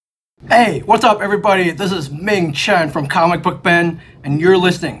Hey, what's up, everybody? This is Ming Chen from Comic Book Ben, and you're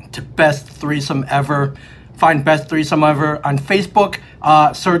listening to Best Threesome Ever. Find Best Threesome Ever on Facebook.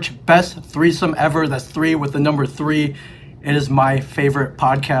 Search Best Threesome Ever. That's 3 with the number 3. It is my favorite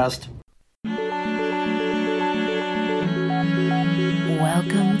podcast.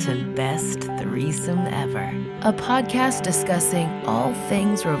 Welcome to Best Threesome Ever, a podcast discussing all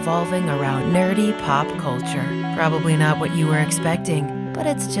things revolving around nerdy pop culture. Probably not what you were expecting, but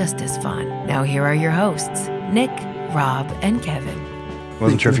it's just as fun. Now here are your hosts, Nick, Rob, and Kevin.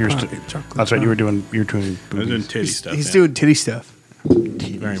 Wasn't sure if you were. That's right. You were doing. I was doing titty stuff. He's doing titty stuff.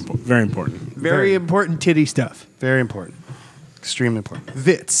 Very important. Very important. Very important titty stuff. Very important. Extremely important.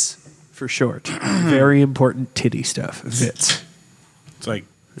 VITS for short. Very important titty stuff. VITS. It's like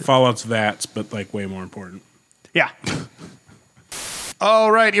Fallout's VATS, but like way more important. Yeah.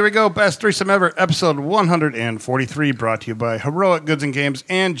 All right, here we go. Best Threesome Ever, episode 143, brought to you by Heroic Goods and Games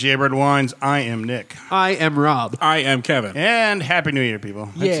and Jaybird Wines. I am Nick. I am Rob. I am Kevin. And Happy New Year, people.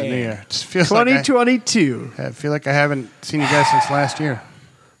 It's Yeah. a new year. It feels 2022. I feel like I haven't seen you guys since last year.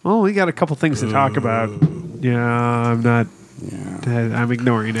 Well, we got a couple things to talk about. Yeah, I'm not. Yeah. I'm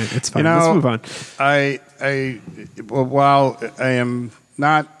ignoring it. It's fine. Let's move on. While I am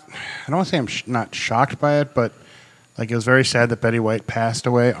not, I don't want to say I'm not shocked by it, but like it was very sad that Betty White passed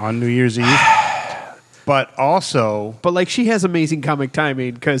away on New Year's Eve. But also, But she has amazing comic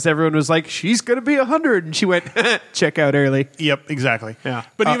timing because everyone was like, she's going to be 100. And she went, check out early. yep, exactly. Yeah.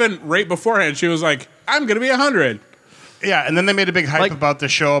 But even right beforehand, she was like, I'm going to be 100. Yeah, and then they made a big hype about the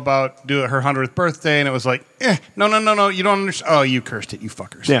show about her 100th birthday, and it was like, no, you don't understand. Oh, you cursed it, you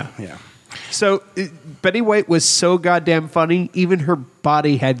fuckers. Yeah. So Betty White was so goddamn funny, even her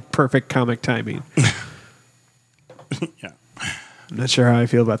body had perfect comic timing. Yeah. I'm not sure how I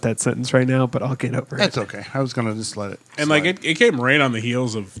feel about that sentence right now, but I'll get over it. That's okay. I was going to just let it And slide. it came right on the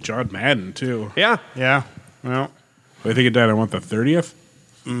heels of John Madden, too. Yeah. Yeah. Well, I think it died on, the 30th?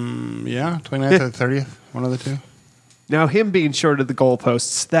 yeah, 29th or 30th, one of the two. Now, him being short of the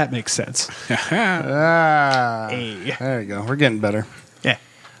goalposts, that makes sense. There you go. We're getting better. Yeah.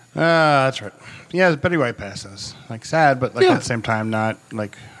 That's right. Yeah, Betty White passed us. Like, sad, but at the same time, not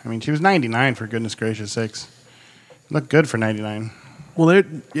like, she was 99, for goodness gracious sakes. Looked good for 99. Well,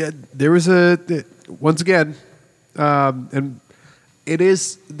 there was once again, and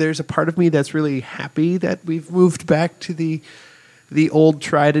there's a part of me that's really happy that we've moved back to the old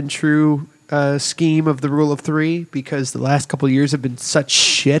tried and true scheme of the rule of 3, because the last couple of years have been such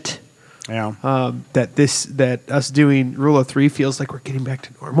shit. Yeah. That us doing rule of 3 feels like we're getting back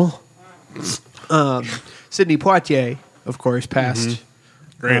to normal. Sidney Poitier, of course, passed.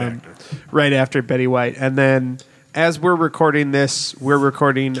 Great actor. Right after Betty White. And then as we're recording this, we're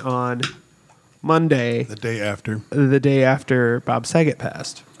recording on Monday, The day after. the day after Bob Saget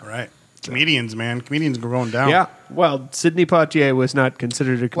passed. All right. Comedians, man. Comedians are going down. Yeah. Well, Sidney Poitier was not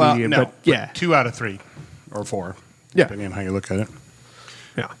considered a comedian, but yeah. 2 out of 3 or 4. Yeah. Depending on how you look at it.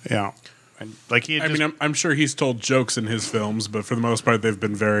 Yeah. Yeah. And like he had I'm sure he's told jokes in his films, but for the most part, they've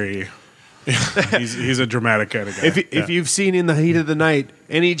been very... he's a dramatic kind of guy. If you've seen In the Heat of the Night,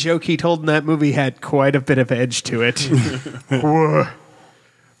 any joke he told in that movie had quite a bit of edge to it. By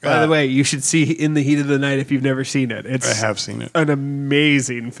the way, you should see In the Heat of the Night if you've never seen it. I have seen it. An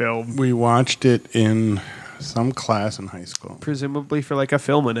amazing film. We watched it in some class in high school. Presumably for like a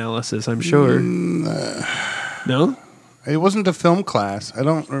film analysis, I'm sure. No? It wasn't a film class. I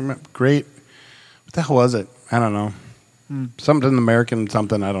don't remember. Great. What the hell was it? I don't know. Something American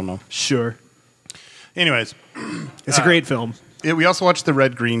something. I don't know. Sure. Anyways. It's a great film. We also watched the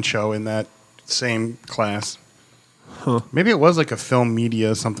Red Green Show in that same class. Huh. Maybe it was like a film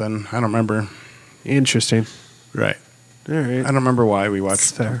media something. I don't remember. Interesting. Right. All right. I don't remember why we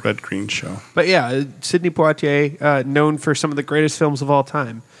watched the fair. Red Green Show. But yeah, Sidney Poitier, known for some of the greatest films of all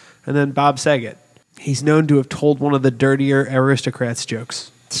time. And then Bob Saget. He's known to have told one of the dirtier Aristocrats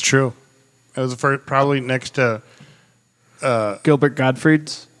jokes. It's true. It was the first, probably next to... Gilbert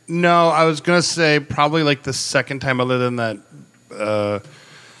Gottfried's? No, I was going to say probably like the second time other than that...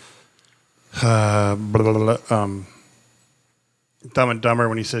 Dumb and Dumber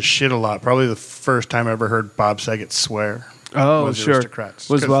when he says shit a lot. Probably the first time I ever heard Bob Saget swear. Oh, was sure. Aristocrats.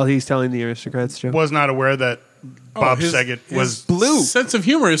 Was 'Cause while he's telling the Aristocrats joke. Was not aware that Bob his- Saget was... Blue sense of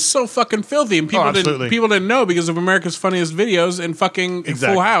humor is so fucking filthy, and people absolutely. didn't know because of America's Funniest Videos and fucking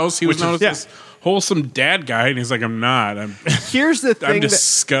Exactly. Full House. He was Which known is- as this wholesome dad guy, and he's like, I'm not. I'm Here's the thing. I'm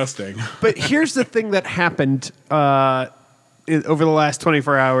disgusting. But here's the thing that happened over the last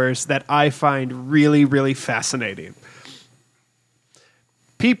 24 hours that I find really, really fascinating.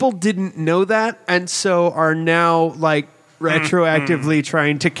 People didn't know that, and so are now like retroactively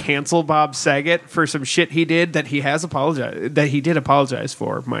trying to cancel Bob Saget for some shit he did that he has apologized, that he did apologize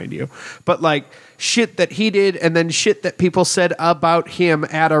for, mind you. But like shit that he did and then shit that people said about him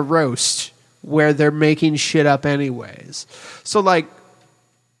at a roast where they're making shit up anyways. So like,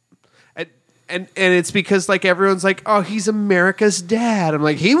 and it's because like everyone's like, oh, he's America's dad. I'm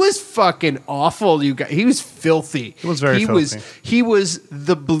like, he was fucking awful, you guys. He was filthy. He was very filthy. He was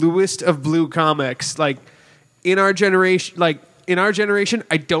the bluest of blue comics. Like in our generation, I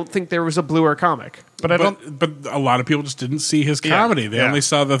don't think there was a bluer comic. But a lot of people just didn't see his comedy. They only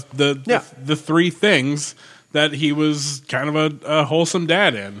saw the three things that he was kind of a wholesome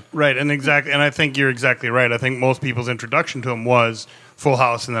dad in. Right, and I think you're exactly right. I think most people's introduction to him was Full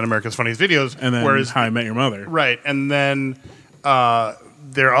House and then America's Funniest Videos. And then How I Met Your Mother. Right, and then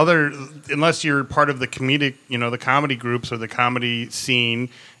there are other, unless you're part of the comedic, the comedy groups or the comedy scene,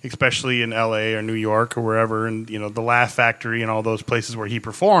 especially in LA or New York or wherever, and, the Laugh Factory and all those places where he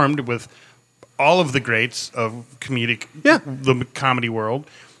performed with all of the greats of the comedy world.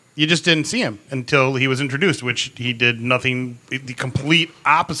 You just didn't see him until he was introduced, which he did nothing, the complete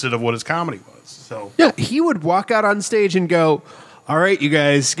opposite of what his comedy was. So yeah, he would walk out on stage and go, all right, you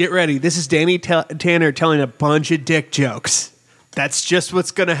guys, get ready. This is Danny Tanner telling a bunch of dick jokes. That's just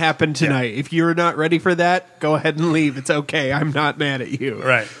what's going to happen tonight. Yeah. If you're not ready for that, go ahead and leave. It's okay. I'm not mad at you.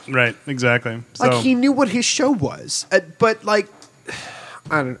 Right, exactly. Like, he knew what his show was. But, like,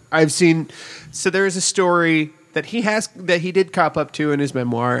 I don't know. I've seen... So there is a story that he did cop up to in his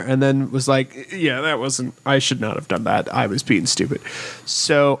memoir and then was like, yeah, that wasn't... I should not have done that. I was being stupid.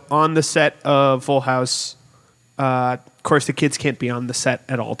 So on the set of Full House... of course, the kids can't be on the set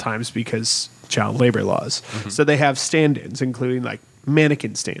at all times because child labor laws. Mm-hmm. So they have stand-ins, including like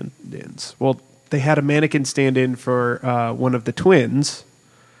mannequin stand-ins. Well, they had a mannequin stand-in for one of the twins,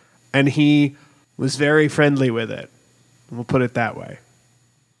 and he was very friendly with it. We'll put it that way.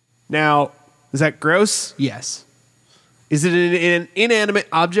 Now, is that gross? Yes. Is it an inanimate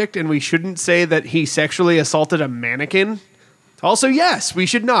object, and we shouldn't say that he sexually assaulted a mannequin? Also, yes, we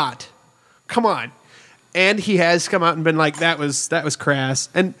should not. Come on. And he has come out and been like, that was crass.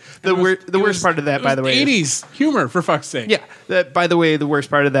 And the worst part of that, by the way, 80s humor, for fuck's sake. Yeah. By the way, the worst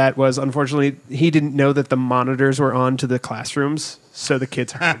part of that was, unfortunately, he didn't know that the monitors were on to the classrooms, so the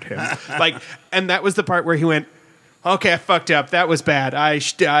kids heard him. And that was the part where he went, okay, I fucked up. That was bad. That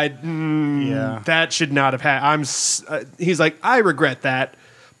should not have had. He's like, I regret that.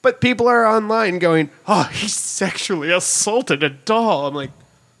 But people are online going, oh, he sexually assaulted a doll. I'm like,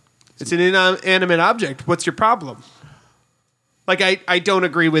 it's an inanimate object. What's your problem? Like, I don't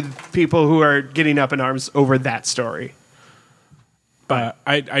agree with people who are getting up in arms over that story. But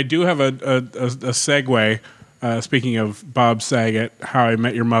I do have a segue. Speaking of Bob Saget, How I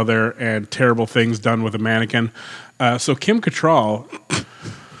Met Your Mother, and terrible things done with a mannequin. So Kim Cattrall...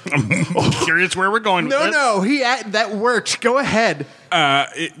 I'm curious where we're going with this. No, that worked. Go ahead.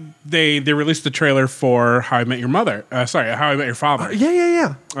 They released the trailer for How I Met Your Mother. How I Met Your Father.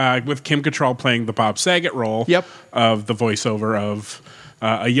 Yeah. With Kim Cattrall playing the Bob Saget role. Yep. Of the voiceover of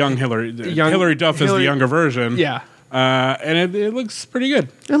a young Hillary. Hillary Duff is the younger version. Yeah. And it looks pretty good.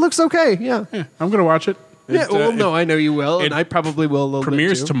 It looks okay. Yeah. I'm gonna watch it. I know you will, and I probably will a little bit too.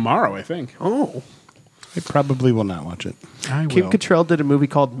 Premieres tomorrow, I think. Oh. I probably will not watch it. Kim Cattrall did a movie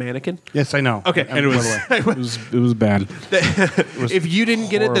called Mannequin. Yes, I know. Okay, and it was bad. If you didn't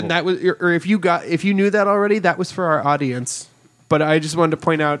get it, then that was, or if you knew that already, that was for our audience. But I just wanted to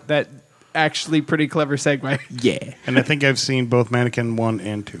point out that actually pretty clever segue. Yeah, and I think I've seen both Mannequin 1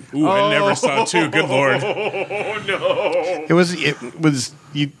 and 2. Ooh, I never saw 2. Good lord. Oh no!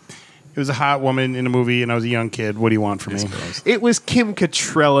 It was a hot woman in a movie, and I was a young kid. What do you want from me? It was Kim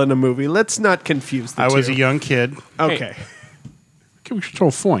Cattrall in a movie. Let's not confuse the two. I was a young kid. Okay. Kim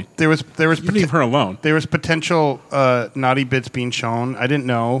Cattrall point. There was leave her alone. There was potential naughty bits being shown. I didn't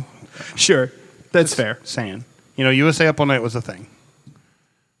know. Sure, that's fair. Saying, USA Up All Night was a thing.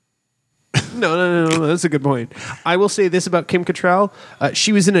 No, that's a good point. I will say this about Kim Cattrall.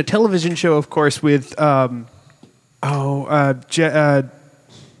 She was in a television show, of course, with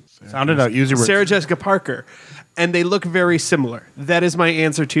Sounded out. Use your words. Sarah Jessica Parker, and they look very similar. That is my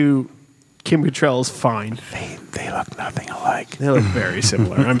answer to Kim Cattrall's fine. They look nothing alike. They look very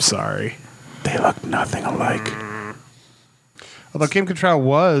similar. I'm sorry. They look nothing alike. Although Kim Cattrall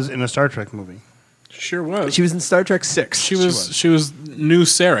was in a Star Trek movie. Sure was. She was in Star Trek 6. She was New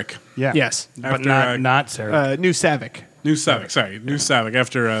Sarek. Yeah. Yes. But not Sarek. New Savick. New Savick. Sorry, New Savick.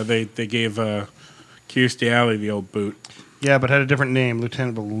 After they gave Kirstie Alley the old boot. Yeah, but had a different name.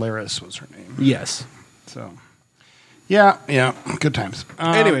 Lieutenant Valeris was her name. Yes. So, yeah, good times.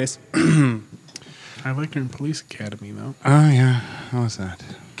 Anyways. I liked her in Police Academy, though. Oh, yeah. How was that?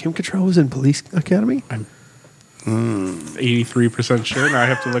 Kim Cattrall was in Police Academy? 83% sure. Now I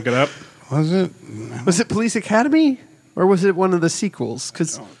have to look it up. Was it? Was it Police Academy? Or was it one of the sequels?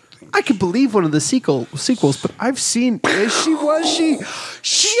 Because I could believe one of the sequels, but I've seen... She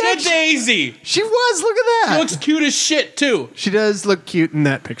Daisy! She was! Look at that! She looks cute as shit, too. She does look cute in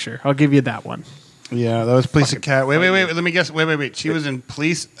that picture. I'll give you that one. Yeah, that was Police Academy. Wait. Let me guess. Wait. She was in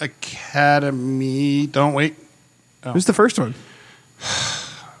Police Academy. Don't wait. Who's the first one?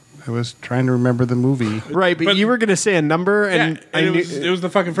 I was trying to remember the movie. Right, but you were going to say a number, and Yeah, it was the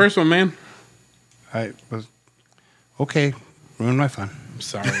fucking first one, man. I was... Okay. Ruined my fun. I'm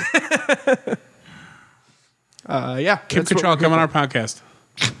sorry. yeah. Kim that's what Cattrall, we're come on here our podcast.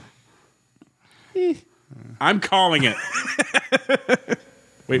 I'm calling it.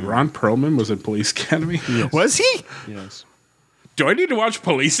 Wait, Ron Perlman was in Police Academy? for. Was he? Yes. Do I need to watch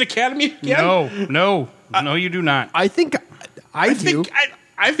Police Academy again? No, you do not. I think I do.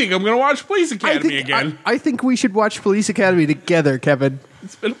 I think I'm going to watch Police Academy again. I think we should watch Police Academy together, Kevin.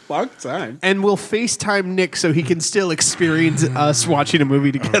 It's been a long time. And we'll FaceTime Nick so he can still experience us watching a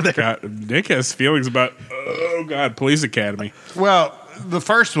movie together. God, Nick has feelings about, Police Academy. Well, the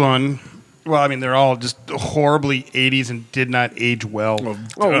first one... Well, I mean, they're all just horribly 80s and did not age well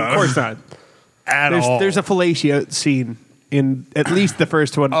Oh, of course not. at all. There's a fellatio scene in at least the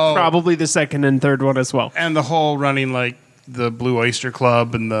first one, probably the second and third one as well. And the whole running like the Blue Oyster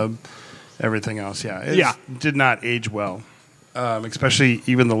Club and the everything else. Yeah. It did not age well, especially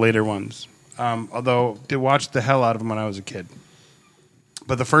even the later ones. Although did watch the hell out of them when I was a kid.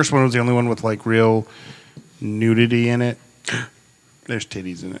 But the first one was the only one with like real nudity in it. There's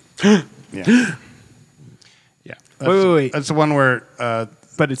titties in it. Yeah. Yeah. Wait. That's the one where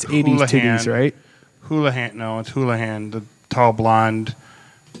But it's 80s titties, right? Houlihan. No, it's Houlihan, the tall blonde,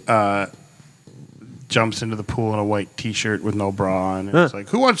 jumps into the pool in a white T-shirt with no bra on. And it's like,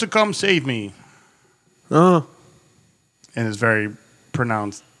 who wants to come save me? Oh. And it's very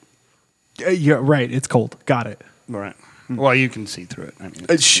pronounced. Yeah, right. It's cold. Got it. Right. Well, you can see through it. I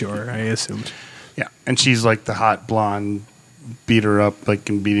mean, Sure, I assumed. yeah. And she's like the hot blonde, beat her up, like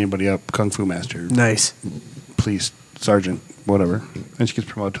can beat anybody up, kung fu master, Nice. police sergeant, whatever. And she gets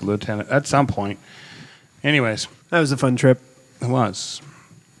promoted to lieutenant at some point. Anyways, That was a fun trip. it was.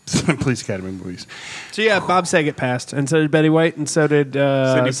 Police Academy movies. So yeah, Bob Saget passed, and so did Betty White, and so did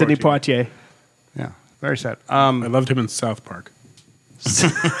Sidney Poitier. Yeah. Very sad. I loved him in South Park.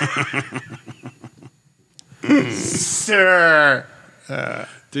 Sir.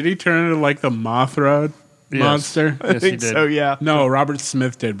 Did he turn into like the Mothra monster? I think so, yeah. No, Robert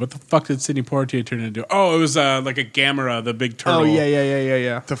Smith did. What the fuck did Sidney Poitier turn into? Oh, it was like a Gamera, the big turtle. Oh,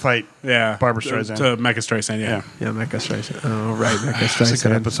 yeah. To fight Yeah. Barbra Streisand. To Mecha Streisand, yeah. Yeah, Mecha Streisand. Oh, right, Mecha That's a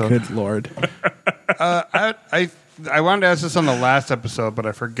good Streisand. episode. Good lord. I wanted to ask this on the last episode, but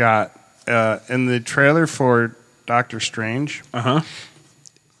I forgot. In the trailer for Doctor Strange,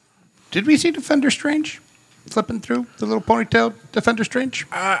 did we see Defender Strange flipping through the little ponytail Defender Strange?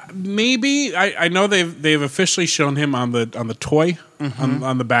 Maybe I know they've officially shown him on the toy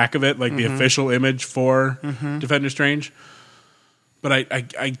on the back of it, like the official image for Defender Strange. But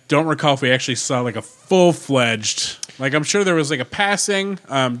I don't recall if we actually saw like a full-fledged. Like I'm sure there was like a passing,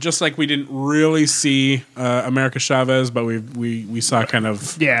 just like we didn't really see America Chavez, but we saw kind of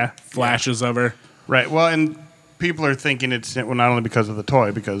flashes of her. Right. Well, and people are thinking it's not only because of the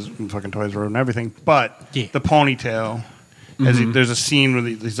toy, because fucking toys ruin everything, but the ponytail. There's a scene where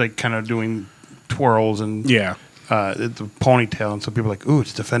he's like kind of doing twirls and the ponytail, and so people are like, "Ooh,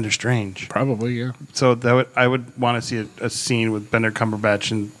 it's Defender Strange." Probably, yeah. So I would want to see a scene with Benedict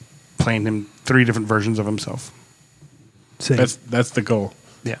Cumberbatch and playing him 3 different versions of himself. That's the goal.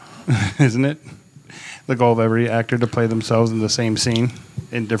 Yeah, isn't it? The goal of every actor to play themselves in the same scene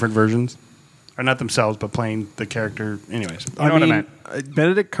in different versions, or not themselves, but playing the character. Anyways, you know what I meant.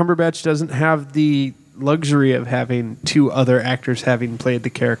 Benedict Cumberbatch doesn't have the luxury of having 2 other actors having played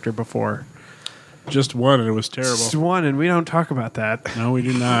the character before. Just one, and it was terrible. Just one, and we don't talk about that. No, we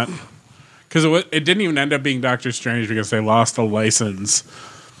do not. Because it didn't even end up being Doctor Strange because they lost the license.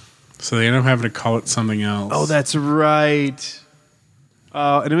 So they ended up having to call it something else. Oh, that's right.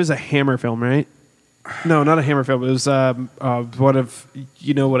 And it was a Hammer film, right? No, not a Hammer film. It was one of,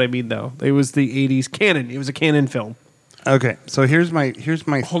 you know what I mean, though. It was the 80s canon. It was a canon film. Okay, so here's my.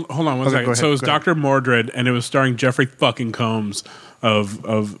 Hold on one Okay, second. go ahead, So it was go ahead. Dr. Mordred, and it was starring Jeffrey fucking Combs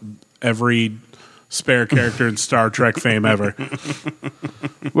of every spare character in Star Trek fame ever.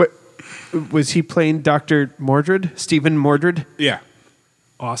 What was he playing? Dr. Mordred? Stephen Mordred? Yeah.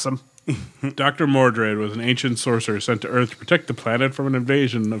 Awesome. Dr. Mordred was an ancient sorcerer sent to Earth to protect the planet from an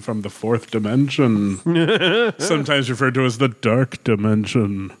invasion from the fourth dimension, sometimes referred to as the dark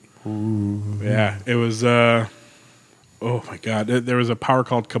dimension. Ooh. Yeah, it was. Oh my God, there was a power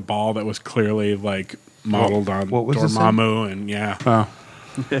called Cabal that was clearly like modeled on what was Dormammu, and yeah,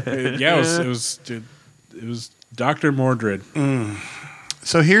 it was Dr. Mordred.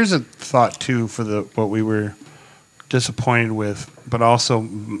 So here's a thought too for what we were disappointed with, but also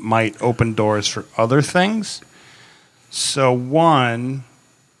might open doors for other things. So one,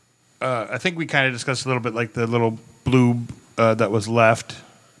 I think we kind of discussed a little bit, like the little blue that was left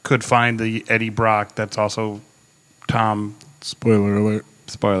could find the Eddie Brock. That's also Tom. Spoiler alert.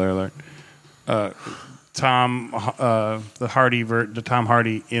 Spoiler alert. Tom, the Tom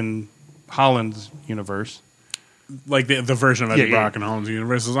Hardy in Holland's universe. Like the version of Eddie Brock in Holland's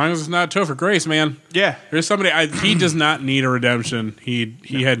universe, as long as it's not Topher Grace, man. Yeah, there's somebody. He does not need a redemption.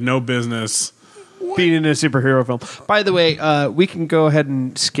 He had no business being in a superhero film. By the way, we can go ahead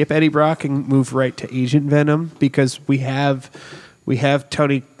and skip Eddie Brock and move right to Agent Venom because we have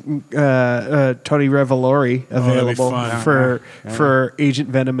Tony Revolori available for Agent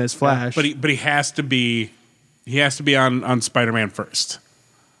Venom as Flash. Yeah, but he has to be on Spider-Man first.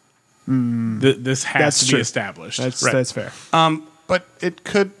 This has to be established. That's fair. But it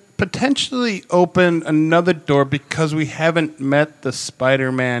could potentially open another door because we haven't met the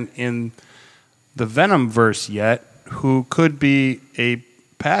Spider-Man in the Venomverse yet, who could be a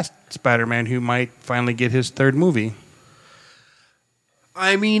past Spider-Man who might finally get his third movie.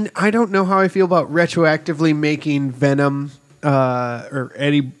 I mean, I don't know how I feel about retroactively making Venom or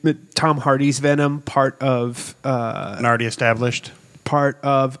Tom Hardy's Venom part of an already established.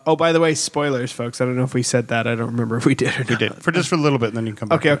 Oh, by the way, spoilers, folks. I don't know if we said that. I don't remember if we did or not. We did. For a little bit, and then you come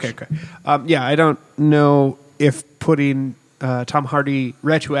back. Okay. Yeah, I don't know if putting Tom Hardy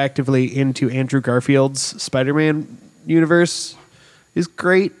retroactively into Andrew Garfield's Spider-Man universe is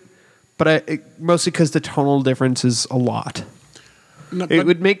great, but mostly because the tonal difference is a lot. It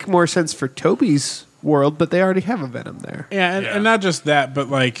would make more sense for Tobey's world, but they already have a Venom there. Yeah, and not just that, but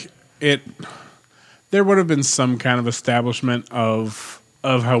like there would have been some kind of establishment of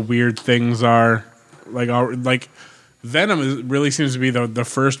how weird things are. Like Venom really seems to be the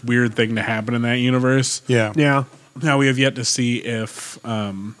first weird thing to happen in that universe. Yeah. Now we have yet to see if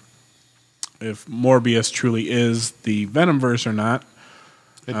Morbius truly is the Venomverse or not.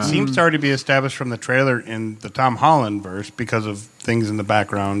 It seems to already be established from the trailer in the Tom Holland verse because of things in the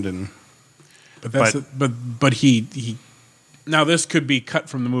background but he now this could be cut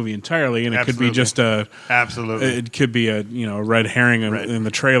from the movie entirely, and it could be just it could be a red herring in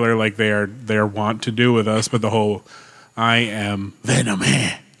the trailer, like they are wont to do with us. But the whole I am Venom.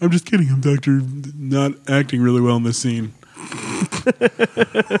 I'm just kidding. I'm Doctor not acting really well in this scene.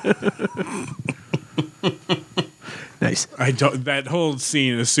 Nice. That whole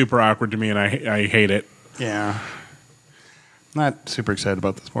scene is super awkward to me, and I hate it. Yeah. Not super excited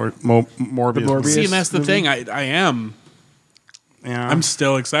about this Morbius. See, and that's the thing. I am. Yeah. I'm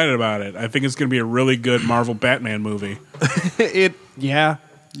still excited about it. I think it's going to be a really good Marvel Batman movie. Yeah.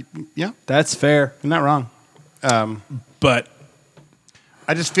 That's fair. You're not wrong. But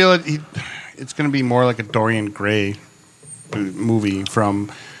I just feel it's going to be more like a Dorian Gray movie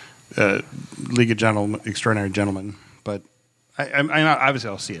from League of Extraordinary Gentlemen. But I obviously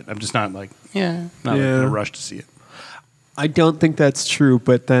I'll see it. I'm just not like in a rush to see it. I don't think that's true,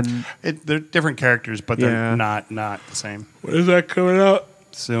 but then they're different characters, but they're not the same. When is that coming out?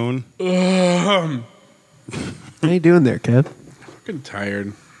 Soon. How you doing there, Kev? Getting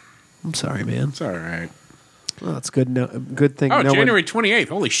tired. I'm sorry, man. It's all right. Well, it's good. Good thing. Oh, January 28th.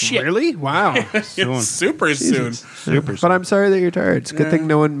 Holy shit! Really? Wow. Soon. Super soon. Super. But I'm sorry that you're tired. It's a good thing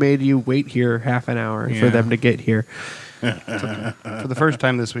no one made you wait here half an hour for them to get here. For the first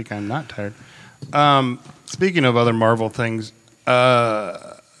time this week, I'm not tired. Speaking of other Marvel things,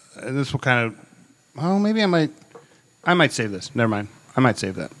 this will kind of. Oh, maybe I might save this. Never mind. I might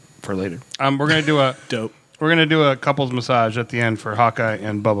save that for later. We're gonna do a dope. We're gonna do a couples massage at the end for Hawkeye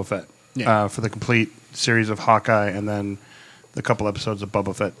and Boba Fett. Yeah. For the complete series of Hawkeye and then the couple episodes of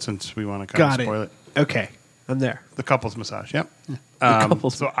Boba Fett, since we want to kind of spoil it. Okay, I'm there. The couples massage. Yep.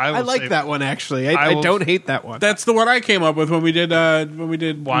 So I like that one actually. I don't hate that one. That's the one I came up with when we did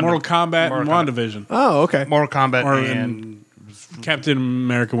Mortal Kombat and WandaVision. Oh, okay. Mortal Kombat and Captain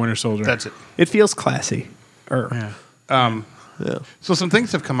America: Winter Soldier. That's it. It feels classy. Yeah. So some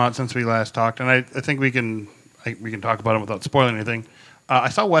things have come out since we last talked, and I think we can talk about them without spoiling anything. I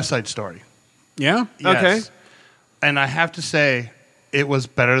saw West Side Story. Yeah? Yes. Okay. And I have to say, it was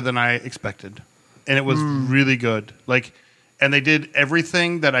better than I expected. And it was really good. Like, And they did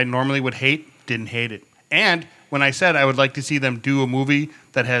everything that I normally would hate, didn't hate it. And when I said I would like to see them do a movie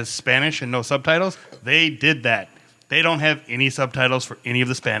that has Spanish and no subtitles, they did that. They don't have any subtitles for any of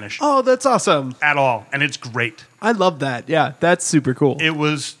the Spanish Oh, that's awesome. at all, and it's great. I love that. Yeah, that's super cool. It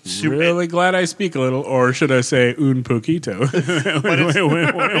was super. Really glad I speak a little, or should I say un poquito?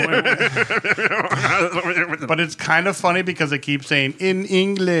 But it's kind of funny because they keep saying in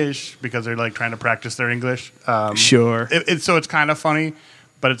English because they're like trying to practice their English. Sure. So it's kind of funny,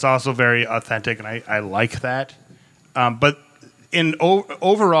 but it's also very authentic, and I like that. But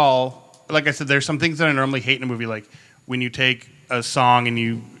overall, like I said, there's some things that I normally hate in a movie, like when you take a song and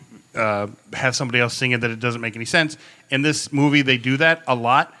you have somebody else sing it that it doesn't make any sense. In this movie, they do that a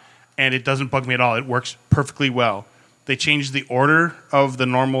lot, and it doesn't bug me at all. It works perfectly well. They changed the order of the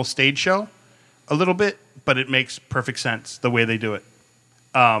normal stage show a little bit, but it makes perfect sense the way they do it.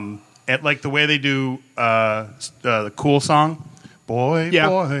 Like the way they do the cool song, boy,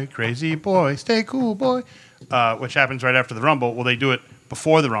 boy, crazy boy, stay cool, boy, which happens right after the Rumble. Well, they do it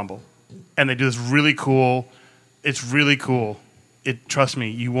before the Rumble, and they do this really cool. It's really cool. Trust me,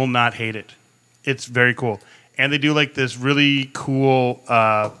 you will not hate it. It's very cool, and they do like this really cool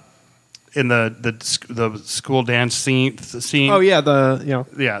in the school dance scene. Oh yeah,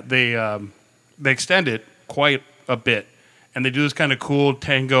 Yeah, they extend it quite a bit, and they do this kind of cool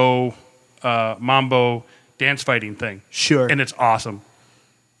tango, mambo dance fighting thing. Sure. And it's awesome.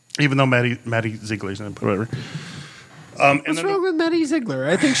 Even though Maddie Ziegler's in it, but whatever. What's wrong with Maddie Ziegler?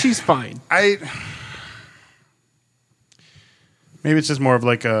 I think she's fine. Maybe it's just more of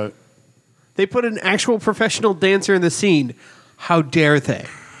like a. They put an actual professional dancer in the scene. How dare they?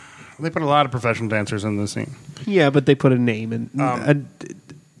 They put a lot of professional dancers in the scene. Yeah, but they put a name and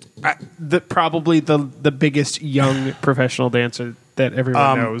probably the biggest young professional dancer that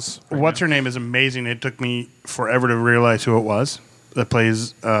everyone knows. What's her name is amazing. It took me forever to realize who it was that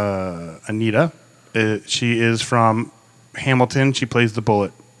plays Anita. She is from Hamilton. She plays the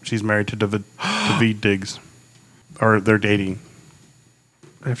Bullet. She's married to Daveed Diggs, or they're dating.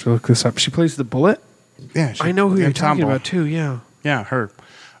 I have to look this up. She plays the Bullet? Yeah, I know who you're talking about too, yeah. Yeah, her.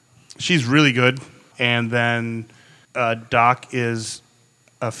 She's really good. And then Doc is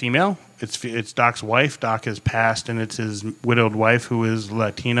a female. It's Doc's wife. Doc has passed, and it's his widowed wife, who is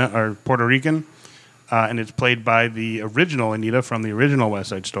Latina or Puerto Rican. And it's played by the original Anita from the original West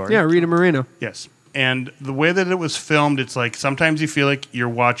Side Story. Yeah, Rita Moreno. Yes. And the way that it was filmed, it's like sometimes you feel like you're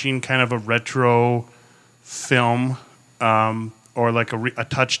watching kind of a retro film, or like a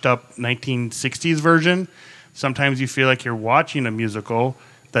touched-up 1960s version. Sometimes you feel like you're watching a musical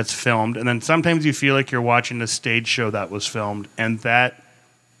that's filmed, and then sometimes you feel like you're watching a stage show that was filmed, and that,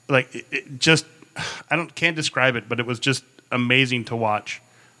 like, it just, can't describe it, but it was just amazing to watch,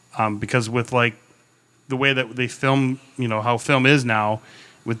 because with like the way that they film, how film is now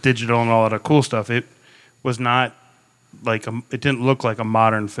with digital and all that cool stuff, it was not like it didn't look like a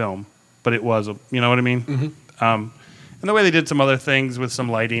modern film, but it was, you know what I mean? Mm-hmm. And the way they did some other things with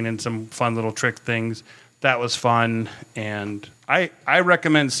some lighting and some fun little trick things, that was fun. And I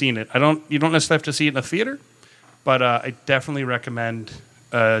recommend seeing it. You don't necessarily have to see it in a theater, but I definitely recommend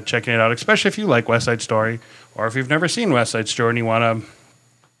checking it out, especially if you like West Side Story, or if you've never seen West Side Story and you want an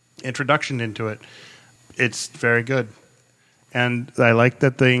introduction into it. It's very good. And I like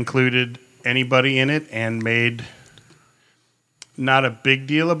that they included anybody in it and made not a big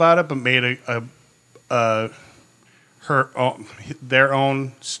deal about it, but made their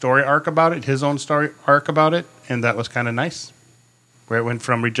own story arc about it, his own story arc about it, and that was kind of nice. Where it went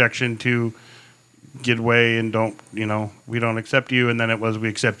from rejection to get away and we don't accept you, and then it was we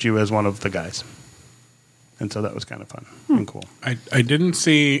accept you as one of the guys. And so that was kind of fun and cool. I didn't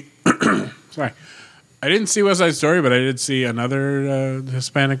see sorry. I didn't see West Side Story, but I did see another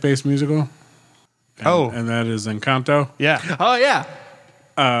Hispanic-based musical. And that is Encanto. Yeah. Oh yeah.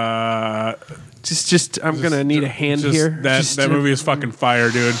 I'm gonna need a hand here. That movie is fucking fire,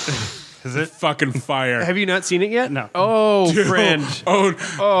 dude. Is it fucking fire? Have you not seen it yet? No. Oh, Dude, friend.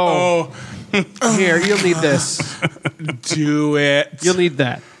 Oh. Here, you'll need this. Do it. You'll need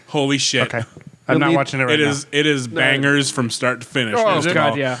that. Holy shit. Okay. I'm not watching it right now. It is bangers from start to finish. Oh, First of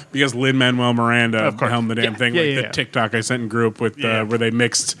God, all, yeah. Because Lin-Manuel Miranda Of course. helmed the damn thing. Yeah, like yeah, the TikTok I sent in group with where they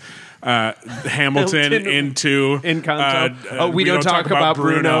mixed Hamilton into Encanto. We Don't Talk About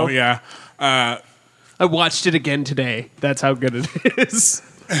Bruno. Yeah. I watched it again today. That's how good it is.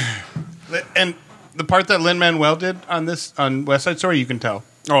 And the part that Lin-Manuel did on West Side Story, you can tell.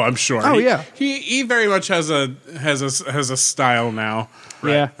 Oh, I'm sure. Oh, yeah. He very much has a style now.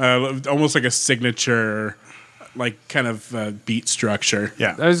 Right. Yeah. Almost like a signature, like kind of beat structure.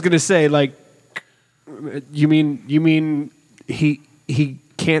 Yeah. I was gonna say, like, you mean he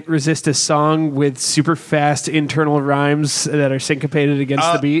can't resist a song with super fast internal rhymes that are syncopated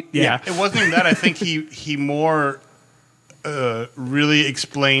against the beat. Yeah. It wasn't even that. I think he more really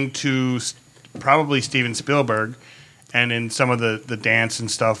explained to probably Steven Spielberg and in some of the dance and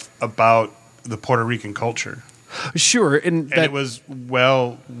stuff about the Puerto Rican culture. Sure, and It was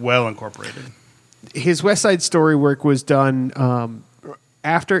well incorporated. his West Side Story work was done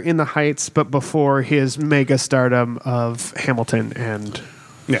after In the Heights, but before his mega stardom of Hamilton and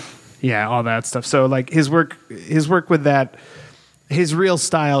all that stuff. So like his work with that, his real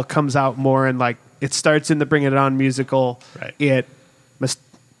style comes out more and like it starts in the Bring It On musical. Right. It must.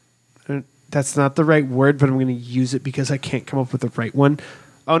 That's not the right word, but I'm going to use it because I can't come up with the right one.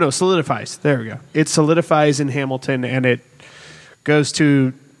 Oh no, solidifies. There we go. It solidifies in Hamilton, and it goes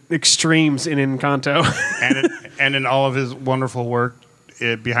to extremes in Encanto. and in all of his wonderful work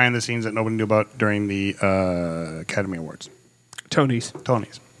behind the scenes that nobody knew about during the Academy Awards. Tonys.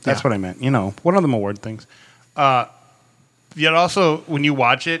 That's what I meant. You know, one of them award things. Yet also, when you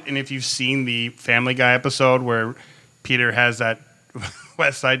watch it, and if you've seen the Family Guy episode where Peter has that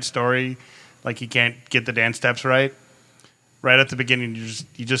West Side Story, like he can't get the dance steps right at the beginning,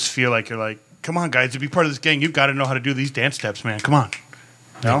 you just feel like you're like, come on, guys, to be part of this gang, you've got to know how to do these dance steps, man. Come on.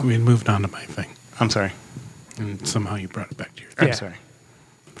 No? We moved on to my thing. I'm sorry. And somehow you brought it back to your I'm sorry.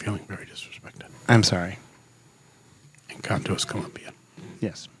 I'm feeling very disrespected. I'm sorry. Encanto is Colombian.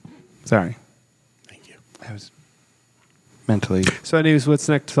 Yes. Sorry. Thank you. I was mentally... So anyways, what's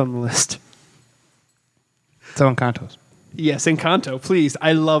next on the list? So Encantos. Yes, Encanto, please.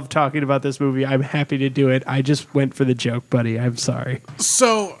 I love talking about this movie. I'm happy to do it. I just went for the joke, buddy. I'm sorry.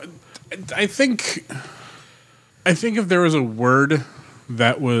 So, I think if there was a word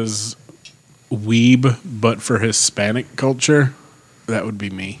that was weeb, but for Hispanic culture, that would be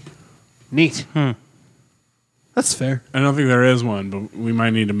me. Neat. That's fair. I don't think there is one, but we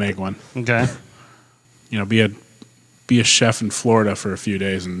might need to make one. Okay. You know, be a chef in Florida for a few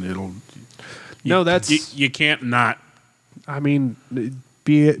days, and it'll. No, that's. You can't not I mean,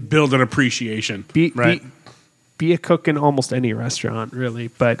 be build an appreciation. Be a cook in almost any restaurant, really.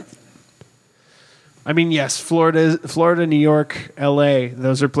 But I mean, yes, Florida, New York, L.A.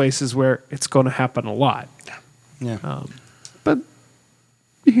 Those are places where it's going to happen a lot. Yeah. But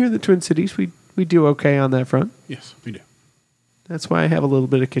here in the Twin Cities, we do okay on that front. Yes, we do. That's why I have a little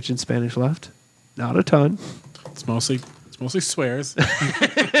bit of kitchen Spanish left. Not a ton. It's mostly swears.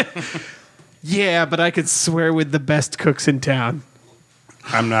 Yeah, but I could swear with the best cooks in town.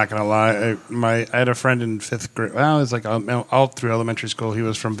 I'm not gonna lie. I had a friend in 5th grade. Well, it was like all through elementary school. He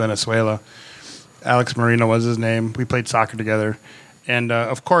was from Venezuela. Alex Marino was his name. We played soccer together, and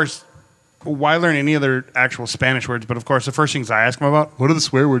of course, why learn any other actual Spanish words? But of course, the first things I ask him about, what are the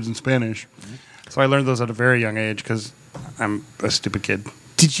swear words in Spanish? Mm-hmm. So I learned those at a very young age because I'm a stupid kid.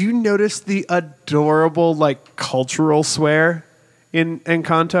 Did you notice the adorable cultural swear in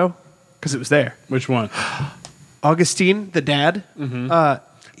Encanto? Because it was there. Which one? Augustine, the dad.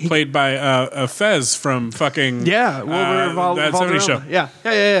 Mm-hmm. Played by Fez from fucking Wilbur that 70s show. Yeah.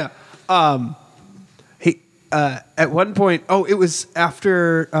 He at one point. Oh, it was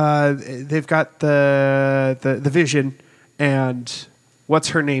after they've got the vision, and what's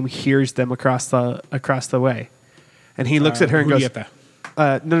her name hears them across the way, and he looks at her and goes,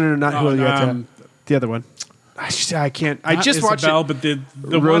 "No, not Julieta, the other one." I can't. I just watched Isabel, it. but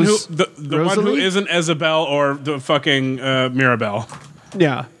the one who the one who isn't Isabel or the fucking Mirabelle.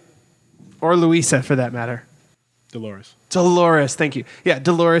 Yeah, or Luisa for that matter. Dolores, thank you. Yeah,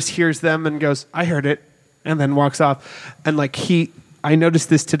 Dolores hears them and goes, "I heard it," and then walks off. And I noticed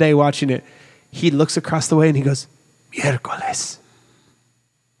this today watching it. He looks across the way and he goes, "Miércoles."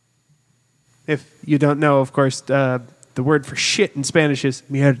 If you don't know, of course, the word for shit in Spanish is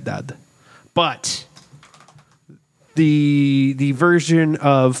mierdad, but the version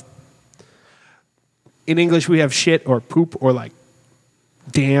of in English we have shit or poop or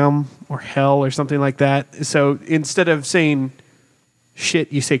damn or hell or something like that. So instead of saying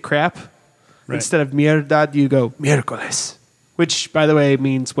shit, you say crap. Right. Instead of mierdad, you go miércoles, which, by the way,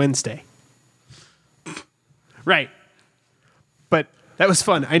 means Wednesday. Right. But that was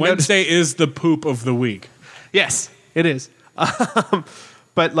fun. Wednesday is the poop of the week. Yes, it is.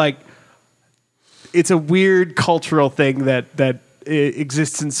 But it's a weird cultural thing that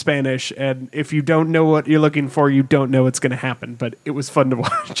exists in Spanish, and if you don't know what you're looking for, you don't know what's going to happen. But it was fun to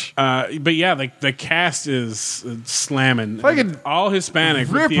watch. But yeah, the cast is slamming. All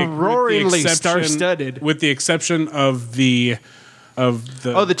Hispanic, rip-roaringly star-studded, with the exception of the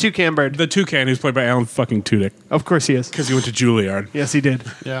the toucan bird. the toucan who's played by Alan fucking Tudyk Of course he is. because he went to Juilliard. Yes, he did.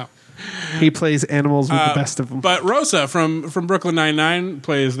 Yeah. He plays animals with the best of them. But Rosa from Brooklyn Nine-Nine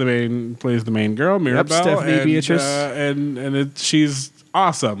plays the main girl, Mirabelle. Stephanie and, Beatrice. She's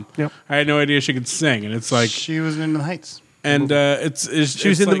awesome. Yep. I had no idea she could sing, and it's like, She was in the Heights. and She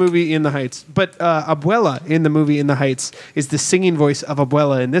was in the movie In the Heights. But Abuela in the movie In the Heights is the singing voice of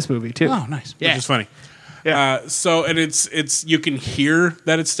Abuela in this movie, too. Oh, nice. which is funny. Yeah. So and it's you can hear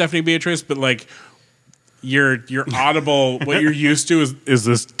that it's Stephanie Beatrice, but like your audible, what you're used to is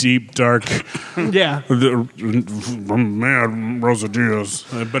this deep dark. Yeah. Man, Rosa Diaz.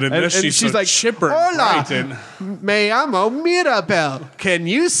 But in this, and she's she's so like, chipper. "Hola, and me llamo Mirabelle. Can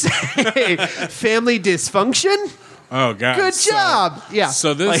you say family dysfunction? oh god, Good job." Yeah.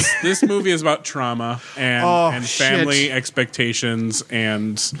 So this movie is about trauma and Oh, and shit. family expectations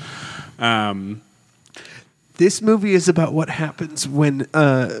and This movie is about what happens when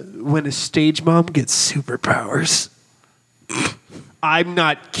a stage mom gets superpowers. I'm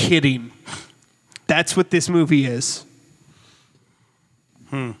not kidding. That's what this movie is.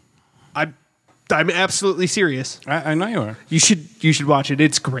 I'm absolutely serious. I know you are. You should watch it.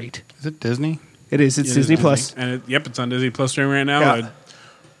 It's great. Is it Disney? It is. It's Disney Plus. and it's on Disney Plus streaming right now. Yeah. I'd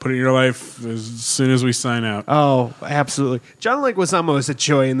put it in your life as soon as we sign out. Oh, absolutely. John Leguizamo is a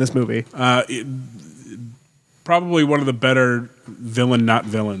joy in this movie. Probably one of the better not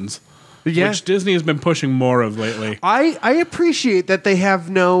villains. Yeah. Which Disney has been pushing more of lately. I appreciate that they have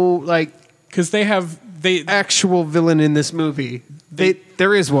no Because they actual villain in this movie.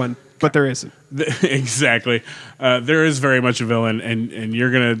 There is one, but there isn't. exactly. There is very much a villain, and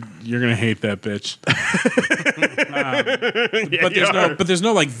you're gonna hate that bitch. But there's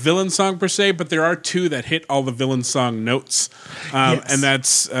no like villain song per se. But there are two that hit all the villain song notes, and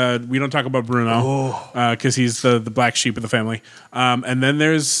that's we don't talk about Bruno because he's the black sheep of the family. And then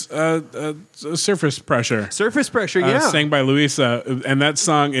there's Surface Pressure. Surface Pressure, yeah. sang by Luisa, and that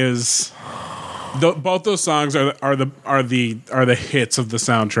song is. Both those songs are the hits of the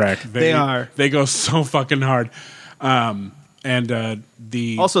soundtrack. They are. They go so fucking hard.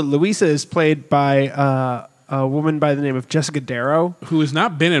 The Also, Luisa is played by a woman by the name of Jessica Darrow. who has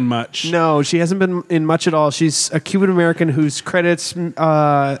not been in much. No, she hasn't been in much at all. She's a Cuban American whose credits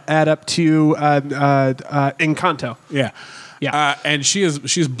add up to Encanto. Yeah. Yeah. And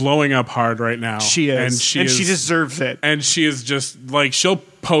she's blowing up hard right now. She is, and she deserves it. And she is just like she'll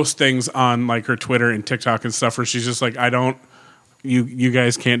post things on like her Twitter and TikTok and stuff where she's just like, I don't. You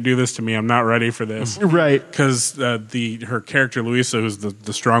guys can't do this to me. I'm not ready for this. Right. Because her character Luisa, who's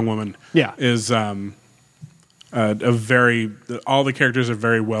the strong woman, Yeah. is a very all the characters are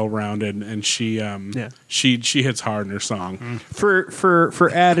very well rounded, and she hits hard in her song.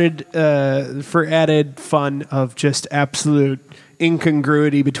 For added fun of just absolute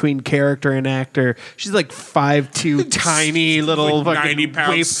incongruity between character and actor. She's like 5'2", tiny little Like fucking 90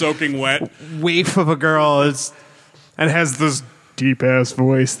 pounds soaking wet. waif of a girl and has this deep ass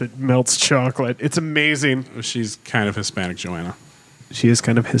voice that melts chocolate. It's amazing. She's kind of Hispanic Joanna. She is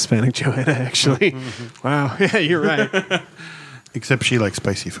kind of Hispanic Joanna, actually. Wow. Yeah, you're right. Except she likes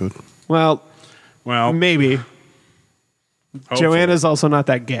spicy food. Well, maybe. hopefully. Joanna's also not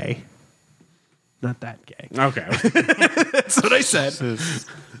that gay. Not that gay. Okay. That's what I said.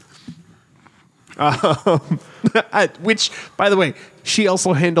 Which, by the way, she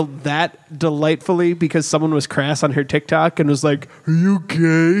also handled that delightfully because someone was crass on her TikTok and was like, "Are you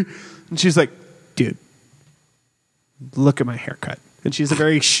gay?" And she's like, "Dude, look at my haircut." And she's a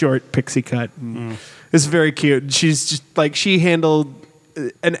very short pixie cut. And It's very cute. And she's just like, she handled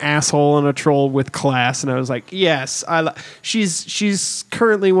an asshole and a troll with class. And I was like, yes, she's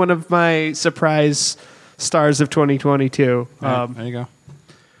currently one of my surprise stars of 2022. There you go.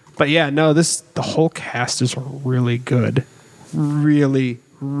 But yeah, no, the whole cast is really good. Really,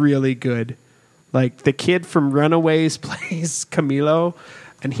 really good. Like the kid from Runaways plays Camilo,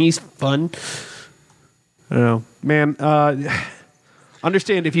 and he's fun. I don't know, man.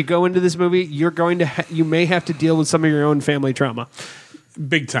 Understand, if you go into this movie, you're going to you may have to deal with some of your own family trauma.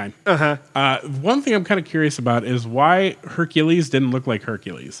 Big time. One thing I'm kind of curious about is why Hercules didn't look like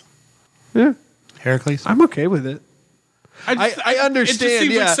Hercules. Yeah, Heracles? I'm okay with it. I understand. It just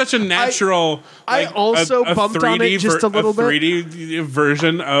seems yeah. like such a natural. I also bumped on it just a little bit. 3D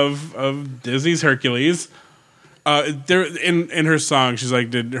version of Disney's Hercules. There in her song, she's like,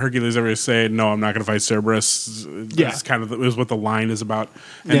 "Did Hercules ever say no? I'm not going to fight Cerberus." Yeah. That's kind of is what the line is about,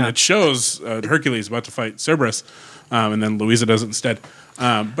 and it shows Hercules about to fight Cerberus, and then Louisa does it instead.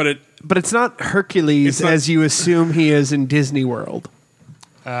 But it's not Hercules It's not- as you assume he is in Disney World.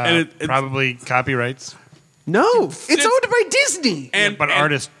 Probably copyrights. No, it's owned by Disney.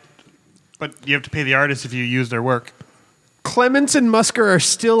 But you have to pay the artist if you use their work. Clements and Musker are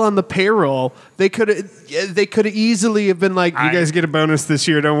still on the payroll. They could easily have been like, "You guys get a bonus this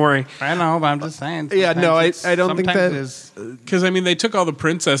year. Don't worry." I know, but I'm just saying. Yeah, no, I don't think that is. Because I mean, they took all the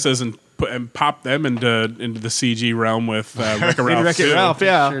princesses and popped them into the CG realm with Wreck-It Ralph. Wreck-It Ralph,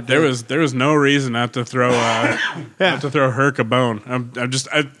 yeah. Sure There was no reason not to throw not to throw Herc a bone.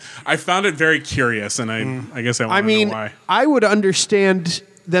 I found it very curious, and I guess I want to know why. I would understand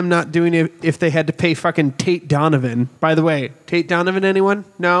them not doing it if they had to pay fucking Tate Donovan. By the way, Tate Donovan, anyone?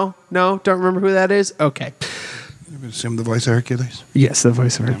 No? Don't remember who that is? Okay. I would assume the voice of Hercules. Yes, the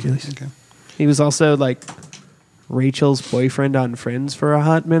voice of Hercules. Okay. He was also like Rachel's boyfriend on Friends for a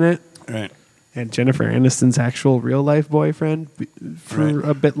hot minute. Right. And Jennifer Aniston's actual real life boyfriend for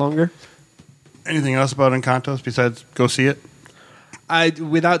a bit longer. Anything else about Encantos besides go see it?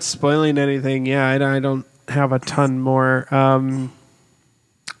 Without spoiling anything, yeah, I don't have a ton more.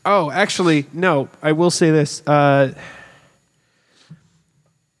 Actually, no. I will say this: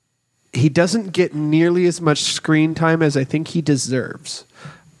 he doesn't get nearly as much screen time as I think he deserves,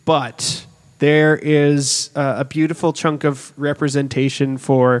 but there is a beautiful chunk of representation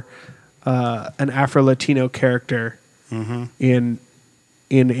for an Afro-Latino character in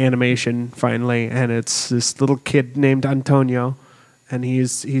animation finally, and it's this little kid named Antonio, and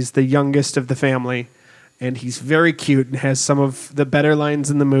he's the youngest of the family, and he's very cute and has some of the better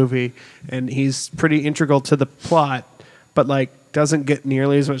lines in the movie, and he's pretty integral to the plot, but like doesn't get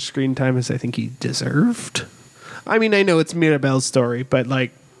nearly as much screen time as I think he deserved. I mean, I know it's Mirabelle's story, but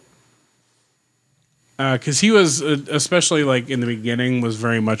like. Because he was, especially like in the beginning, was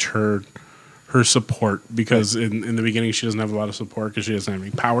very much her support. Because in the beginning, she doesn't have a lot of support because she doesn't have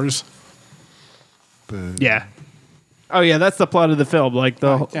any powers. Yeah. Oh yeah, that's the plot of the film. Like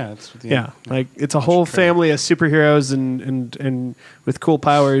like it's a whole family of superheroes and with cool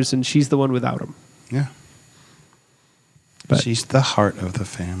powers, and she's the one without them. Yeah. But she's the heart of the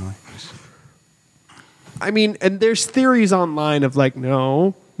family. I mean, and there's theories online of like,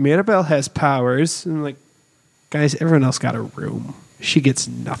 no, Mirabelle has powers, and like, guys, everyone else got a room. She gets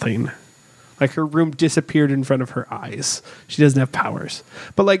nothing. Like her room disappeared in front of her eyes. She doesn't have powers.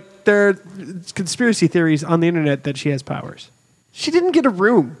 But like, there are conspiracy theories on the internet that she has powers. She didn't get a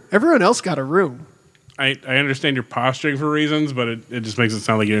room. Everyone else got a room. I understand you're posturing for reasons, but it just makes it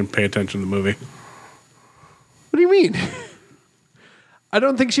sound like you didn't pay attention to the movie. What do you mean? I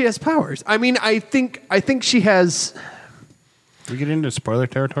don't think she has powers. I mean, I think she has. Do we get into spoiler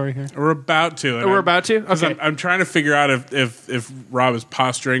territory here? We're about to. We're about to? Okay. I'm trying to figure out if Rob is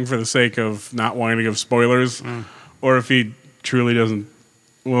posturing for the sake of not wanting to give spoilers, or if he truly doesn't.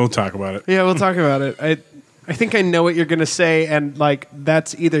 We'll talk about it. Yeah, we'll talk about it. I think I know what you're going to say, and like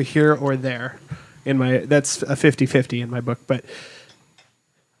that's either here or there. That's a 50-50 in my book. But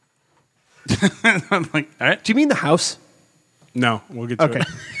I'm like, all right. Do you mean the house? No, we'll get to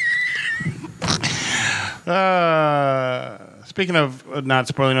it. Speaking of not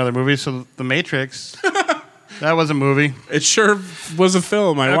spoiling other movies, so The Matrix, that was a movie. It sure was a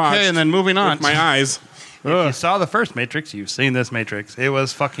film I watched. Okay, and then moving on. With my eyes. If you saw the first Matrix, you've seen this Matrix. It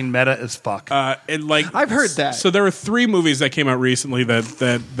was fucking meta as fuck. I've heard that. So there were 3 movies that came out recently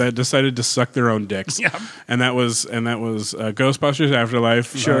that decided to suck their own dicks. Yeah. And that was Ghostbusters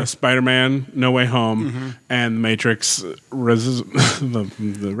Afterlife, Spider-Man No Way Home, and Matrix the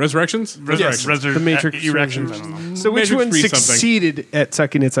Resurrections? Yes, the Matrix Erections. So which Matrix one 3 something. succeeded at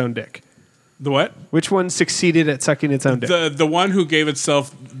sucking its own dick? The what? Which one succeeded at sucking its own dick? The one who gave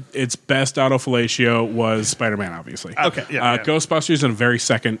itself its best autofellatio was Spider-Man, obviously. Okay. Yeah. Ghostbusters in a very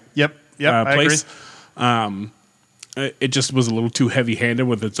second Yep. I place. agree. It just was a little too heavy-handed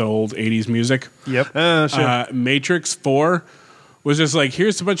with its old 80s music. Yep. Sure. Matrix 4 was just like,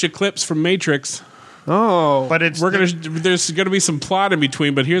 here's a bunch of clips from Matrix. Oh. But There's gonna be some plot in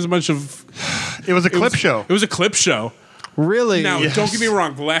between, but here's a bunch of... It was a clip show. It was a clip show. Really? Now, don't get me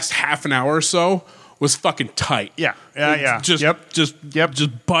wrong, the last half an hour or so was fucking tight. Yeah. Just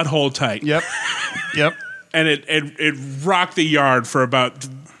butthole tight. Yep. And it rocked the yard for about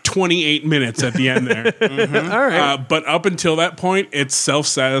 28 minutes at the end there. All right. But up until that point, it's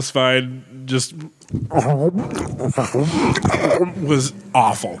self-satisfied, just was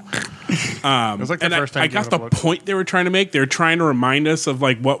awful. It was like the first time I got the point they were trying to make. They were trying to remind us of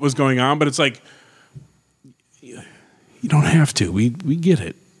like what was going on, but it's like, you don't have to. We get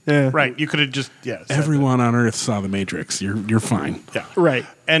it. Yeah. Right. You could have just Everyone on Earth saw the Matrix. You're fine. Yeah. Right.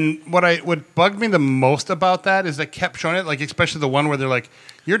 And what bugged me the most about that is they kept showing it, like especially the one where they're like,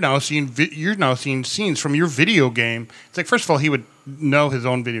 you're now seeing scenes from your video game. It's like, first of all, know his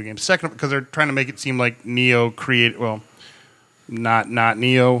own video games. Second, because they're trying to make it seem like Neo created. Well, not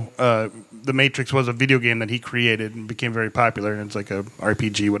Neo. The Matrix was a video game that he created and became very popular, and it's like a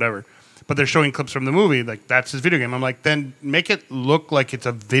RPG, whatever. But they're showing clips from the movie, like that's his video game. I'm like, then make it look like it's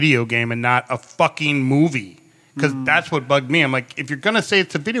a video game and not a fucking movie, because that's what bugged me. I'm like, if you're gonna say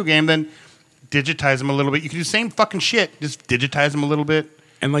it's a video game, then digitize them a little bit. You can do the same fucking shit, just digitize them a little bit.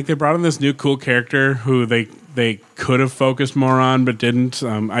 And like they brought in this new cool character who they could have focused more on but didn't.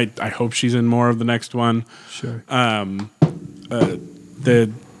 I hope she's in more of the next one. Sure.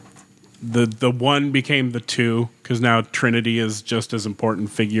 The one became the two because now Trinity is just as important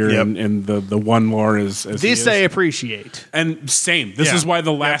figure in the one lore as This he is. I appreciate. And same. This Yeah. is why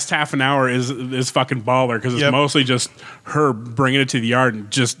the last half an hour is fucking baller because it's Yep. mostly just her bringing it to the yard and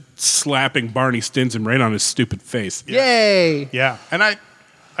just slapping Barney Stinson right on his stupid face. Yay! Yeah, and I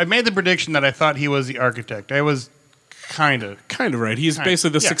made the prediction that I thought he was the architect. I was kind of. Kind of right. He's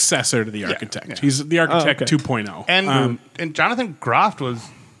basically the yeah. successor to the architect. yeah. He's the architect okay. 2.0. And Jonathan Groff was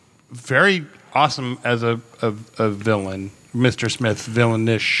very awesome as a villain. Mr. Smith,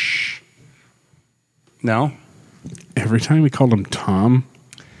 villainish. No? Every time we called him Tom,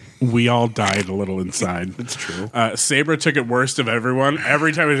 we all died a little inside. It's true. Sabra took it worst of everyone.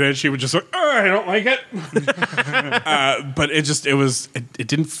 Every time we did, she would just like, oh, I don't like it. But it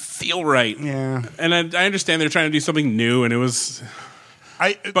didn't feel right. Yeah. And I understand they're trying to do something new, and it was,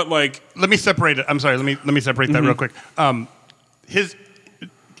 but like, Let me separate it. I'm sorry. Let me separate that real quick.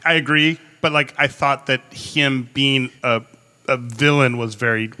 I agree, but like I thought that him being a villain was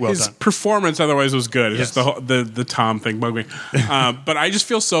very well his done. performance otherwise was good. It's Yes. just the Tom thing bugged me. But I just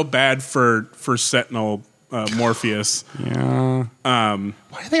feel so bad for Sentinel Morpheus. Yeah. Why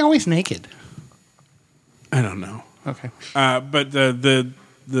are they always naked? I don't know. Okay. But the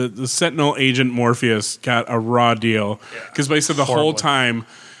Sentinel agent Morpheus got a raw deal because basically the whole Horribly. time,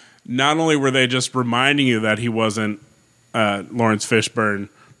 not only were they just reminding you that he wasn't Lawrence Fishburne,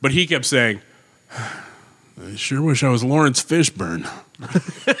 but he kept saying, "I sure wish I was Lawrence Fishburne."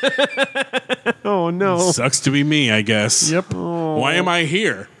 Oh no! Sucks to be me, I guess. Yep. Why am I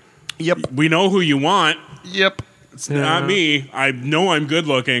here? Yep. We know who you want. Yep. It's not me. I know I'm good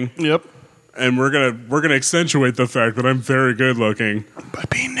looking, Yep. and we're gonna accentuate the fact that I'm very good looking. By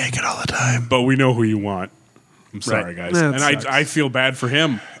being naked all the time. But we know who you want. I'm sorry, Right. guys. That And sucks. I feel bad for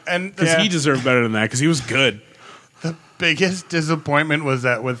him And because he deserved better than that because he was good. the biggest disappointment was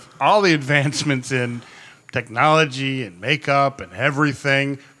that with all the advancements in technology and makeup and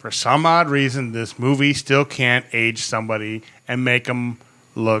everything, for some odd reason, this movie still can't age somebody and make them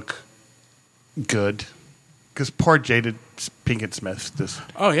look good. Because poor Jada Pinkett Smith just...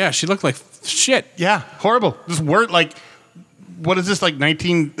 Oh, yeah. She looked like shit. Yeah, horrible. This word, like... What is this, like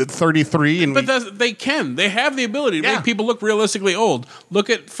 1933? And But they can. They have the ability to Yeah. make people look realistically old. Look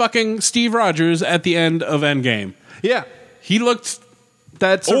at fucking Steve Rogers at the end of Endgame. Yeah, He looked...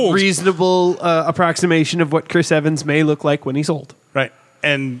 that's Old. a reasonable approximation of what Chris Evans may look like when he's old. right.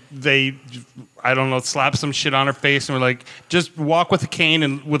 And they, I don't know, slap some shit on her face and were like, just walk with a cane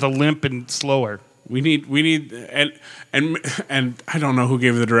and with a limp and slower. We need and I don't know who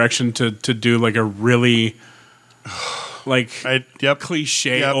gave the direction to do like a really like Yep.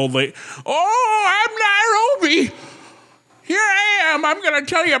 cliche Yep. old lady. Oh, I'm Nairobi. Here I am. I'm going to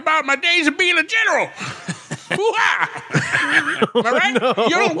tell you about my days of being a general. Hoo-ha! Am I right?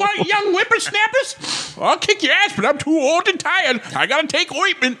 You don't want young whippersnappers? I'll kick your ass, but I'm too old and tired. I got to take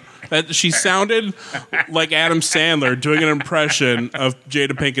ointment. That she sounded like Adam Sandler doing an impression of Jada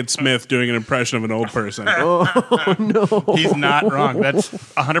Pinkett Smith doing an impression of an old person. He's not wrong. That's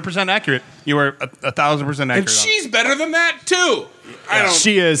 100% accurate. You are 1,000% accurate. And she's better than that too. I don't.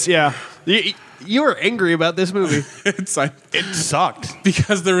 She is, yeah. You were angry about this movie. It's like it sucked.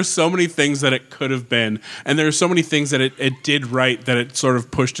 because there were so many things that it could have been, and there were so many things that it did right that it sort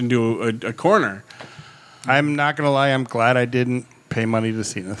of pushed into a corner. I'm not going to lie. I'm glad I didn't pay money to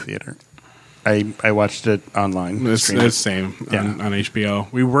see it in the theater. I watched it online. It's streamed. the same on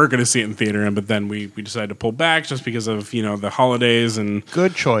HBO. We were going to see it in theater, but then we decided to pull back just because of the holidays and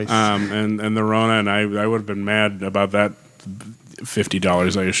Good choice. and the Rona, and I would have been mad about that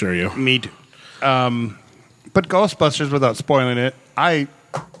 $50. I assure you. Me too. But Ghostbusters, without spoiling it, I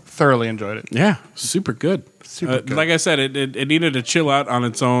thoroughly enjoyed it. Yeah, super good. Super good. Like I said, it needed to chill out on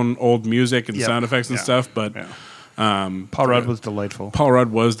its own old music and Yep. sound effects and Yeah. stuff, but. Yeah. Paul Rudd was delightful. Paul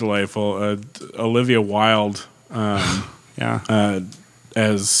Rudd was delightful. Olivia Wilde Yeah.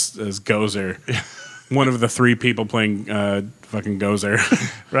 as Gozer, one of the three people playing fucking Gozer.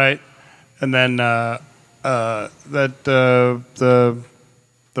 Right. And then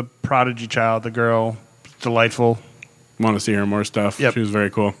the prodigy child, the girl, delightful. want to see her in more stuff. Yep. She was very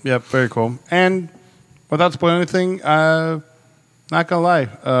cool. Yep, very cool. And without spoiling anything, not gonna lie,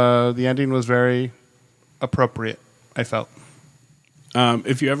 the ending was very appropriate. I felt.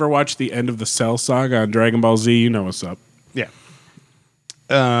 If you ever watch the end of the Cell saga on Dragon Ball Z, you know what's up. Yeah.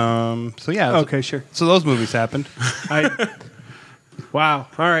 So yeah. Okay, sure. So those movies happened. Wow.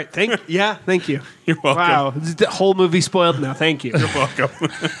 All right. Thank you. You're welcome. Wow. The whole movie spoiled now. Thank you. You're welcome.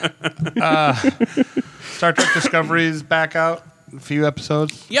 Star Trek Discovery's back out. A few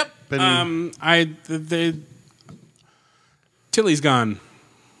episodes. Yep. Tilly's gone,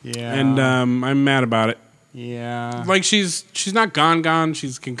 Yeah. and I'm mad about it. yeah. Like she's not gone.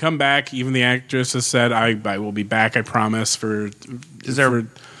 She can come back. Even the actress has said, "I will be back. I promise." For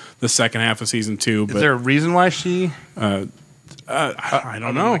the second half of season 2. Is there a reason why she? I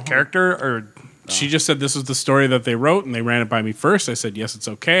don't know. The character or. She just said this is the story that they wrote, and they ran it by me first. I said yes, it's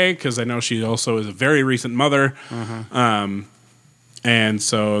okay, because I know she also is a very recent mother, and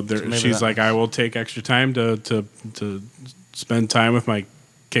so she's like, I will take extra time to spend time with my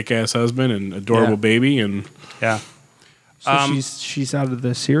kick-ass husband and adorable baby, and Yeah. So she's out of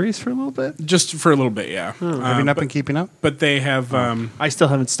the series for a little bit? just for a little bit, yeah. Have you not been keeping up? But they have I still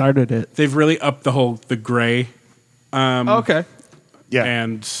haven't started it. they've really upped the gray. Okay. Yeah.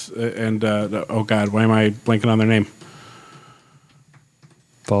 And oh god, why am I blanking on their name?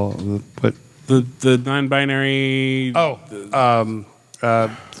 What? The non-binary.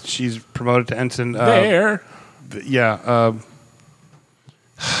 She's promoted to ensign. There. Yeah.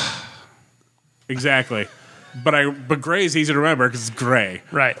 Exactly. But gray is easy to remember because it's gray.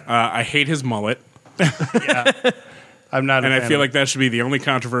 Right. I hate his mullet, I'm not. and a I fan feel of- like that should be the only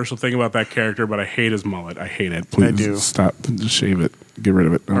controversial thing about that character. But I hate his mullet. I hate it. Please do. stop. Just shave it. Get rid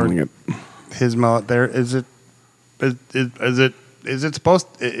of it. I don't like it. his mullet. There is it. Is it supposed?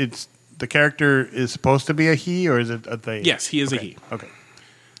 It's the character is supposed to be a he or is it a they? Yes, he is a Okay.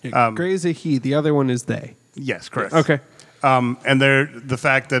 he. Okay. Gray is a he. The other one is they. Yes. Correct. Okay. And the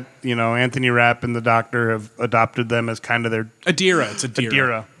fact that Anthony Rapp and the Doctor have adopted them as kind of their Adira. It's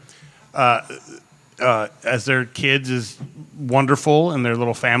Adira. as their kids is wonderful, and their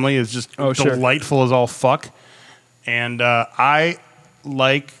little family is just Oh, sure. delightful as all fuck. And I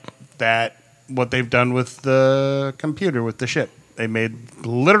like that what they've done with the computer, with the ship. They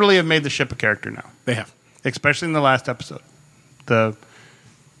literally have made the ship a character now, They have. especially in the last episode. The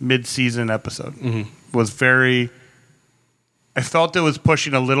mid-season episode was very. I felt it was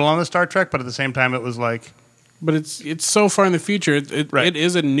pushing a little on the Star Trek, but at the same time, it was like But it's so far in the future. Right. It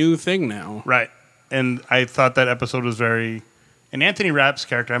is a new thing now. right. And I thought that episode was very. And Anthony Rapp's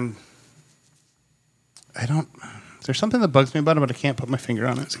character, there's something that bugs me about him, but I can't put my finger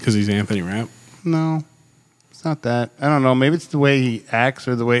on it. Because he's Anthony Rapp. No, it's not that. I don't know. Maybe it's the way he acts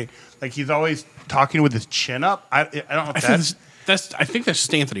or the way, like he's always talking with his chin up. I don't know if I think that's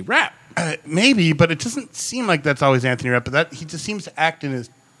just Anthony Rapp. maybe, but it doesn't seem like that's always Anthony Rapp. But that he just seems to act and his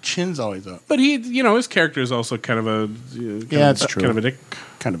chin's always up. But his character is also kind of a it's true. kind of a dick.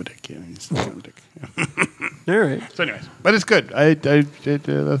 Kind of a dick. Yeah, he's kind of a dick. All right. So, anyways, but it's good.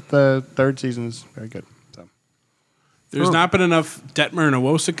 The third season is very good. So. There's not been enough Detmer and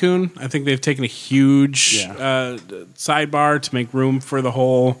Owosakun. I think they've taken a huge Yeah. sidebar to make room for the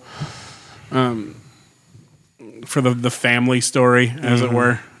whole, for the family story, as it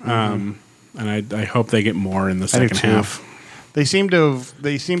were. And I hope they get more in the second too. half. They seem to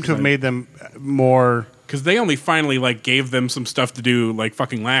have made them more. Because they only finally gave them some stuff to do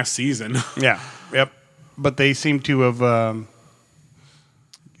fucking last season. Yeah. Yep. But they seem to have.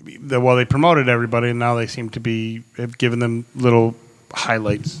 They promoted everybody, and now they seem to have given them little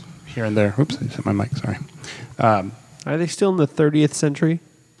highlights here and there. Oops, I hit my mic. Sorry. Are they still in the 30th century?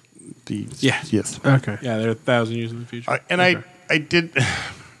 Yes. Okay. Yeah, they're 1,000 years in the future. I did.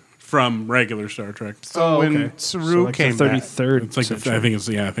 From regular Star Trek. So when okay. Saru came the back. 33rd It's like century. I think it's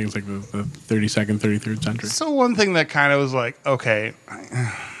the 32nd, 33rd century. So one thing that kind of was like, okay,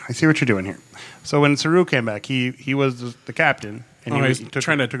 I see what you're doing here. So when Saru came back, he was the captain, and He's he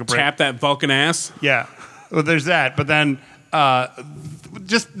trying to took a break. tap that Vulcan ass. Yeah, well, there's that. But then,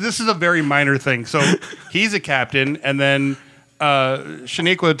 this is a very minor thing. So he's a captain, and then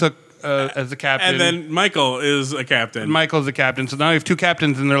Shaniqua took as the captain, And then Michael is a captain. Michael's the captain. So now you have two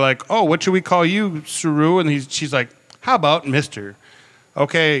captains, and they're like, "Oh, what should we call you, Saru?" And she's like, "How about Mister?"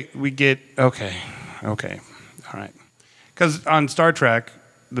 Okay, all right. Because on Star Trek,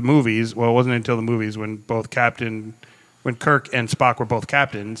 the movies, well, it wasn't until the movies when Kirk and Spock were both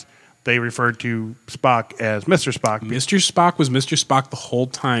captains, they referred to Spock as Mr. Spock. Mr. Spock was Mr. Spock the whole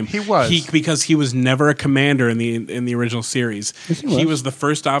time. He was. Because he was never a commander in the original series. Yes, he he was. was the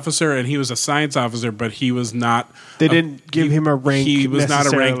first officer, and he was a science officer, but he was not. They didn't give him a rank He was not a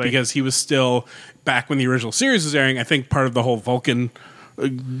rank necessarily. because he was still back when the original series was airing. I think part of the whole Vulcan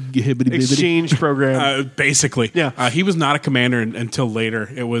exchange program. basically. Yeah. He was not a commander until later.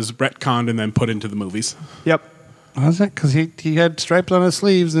 It was retconned and then put into the movies. Yep. Was it? Because he had stripes on his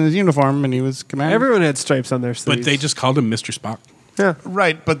sleeves and his uniform, and he was commander. Everyone had stripes on their sleeves. But they just called him Mr. Spock. yeah.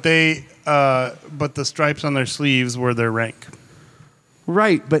 Right, but but the stripes on their sleeves were their rank.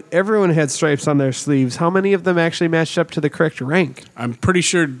 Right, but everyone had stripes on their sleeves. How many of them actually matched up to the correct rank? I'm pretty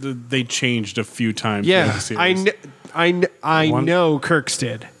sure they changed a few times. Yeah, throughout the series. I One- know Kirk's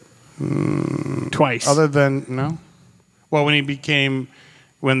did. Twice. Other than no, well, when he became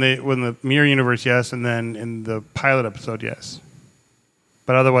when the Mirror Universe, yes, and then in the pilot episode, yes.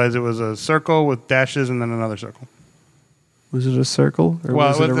 But otherwise, it was a circle with dashes and then another circle. Was it a circle or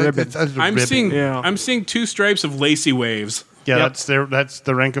was it a ribbon? It's a I'm ribbon. seeing Yeah. I'm seeing two stripes of lacy waves. Yeah, Yep. that's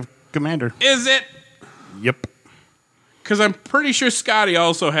the rank of commander. Is it? Yep. Because I'm pretty sure Scotty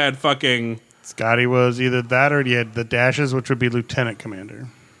also had fucking. Scotty was either that or he had the dashes, which would be lieutenant commander.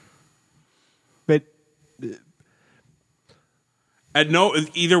 But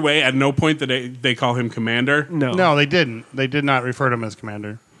Either way, at no point did they call him commander. no. No, they didn't. They did not refer to him as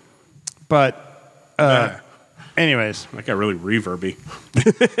commander. But anyways, That got really reverby.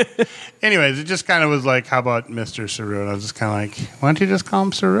 it just kind of was like, how about Mr. Saru? And I was just kind of like, why don't you just call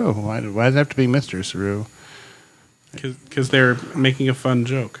him Saru? Why does it have to be Mr. Saru? Because they're making a fun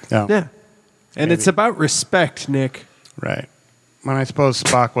joke. Yeah. Yeah. And it's about respect, Nick. Right. When I suppose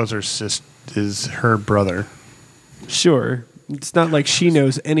Spock was is her brother. Sure. It's not like she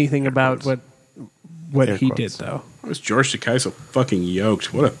knows anything about what Air he quotes. did, though. Why was George Takei so fucking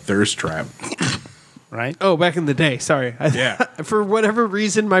yoked? What a thirst trap. Right? Oh, back in the day. Sorry. Yeah. For whatever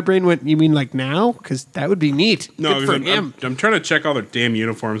reason, my brain went, you mean like now? Because that would be neat. No, Good for I'm, him. I'm trying to check all their damn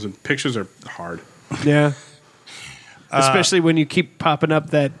uniforms, and pictures are hard. Yeah. Especially when you keep popping up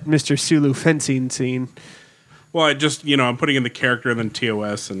that Mr. Sulu fencing scene. Well, I'm putting in the character and then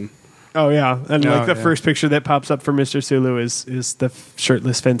TOS, and Oh, yeah. And Oh, like the yeah. first picture that pops up for Mr. Sulu is the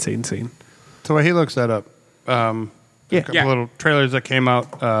shirtless fencing scene. So he looks that up. Yeah. A couple little trailers that came out.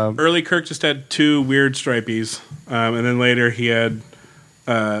 early Kirk just had two weird stripies, and then later he had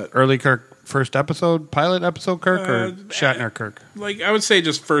Early Kirk, first episode, pilot episode Kirk, or Shatner Kirk? I would say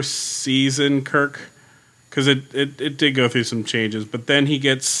just first season Kirk, because it did go through some changes, but then he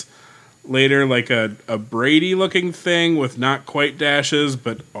gets later like a Brady looking thing with not quite dashes,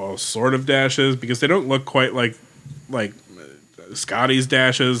 but all sort of dashes, because they don't look quite like Scotty's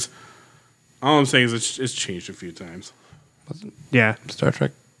dashes. All I'm saying is it's changed a few times. Yeah. Star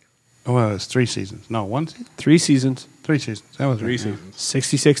Trek. Oh, well, it was 3 seasons. No, 1 season? 3 seasons. 3 seasons. That was Three right, seasons,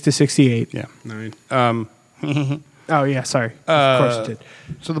 66 to 68. Yeah. 9. Oh, yeah. Sorry. Of course it did.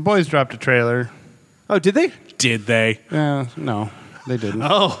 So the boys dropped a trailer. Oh, did they? Did they? No, they didn't.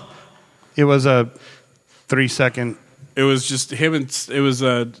 Oh. It was a 3-second. It was just him and it was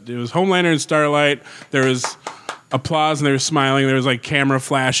Homelander and Starlight. There was applause and they were smiling. There was like camera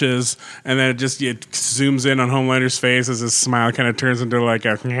flashes, and then it zooms in on Homelander's face as his smile kind of turns into like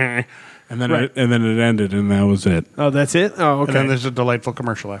a, and then Right. it ended, and that was it. Oh, that's it? Oh, And then okay. there's a delightful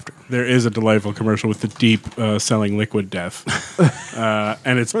commercial after. There is a delightful commercial with the deep selling liquid death,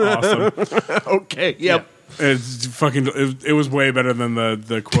 and it's awesome. Okay. Yep. It's fucking. It was way better than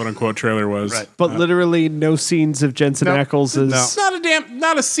the quote unquote trailer was. Right. But literally no scenes of Jensen No. Ackles is... No. It's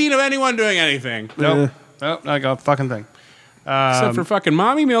not a scene of anyone doing anything. Nope. Nope, not a fucking thing. Except for fucking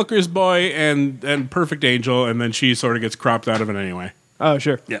Mommy Milker's boy and Perfect Angel, and then she sort of gets cropped out of it anyway. Oh,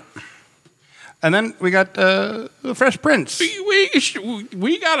 sure. Yeah. And then we got the Fresh Prince.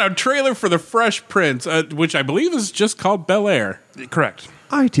 We got a trailer for the Fresh Prince, which I believe is just called Bel Air. Correct.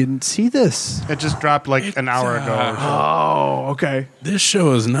 I didn't see this. It just dropped like an hour ago. Or so. Oh, okay. This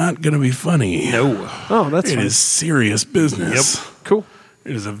show is not going to be funny. No. Oh, that's It fine. is serious business. Yep. Cool.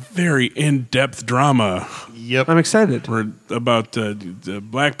 It is a very in-depth drama Yep. I'm excited. about the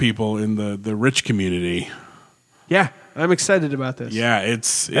black people in the rich community. Yeah, I'm excited about this. Yeah,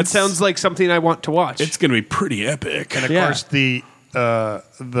 it's That sounds like something I want to watch. it's going to be pretty epic. And of Yeah. course, the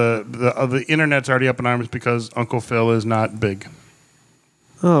internet's already up in arms because Uncle Phil is not big.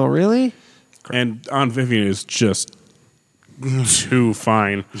 Oh, really? And Aunt Vivian is just too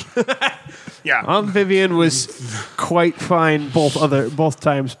fine. Yeah. Aunt Vivian was quite fine both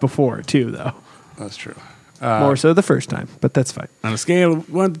times before too, though. That's true. More so the first time, but that's fine. On a scale of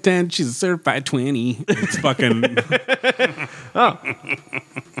 1 to 10, she's a certified 20. It's fucking.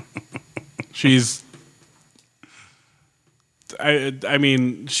 She's. I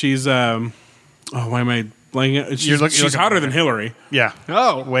mean, she's. Oh, why am I blanking? She's hotter than Hillary. Yeah.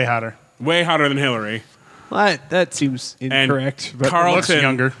 Oh. Way hotter. Way hotter than Hillary. That seems incorrect. But Carlton, looks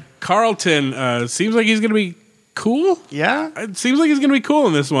younger. Carlton seems like he's going to be cool. Yeah. It seems like he's going to be cool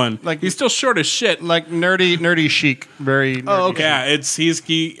in this one. Like- he's still short as shit. Like nerdy chic. Very nerdy. Oh, okay. Yeah,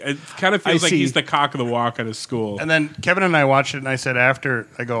 it kind of feels I like see. he's the cock of the walk at his school. And then Kevin and I watched it, and I said after,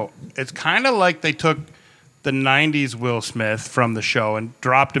 I go, it's kind of like they took the 90s Will Smith from the show and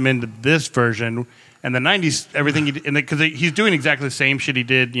dropped him into this version. And the 90s, everything he did, because he's doing exactly the same shit he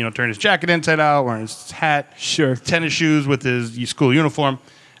did, turn his jacket inside out, wearing his hat, Sure. tennis shoes with his school uniform,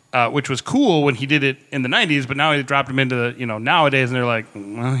 which was cool when he did it in the 90s, but now they dropped him into the, nowadays, and they're like,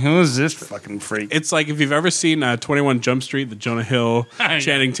 well, who is this fucking freak? It's like if you've ever seen 21 Jump Street, the Jonah Hill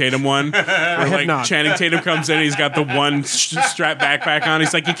Channing Tatum one, where like not. Channing Tatum comes in, he's got the one strap backpack on.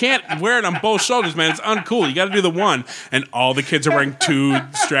 He's like, you can't wear it on both shoulders, man. It's uncool. You got to do the one. And all the kids are wearing two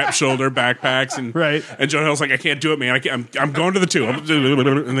strap shoulder backpacks, and Right. And Jonah Hill's like, I can't do it, man. I'm going to the two. And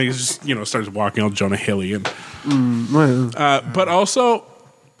then he just starts walking all Jonah Hilly, and but also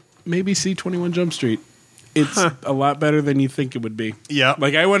maybe see 21 Jump Street. It's a lot better than you think it would be. Yeah.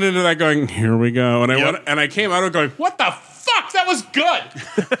 Like I went into that going, here we go. And I came out of it going, what the fuck? That was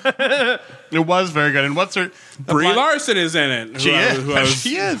good. It was very good. And what's her... Brie Larson is in it. She is.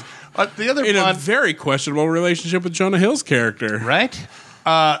 She is. The other In a blonde... very questionable relationship with Jonah Hill's character. Right?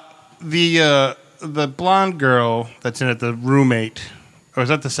 The blonde girl that's in it, the roommate, or is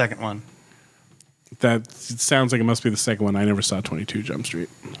that the second one? That it sounds like it must be the second one. I never saw 22 Jump Street.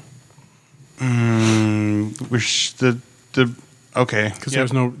 Which okay, Because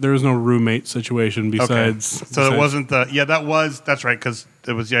there was no roommate situation besides. So it wasn't that's right, because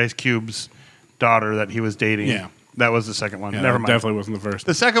it was the Ice Cube's daughter that he was dating. Yeah. That was the second one. Yeah, Never that mind. definitely wasn't the first.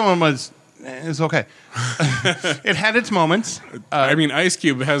 The second one was it's okay. It had its moments. I mean, Ice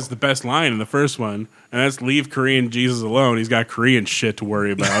Cube has the best line in the first one, and that's "Leave Korean Jesus alone." He's got Korean shit to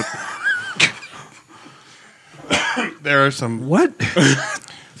worry about. There are some. What?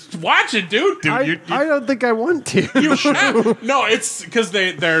 Watch it, dude. Dude, I don't think I want to. You should. No, it's because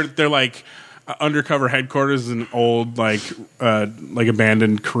they're like undercover headquarters in an old like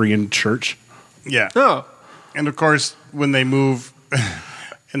abandoned Korean church. yeah. Oh. And of course, when they move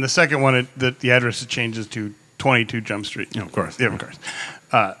in the second one, the address changes to 22 Jump Street. Yeah, of course. Yeah, of course.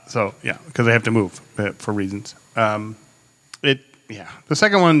 So yeah, because they have to move for reasons. The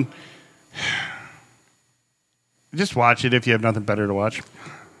second one. Just watch it if you have nothing better to watch.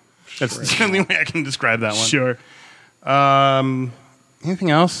 That's the only way I can describe that one. Sure.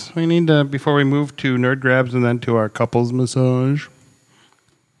 Anything else we need to, before we move to Nerd Grabs and then to our couples massage?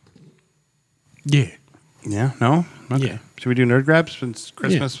 Yeah. Yeah? No? Okay. Yeah. Should we do Nerd Grabs since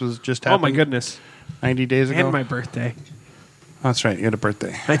Christmas was just Oh happened? my goodness. 90 days ago? And my birthday. Oh, that's right. You had a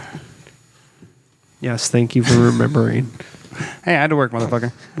birthday. Yes, thank you for remembering. Hey, I had to work,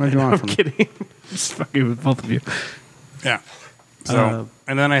 motherfucker. What did you want I'm from me? kidding. Just fucking with both of you. Yeah. So,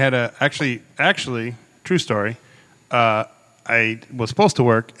 and then I had actually, true story. I was supposed to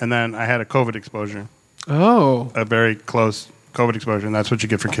work, and then I had a COVID exposure, Oh. a very close COVID exposure, and that's what you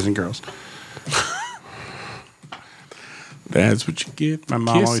get for kissing girls. That's what you get. My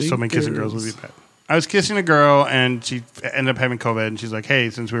mom always told me kissing girls would be bad. I was kissing a girl, and she ended up having COVID, and she's like, hey,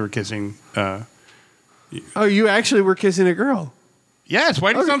 since we were kissing... Oh, you actually were kissing a girl. yes,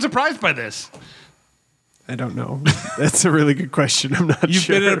 why do you sound surprised by this? I don't know. That's a really good question. I'm not You've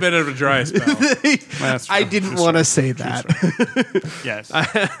sure. been in a bit of a dry spell. That's I true. didn't want to say that. Yes.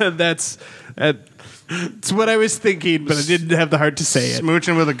 That's what I was thinking, but I didn't have the heart to say it.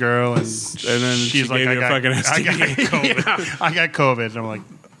 Smooching with a girl, and then she's she like, gave I you a got, fucking I got STD. COVID. I got COVID. And I'm like,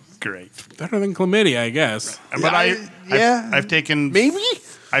 great. Better than chlamydia, I guess. But I've taken... Maybe?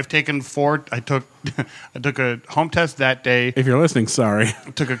 I've taken 4... I took a home test that day. If you're listening, sorry.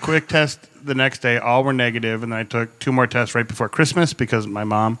 Took a quick test the next day. All were negative, and then I took 2 more tests right before Christmas because my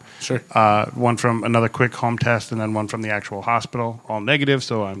mom. Sure. One from another quick home test, and then one from the actual hospital. All negative,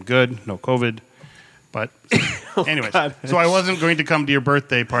 so I'm good. No COVID. But anyways, God. so I wasn't going to come to your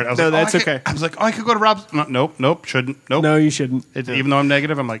birthday party. I was No, like, that's I could- okay. I was like, I could go to Rob's. No, nope, shouldn't. Nope. No, you shouldn't. Even though I'm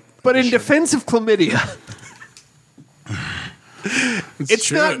negative, I'm like. But in shouldn't. defense of chlamydia, it's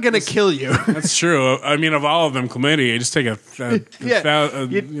true. not going to kill you. That's true. I mean, of all of them, chlamydia, you just take a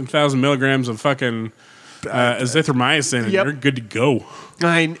 1,000 milligrams of fucking azithromycin, and Yep. you're good to go.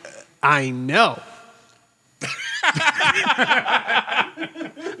 I know.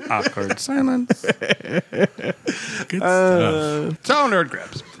 Awkward silence. Good stuff. So nerd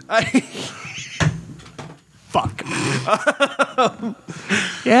grabs. Fuck.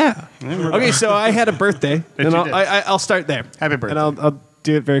 Yeah. Okay, so I had a birthday, and you did. I'll start there. Happy birthday. And I'll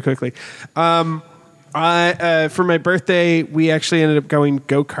do it very quickly. For my birthday, we actually ended up going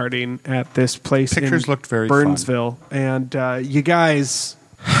go-karting at this place Pictures in looked very fun. Burnsville. And you guys,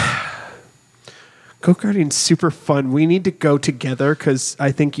 go-karting's super fun. We need to go together because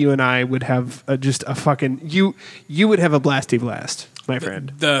I think you and I would have just a fucking... You would have a blasty blast, my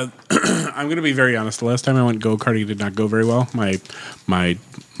friend. I'm going to be very honest. The last time I went go karting did not go very well. My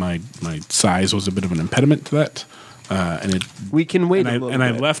size was a bit of an impediment to that, and it. We can wait And a little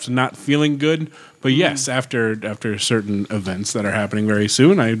I bit. left not feeling good. But yes, after certain events that are happening very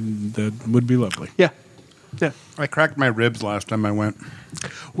soon, that would be lovely. Yeah. I cracked my ribs last time I went.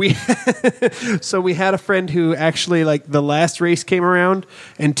 We had a friend who actually, like, the last race came around,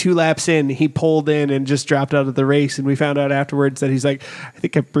 and 2 laps in, he pulled in and just dropped out of the race, and we found out afterwards that he's like, I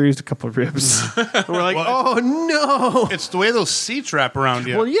think I bruised a couple of ribs. And we're like, Well, oh no! It's the way those seats wrap around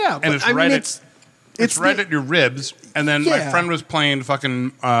you. Well, yeah, and but it's I mean, right it's right the- at your ribs. And then my Yeah. friend was playing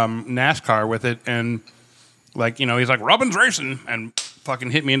fucking NASCAR with it, and he's like, Robin's racing, and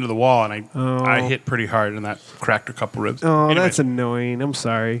fucking hit me into the wall, and I hit pretty hard, and that cracked a couple ribs. Oh, Anyway, that's annoying. I'm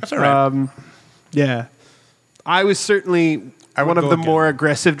sorry. That's all right. Yeah, I was certainly I would one of go the again. more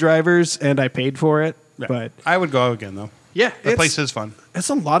aggressive drivers, and I paid for it. yeah. But I would go again though. yeah, The place is fun. It's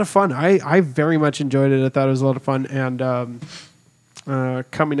a lot of fun. I very much enjoyed it. I thought it was a lot of fun. And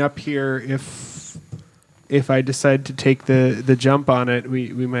coming up here, if I decide to take the jump on it,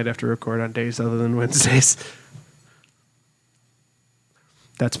 we might have to record on days other than Wednesdays.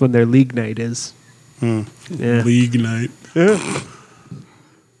 That's when their league night is. Yeah. League night.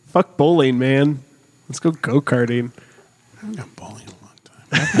 Fuck bowling, man. Let's go go-karting. I haven't gone bowling in a long time.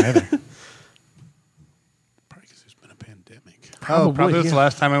 Either. Probably because there's been a pandemic. Probably was yeah. the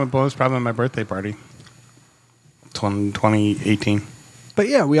last time I went bowling. Was probably my birthday party. 2018. But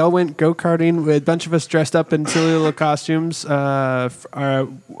yeah, we all went go-karting. A bunch of us dressed up in silly little costumes. Our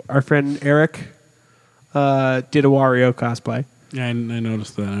friend Eric did a Wario cosplay. Yeah, I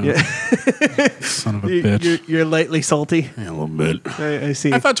noticed that. Son of a bitch. You're lightly salty. Yeah, a little bit. I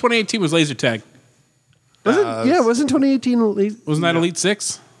see. I thought 2018 was laser tag. Wasn't 2018? Wasn't that Elite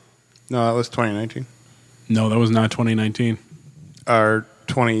Six? No, that was 2019 No, that was not 2019. or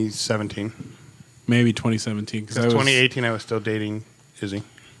 2017. Maybe 2017. Because 2018, I was still dating Izzy.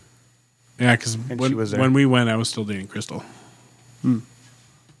 Yeah, because she was there. when we went, I was still dating Crystal.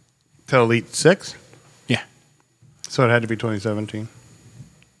 Till Elite 6? Yeah, So it had to be 2017.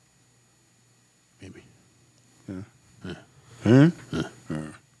 maybe.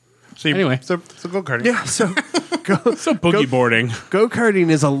 So Anyway. so go karting. Yeah, so So boogie boarding. go-karting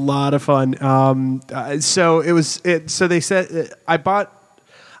is a lot of fun. So they said I bought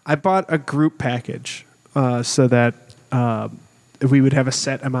a group package so that we would have a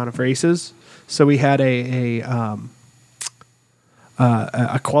set amount of races. So we had a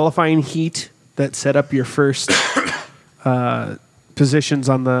qualifying heat that set up your first positions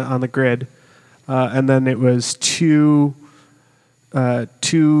on the grid, and then it was two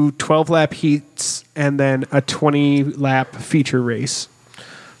 12-lap heats and then a 20-lap feature race.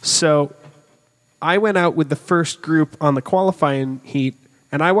 So I went out with the first group on the qualifying heat,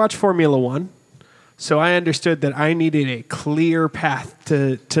 and I watched Formula One. So I understood that I needed a clear path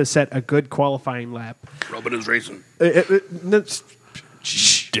to set a good qualifying lap. Robin is racing.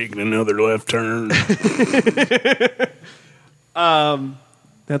 Taking another left turn.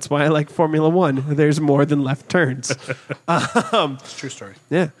 That's why I like Formula One. There's more than left turns. It's a true story.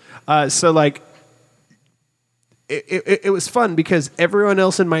 Yeah. So like, it was fun because everyone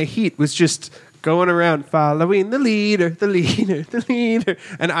else in my heat was just going around following the leader,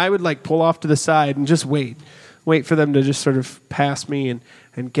 and I would like pull off to the side and just wait for them to just sort of pass me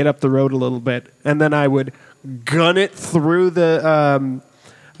and get up the road a little bit, and then I would gun it through the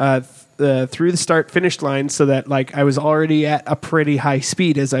start finish line so that like I was already at a pretty high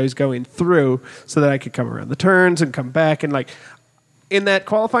speed as I was going through, so that I could come around the turns and come back and like in that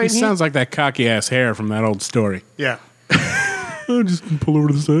qualifying He heat. sounds like that cocky ass hair from that old story. Yeah. I just pull over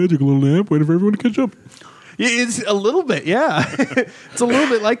to the side, take a little nap, wait for everyone to catch up. It's a little bit, yeah. It's a little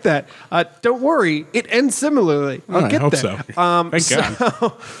bit like that. Don't worry, it ends similarly. I'll I get hope there.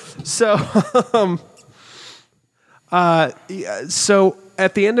 so. Thank God. So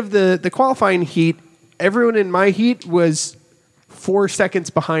at the end of the qualifying heat, everyone in my heat was 4 seconds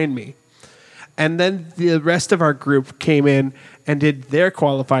behind me. And then the rest of our group came in and did their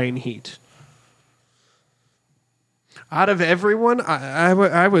qualifying heat. Out of everyone,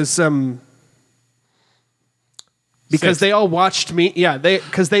 I was because 6. they all watched me. Yeah,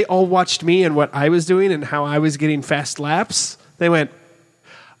 because they all watched me and what I was doing and how I was getting fast laps. They went,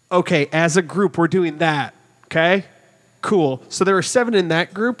 okay, as a group, we're doing that. Okay, cool. So there were 7 in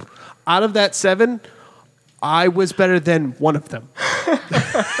that group. Out of that 7, I was better than one of them.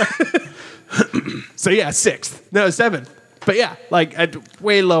 So yeah, 6th. No, 7th. But yeah, like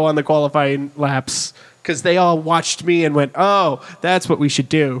way low on the qualifying laps because they all watched me and went, oh, that's what we should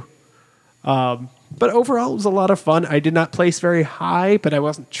do. But overall, it was a lot of fun. I did not place very high, but I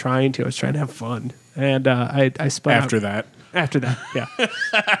wasn't trying to. I was trying to have fun. And I spun After out. that. After that, yeah.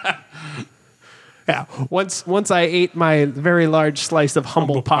 Yeah. Once I ate my very large slice of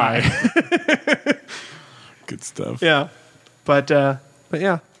humble pie. Good stuff. Yeah. But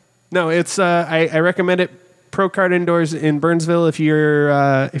yeah. No, it's I recommend it. Pro Kart Indoors in Burnsville if you're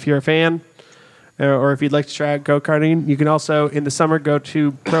a fan. Or if you'd like to try out go-karting. You can also, in the summer, go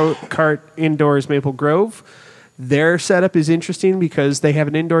to Pro Kart Indoors Maple Grove. Their setup is interesting because they have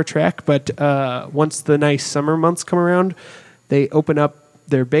an indoor track, but once the nice summer months come around, they open up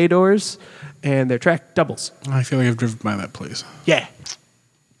their bay doors and their track doubles. I feel like I've driven by that place. Yeah.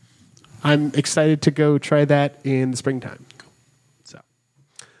 I'm excited to go try that in the springtime. So,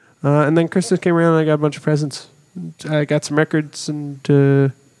 and then Christmas came around and I got a bunch of presents. I got some records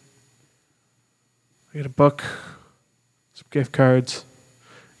and... I got a book, some gift cards.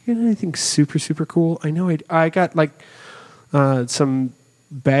 You got anything super, super cool? I know I got like some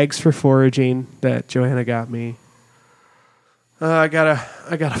bags for foraging that Joanna got me. I got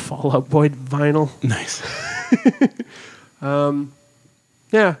a Fall Out Boy vinyl. Nice.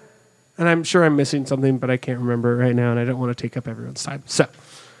 Yeah. And I'm sure I'm missing something, but I can't remember right now, and I don't want to take up everyone's time. So,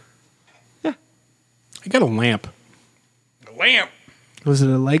 yeah. I got a lamp. A lamp. Was it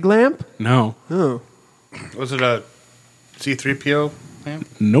a leg lamp? No. Oh. Was it a C-3PO lamp?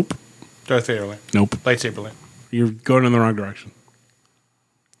 Nope. Darth Vader lamp. Nope. Lightsaber lamp. You're going in the wrong direction.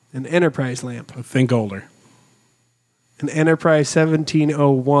 An Enterprise lamp. Think older. An Enterprise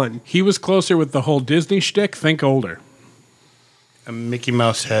 1701. He was closer with the whole Disney shtick. Think older. A Mickey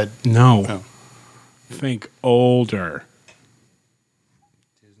Mouse head. No. Oh. Think older.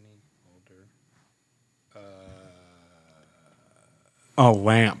 Disney, older. A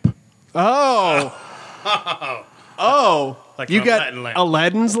lamp. Oh. Oh. Like You an got Aladdin lamp.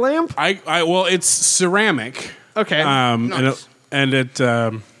 Aladdin's lamp? Well, it's ceramic. Okay. Nice. And it's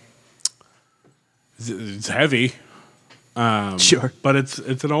heavy. Sure. But it's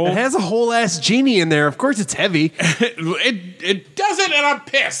an old. It has a whole ass genie in there. Of course it's heavy. it doesn't, and I'm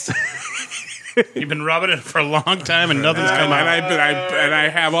pissed. You've been rubbing it for a long time and nothing's come out. and I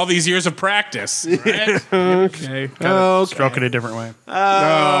have all these years of practice. Right? Okay. Stroke it a different way.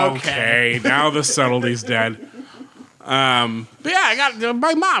 Okay, now the subtlety's dead. But yeah, I got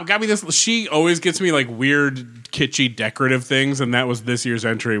my mom got me this. She always gets me like weird, kitschy, decorative things, and that was this year's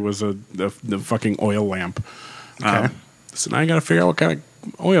entry was the fucking oil lamp. Okay. So now I got to figure out what kind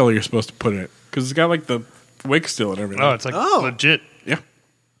of oil you're supposed to put in it because it's got like the wick still and everything. Oh, it's like legit. Yeah,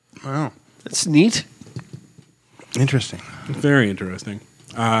 Wow. That's neat. Interesting. very interesting.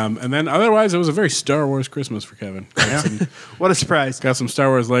 And then otherwise, it was a very Star Wars Christmas for Kevin. What a surprise. Got some Star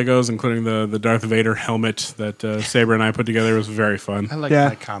Wars Legos, including the Darth Vader helmet that Saber and I put together. It was very fun. I like Yeah.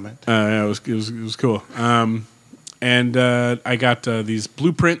 my comment. Yeah, it was cool. And I got these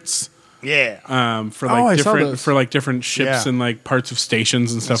blueprints Yeah. for Oh, I like saw different those. different ships Yeah. and like parts of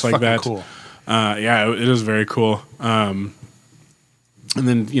stations and stuff That's like fucking that. cool. Yeah, it is very cool. And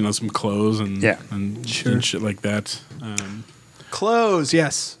then some clothes and Yeah. and shit like that. Clothes,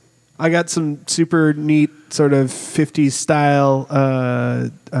 yes. I got some super neat sort of 50s style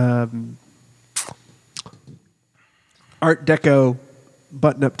Art Deco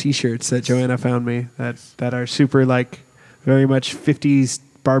button-up T-shirts that Joanna found me that are super like very much 50s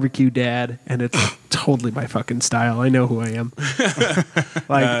barbecue dad, and it's totally my fucking style. I know who I am.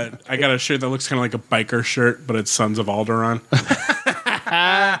 Like I got a shirt that looks kind of like a biker shirt, but it's Sons of Alderaan,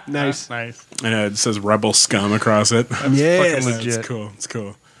 nice. Nice. and it says Rebel Scum across it. Yes. fucking legit. It's cool. It's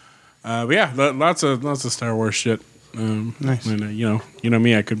cool. But yeah, lots of Star Wars shit. Nice. And you know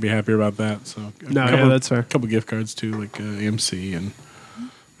me, I couldn't be happier about that. So No, that's fair. A couple gift cards too, like AMC, and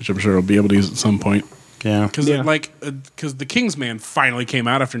which I'm sure I'll be able to use at some point. Yeah. Because Yeah. because the Kingsman finally came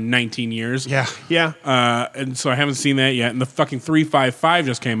out after 19 years. Yeah. Yeah. And so I haven't seen that yet. And the fucking 355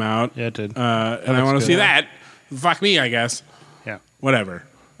 just came out. Yeah, it did. And I looks want to good. see that. Fuck me, I guess. Yeah. Whatever.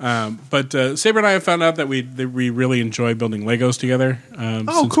 But Saber and I have found out that we really enjoy building Legos together.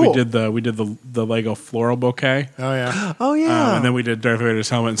 Since cool. We did the Lego floral bouquet. Oh, yeah. Oh yeah. And then we did Darth Vader's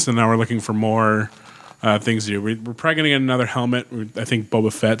helmet. So now we're looking for more things to do. We're probably going to get another helmet. I think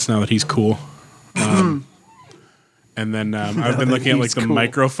Boba Fett's now that he's cool. And then I've been looking at like the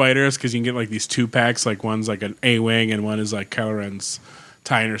micro fighters because you can get like these 2-packs. Like one's like an A-wing and one is like Kylo Ren's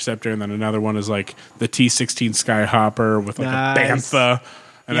TIE Interceptor, and then another one is like the T-16 Skyhopper with like a bantha.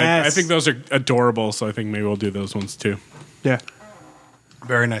 And I think those are adorable, so I think maybe we'll do those ones too. Yeah.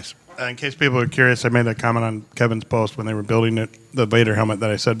 Very nice. In case people are curious, I made a comment on Kevin's post when they were building it, the Vader helmet,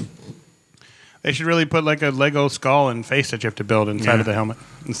 that I said they should really put like a Lego skull and face that you have to build inside of the helmet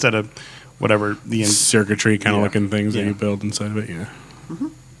instead of whatever the circuitry kind of looking things that you build inside of it.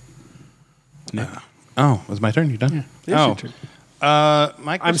 Yeah. Oh, was my turn? You done? Yeah. Your turn.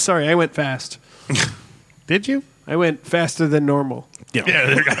 Mike, I'm sorry, I went fast. did you? I went faster than normal. Yeah.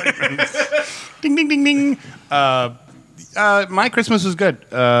 Ding, ding, ding, ding. My Christmas was good.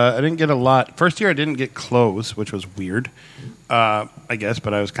 I didn't get a lot. First year, I didn't get clothes, which was weird, I guess,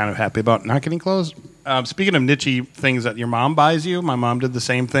 but I was kind of happy about not getting clothes. Speaking of niche things that your mom buys you, my mom did the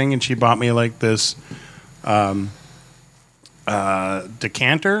same thing, and she bought me like this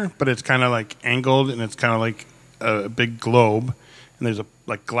decanter, but it's kind of like angled, and it's kind of like a big globe, and there's a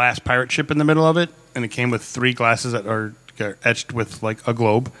like glass pirate ship in the middle of it, and it came with 3 glasses that are etched with like a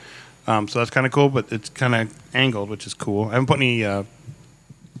globe. So that's kind of cool, but it's kind of angled, which is cool. I haven't put any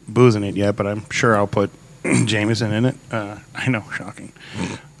booze in it yet, but I'm sure I'll put Jameson in it. I know, shocking.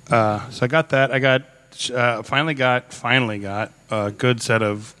 So I got that. I got finally got a good set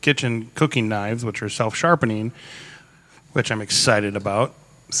of kitchen cooking knives, which are self-sharpening, which I'm excited about.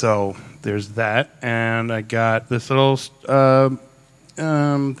 So there's that, and I got this little thing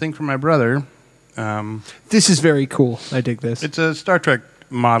from my brother. This is very cool. I dig this. It's a Star Trek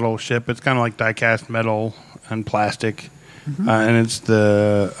model ship. It's kind of like die-cast metal and plastic, and it's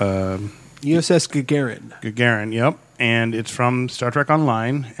the USS Gagarin. Gagarin, yep. And it's from Star Trek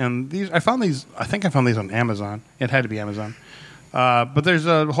Online. And I think I found these on Amazon. It had to be Amazon. But there's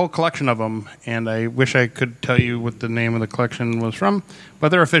a whole collection of them, and I wish I could tell you what the name of the collection was from, but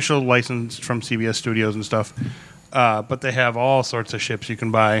they're official licensed from CBS Studios and stuff. But they have all sorts of ships you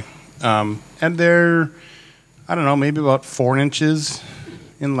can buy. And they're, I don't know, maybe about 4 inches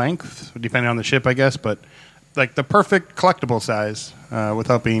in length, depending on the ship, I guess, but like the perfect collectible size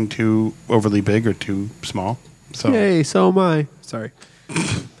without being too overly big or too small. So. Yay, so am I. Sorry.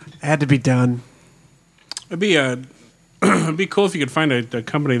 Had to be done. It'd be cool if you could find a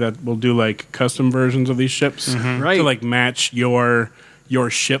company that will do like custom versions of these ships Right. to like match your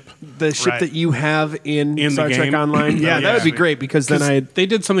ship. The ship that you have in Star the Trek game. Online. Yeah, that would be great because then They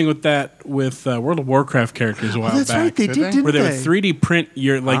did something with that with World of Warcraft characters a while that's back. right, they did, didn't where they would they? 3D print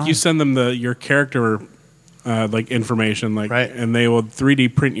you send them your character like information and they will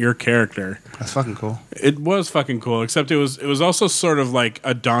 3D print your character. That's fucking cool. It was fucking cool, except it was also sort of like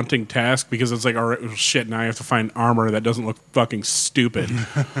a daunting task because it's like, all right, well, shit, now you have to find armor that doesn't look fucking stupid.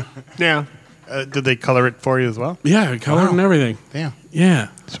 Yeah. Did they color it for you as well? Yeah, color and everything. Damn. Yeah.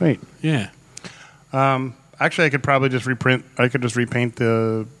 Sweet. Yeah. Actually, I could probably just repaint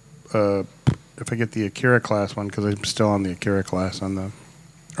the if I get the Akira class one, because I'm still on the Akira class on the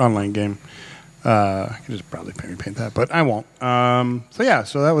online game. I could just probably repaint that, but I won't. So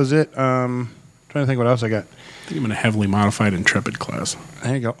that was it. Trying to think what else I got. I think I'm in a heavily modified Intrepid class.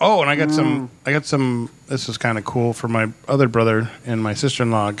 There you go. Oh, and I got some. This is kind of cool for my other brother and my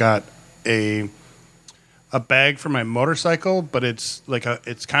sister-in-law. Got a bag for my motorcycle, but it's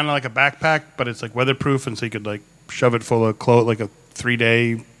kind of like a backpack, but it's like weatherproof, and so you could like shove it full of clothes, like a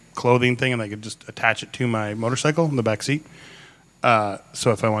 3-day clothing thing, and I could just attach it to my motorcycle in the back seat.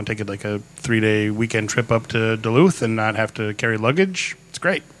 So if I want to take it like a 3-day weekend trip up to Duluth and not have to carry luggage, it's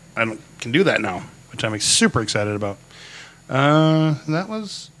great. I can do that now, which I'm super excited about. That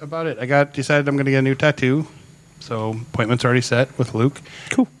was about it. Decided I'm going to get a new tattoo. So appointment's already set with Luke.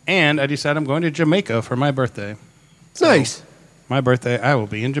 Cool. And I decided I'm going to Jamaica for my birthday. So Nice. My birthday, I will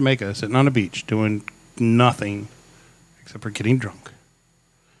be in Jamaica, sitting on a beach, doing nothing except for getting drunk.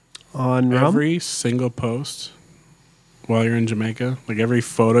 On rum? Every single post while you're in Jamaica, like every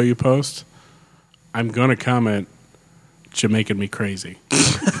photo you post, I'm going to comment, Jamaican me crazy.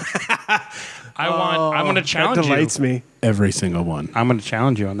 I'm going to challenge That you. delights me. Every single one. I'm going to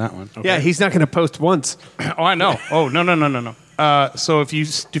challenge you on that one. Yeah, he's not going to post once. Oh, I know. Oh, no. So if you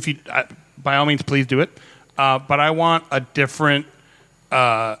by all means, please do it. But I want a different,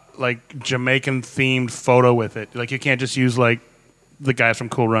 like Jamaican themed photo with it. Like you can't just use like the guys from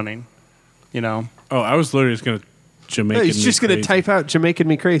Cool Running, you know. Oh, I was literally just going to Jamaican. He's just going to type out Jamaican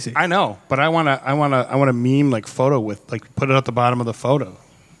me crazy. I know, but I want a meme like photo with like put it at the bottom of the photo.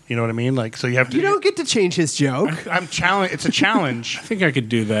 You know what I mean? Like so you have to. You don't get to change his joke. I'm challenge. It's a challenge. I think I could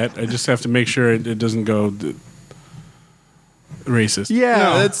do that. I just have to make sure it doesn't go. racist. Yeah,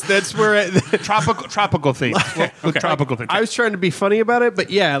 No. that's where tropical theme. Tropical theme. I was trying to be funny about it, but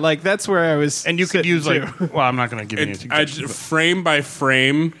yeah, like that's where I was. and you could sitting use too. like. Well, I'm not going to give you any suggestions. Frame by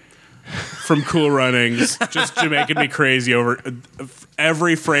frame from Cool Runnings, just making me crazy over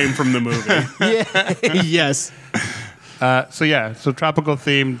every frame from the movie. yeah, yes. So tropical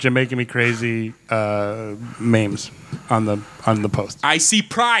theme, Jamaican me crazy memes on the post. I see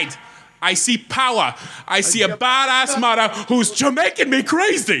pride. I see power. I see a badass mother who's Jamaican me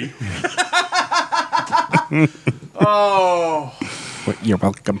crazy. Oh, You're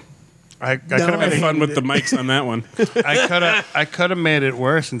welcome. I could have Had made fun with the mics on that one. I could have made it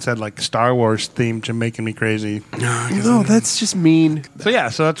worse and said like Star Wars theme, Jamaican me crazy. no, that's just mean. So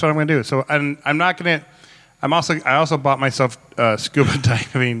that's what I'm gonna do. So I'm not gonna. I also bought myself scuba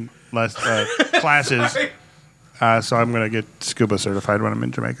diving classes. So I'm gonna get scuba certified when I'm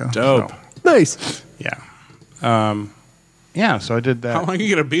in Jamaica. Dope. So, Nice. yeah. So I did that. How long are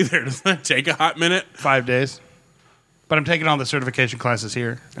you going to be there? Does that take a hot minute? 5 days. But I'm taking all the certification classes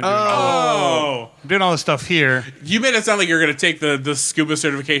here. I'm doing all the stuff here. You made it sound like you're going to take the scuba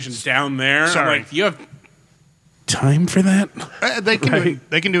certification down there. Sorry. I'm like, you have time for that? They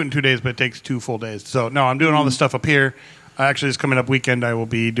can do it in 2 days, but it takes 2 full days. So no, I'm doing all the stuff up here. Actually, this coming up weekend, I will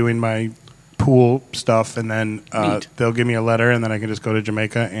be doing my pool stuff, and then they'll give me a letter, and then I can just go to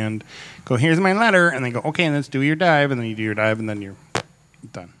Jamaica and go, here's my letter, and then go, okay, and let's do your dive, and then you do your dive, and then you're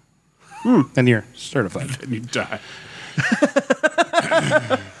done. And you're certified. And you die.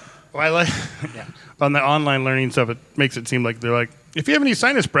 Well, I like on the online learning stuff, it makes it seem like they're like, if you have any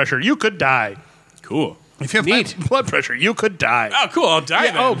sinus pressure, you could die. Cool. If you have high blood pressure, you could die. Oh, cool. I'll die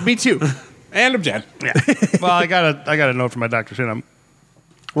then. Oh, me too. And I'm dead. Yeah. Well, I got a note from my doctor saying I'm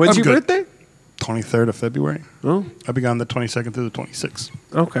When's I'm your good. birthday? 23rd of February. Oh, I'll be gone the 22nd through the 26th.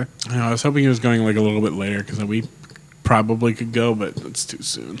 okay. I was hoping he was going like a little bit later because we probably could go, but it's too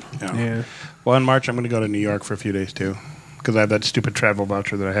soon. Yeah. Well, in March, I'm going to go to New York for a few days, too. Because I have that stupid travel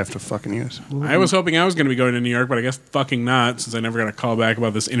voucher that I have to fucking use. I was hoping I was going to be going to New York, but I guess fucking not, since I never got a call back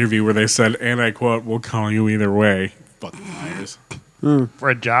about this interview where they said, and I quote, we'll call you either way. Fucking liars. For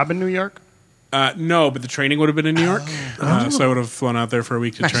a job in New York? No, but the training would have been in New York. So I would have flown out there for a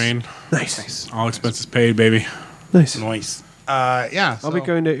week to train. Nice. All expenses paid, baby. Nice. Nice. Yeah. I'll be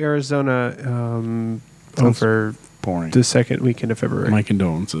going to Arizona over boring. the second weekend of February My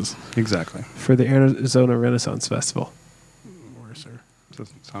condolences. Exactly. for the Arizona Renaissance Festival.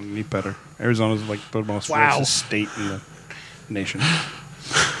 Doesn't sound any better. Arizona's like the most racist state in the nation.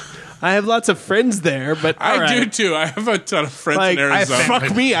 I have lots of friends there, but I do too. I have a ton of friends Like, in Arizona.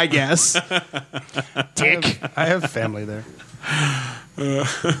 fuck me, I guess. Dick. I have family there.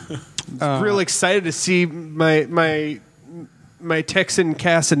 Real excited to see my Texan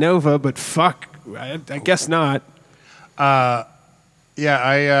Casanova, but fuck, I guess not. The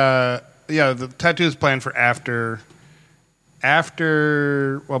tattoo's planned for after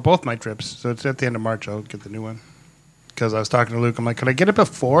both my trips. So it's at the end of March. I'll get the new one. Because I was talking to Luke. I'm like, could I get it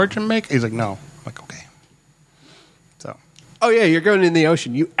before Jamaica? He's like, no. I'm like, okay. So. Oh yeah, you're going in the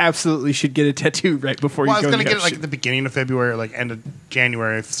ocean. You absolutely should get a tattoo right before Well, I you was go. going to get it like ocean. at the beginning of February or like end of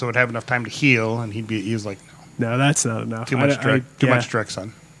January so it would have enough time to heal. And he was like, no. No, that's not enough. Too much direct, yeah. much direct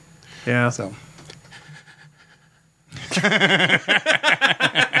sun. Yeah. So.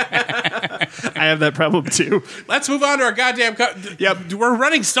 I have that problem too. Let's move on to our goddamn. Yep. We're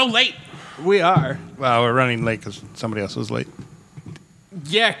running so late. We are. Well, we're running late because somebody else was late.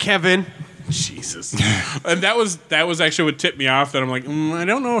 Yeah, Kevin. Jesus. And that was actually what tipped me off. That I'm like, I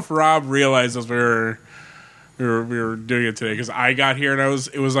don't know if Rob realizes we were doing it today because I got here and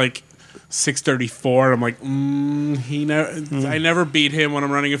it was like 6:34. And I'm like, I never beat him when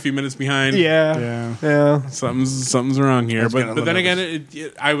I'm running a few minutes behind. Yeah. Something's wrong here. That's But then again,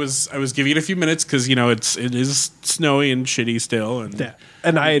 I was giving it a few minutes because it is snowy and shitty still, and Yeah.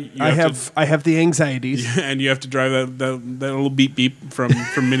 And I have the anxieties. and you have to drive that little beep beep from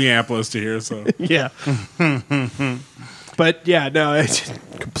Minneapolis to here. So Yeah. But yeah, no, it just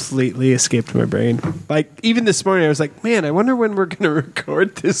completely escaped my brain. Like even this morning, I was like, man, I wonder when we're going to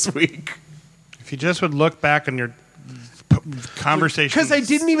record this week. If you just would look back on your conversation. Because I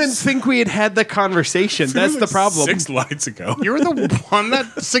didn't even think we had the conversation. That's the problem. 6 lights ago. You were the one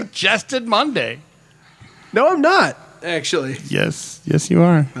that suggested Monday. No, I'm not. Actually, Yes, you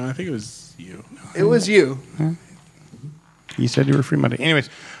are. No, I think it was you. it was you. You said you were free Monday. Anyways,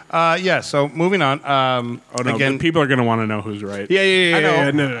 so moving on. Oh no! Again, People are going to want to know who's right. Yeah. I know.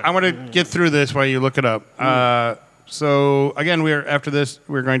 Yeah, no. I want to get through this while you look it up. So again, after this,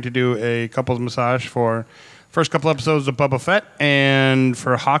 we're going to do a couples massage for first couple episodes of Boba Fett and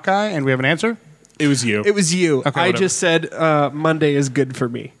for Hawkeye, and we have an answer. It was you. It was you. I whatever. just said Monday is good for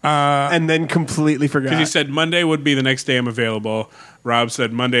me, and then completely forgot. Because you said Monday would be the next day I'm available. Rob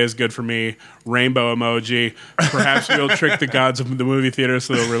said Monday is good for me. Rainbow emoji. Perhaps we'll trick the gods of the movie theater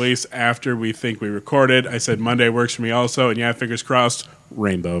so they'll release after we think we recorded. I said Monday works for me also. And yeah, fingers crossed.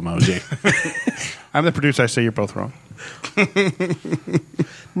 Rainbow emoji. I'm the producer. I say you're both wrong.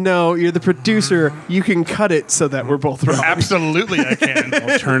 No, you're the producer. You can cut it so that we're both wrong. Absolutely, I can.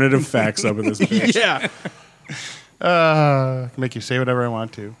 Alternative facts up in this bitch. Yeah. Make you say whatever I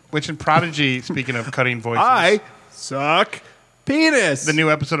want to. Which in Prodigy, speaking of cutting voices, I suck penis. the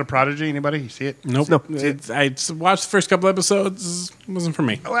new episode of Prodigy. Anybody? You see it? Nope. No. I watched the first couple episodes. It wasn't for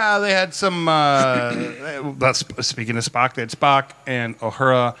me. Well, they had some. Speaking of Spock, they had Spock and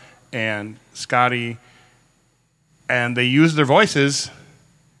Uhura and Scotty, and they used their voices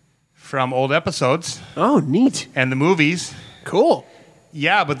from old episodes Oh, neat. and the movies. Cool.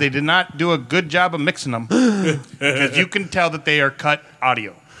 Yeah, but they did not do a good job of mixing them because you can tell that they are cut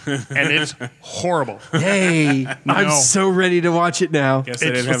audio, and it's horrible. Hey, I'm No. so ready to watch it now. Guess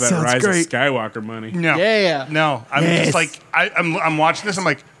they didn't have that sounds Rise great. of Skywalker money. No, Yeah. no. I'm Yes. just like I'm watching this. I'm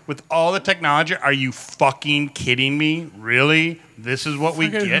like, with all the technology, are you fucking kidding me? Really? This is what we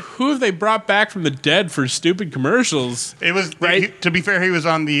get? Who have they brought back from the dead for stupid commercials? It was Right. to be fair, he was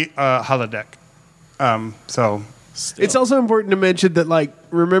on the holodeck. So It's also important to mention that, like,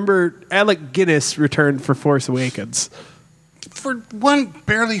 remember Alec Guinness returned for Force Awakens. for one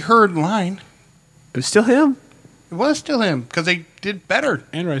barely heard line, It was still him. it was still him because they did better.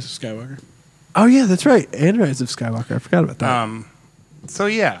 And Rise of Skywalker. Oh yeah, that's right. And Rise of Skywalker. I forgot about that. So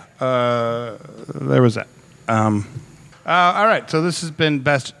yeah, there was that. All right, so this has been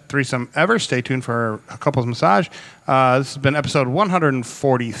Best Threesome Ever. Stay tuned for a couples massage. This has been episode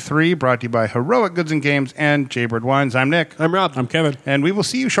 143, brought to you by Heroic Goods and Games and Jaybird Wines. I'm Nick, I'm Rob. I'm Kevin. and we will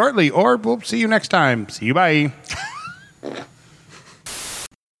see you shortly, or we'll see you next time. See you, bye.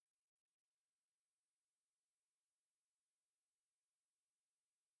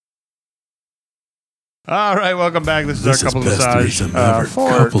 All right, welcome back. This is This our is couples Best massage Threesome Ever, for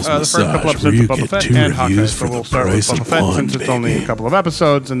couples the first couple massage, where episodes you of Boba get Fett 2 and Hawkeye. reviews So for we'll the start with price Boba of Fett one, since it's only a baby. couple of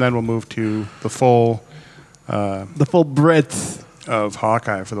episodes, and then we'll move to the full The full breadth of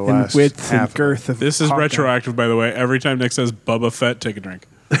Hawkeye for the and last width half. and girth of This is Hawkeye. retroactive, by the way. Every time Nick says Bubba Fett, take a drink.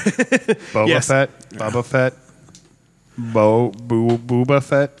 Boba Yes. Fett, Boba Fett, Booba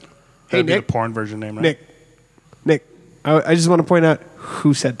Fett. Hey, That'd be Nick. the porn version name, right? Nick, I just want to point out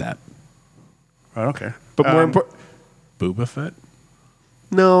who said that. I don't care. But more important, Booba Fett?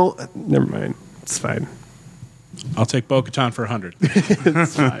 no, never mind. It's fine. I'll take Bo-Katan for 100.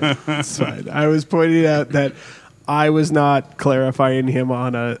 It's fine. It's fine. I was pointing out that I was not clarifying him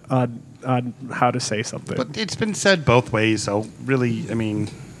on on how to say something. But it's been said both ways, so really, I mean,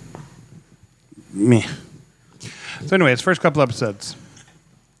 meh. So anyway, it's first couple episodes.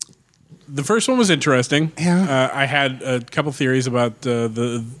 The first one was interesting. Yeah. I had a couple theories about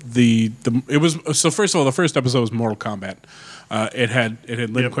the it was so first of all, the first episode was Mortal Kombat. It had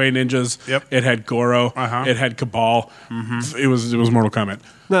Lin Yep. Kuei ninjas. Yep. It had Goro. Uh-huh. It had Cabal. It was Mortal Kombat.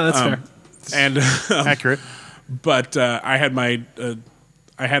 no, that's fair. And Accurate. but I had I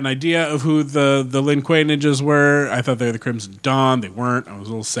had an idea of who the Lin Kuei ninjas were. I thought they were the Crimson Dawn. They weren't. I was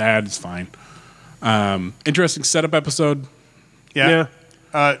a little sad. It's fine. Interesting setup episode. Yeah.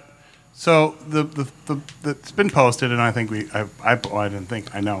 So it's been posted, and I think I didn't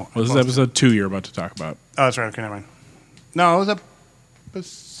think I know. Well, this is episode 2 you're about to talk about. Oh, that's right. Okay, never mind. No, it was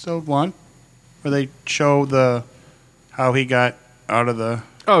episode 1 where they show how he got out of the.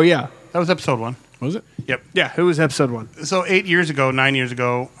 Oh yeah, That was episode 1. Was it? Yep. yeah. It was episode 1. So 9 years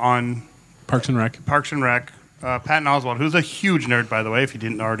ago on Parks and Rec. Parks and Rec, Patton Oswalt, who's a huge nerd, by the way, if you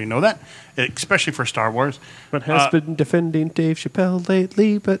didn't already know that, especially for Star Wars. But has been defending Dave Chappelle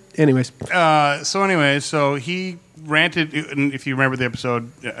lately. But anyways, So he ranted, and if you remember the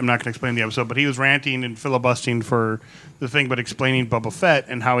episode, I'm not going to explain the episode, but he was ranting and filibustering for the thing, but explaining Boba Fett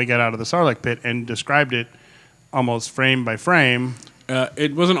and how he got out of the Sarlacc pit and described it almost frame by frame.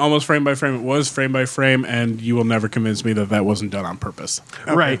 It wasn't almost frame by frame. It was frame by frame, and you will never convince me that that wasn't done on purpose.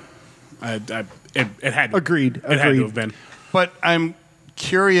 right. It had Agreed. It had to Agreed. have been. But I'm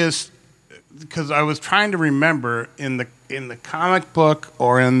curious because I was trying to remember in the comic book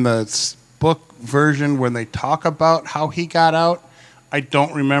or in the book version when they talk about how he got out. I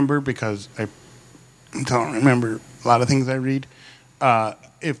don't remember because I don't remember a lot of things I read.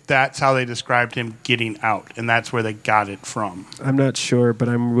 If that's how they described him getting out, and that's where they got it from. I'm not sure, but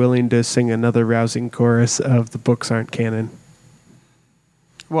I'm willing to sing another rousing chorus of "The books aren't canon."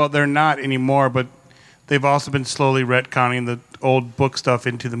 Well, they're not anymore, but they've also been slowly retconning the old book stuff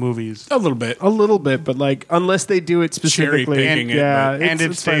into the movies. A little bit. A little bit, but like unless they do it specifically, Cherry-picking it, yeah, but- And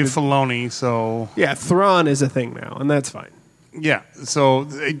it's Dave fine. Filoni, so Yeah, Thrawn is a thing now, and that's fine. yeah. So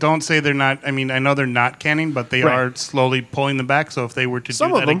they don't say they're not. I mean, I know they're not canon, but they Right. are slowly pulling them back. So if they were to Some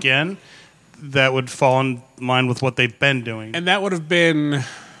do of that them. again, that would fall in line with what they've been doing. And that would have been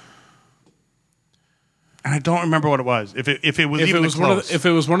And I don't remember what it was. If it was if even it was close. if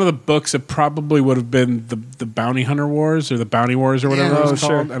it was one of the books, it probably would have been the Bounty Hunter Wars or the Bounty Wars or whatever Yeah. it was Oh,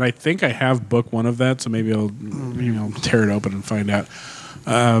 called. sure. And I think I have book one of that, so maybe I'll tear it open and find out.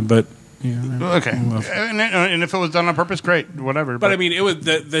 But yeah, Okay, and if it was done on purpose, great, whatever. But I mean, it was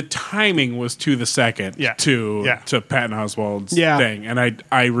the timing was to the second Yeah. to Yeah. to Patton Oswalt's Yeah. thing, and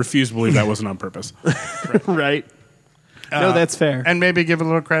I refuse to believe that wasn't on purpose. Right. No, that's fair. and maybe give a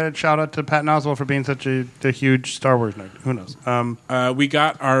little credit, shout out to Patton Oswalt for being such a huge Star Wars nerd. Who knows? We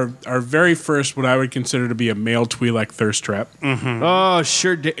got our very first what I would consider to be a male Twi'lek thirst trap. Oh,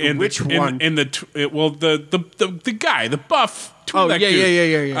 sure. Which one? In the guy, the buff Oh, Twi'lek yeah,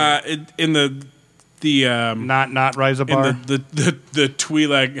 dude. yeah. In the not Rise Bar. in the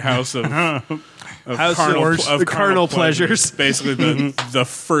Twi'lek house of House carnal, Wars. of The carnal pleasures. Basically, the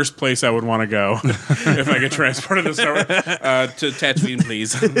first place I would want to go if I get transported to Star Wars. To Tatooine,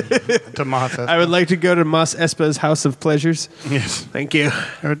 please. to Mos Espa. I would like to go to Mos Espa's House of Pleasures. Yes. Thank you.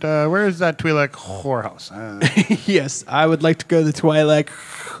 But, where is that Twi'lek whorehouse? Yes, I would like to go to the Twi'lek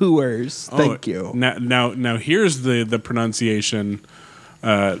Hooers. Thank Oh, you. Now here's the pronunciation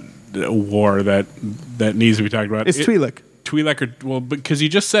war that needs to be talked about. It's Twi'lek. Twi'lek, or because you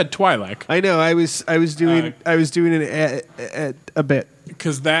just said Twi'lek, I know. I was doing it at a bit.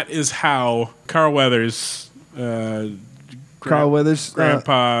 because that is how Carl Weathers, Carl Weathers,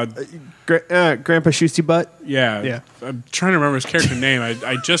 Grandpa. Grandpa Shoosty Butt. Yeah. Yeah. I'm trying to remember his character name.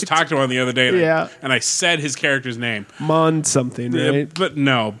 I just talked to him the other day. And Yeah. and I said his character's name. Mon something, right? But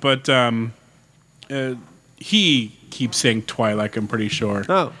he keeps saying Twi'lek, I'm pretty sure.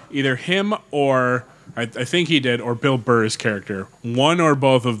 Oh. Either him or, I think he did, or Bill Burr's character. One or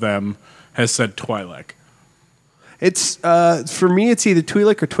both of them has said Twi'lek. It's for me. It's either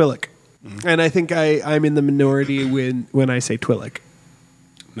Twi'lek or Twi'lek, and I think I'm in the minority when I say Twi'lek.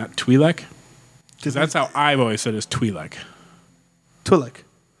 Not Twi'lek? Because that's how I've always said is Twi'lek. Twi'lek.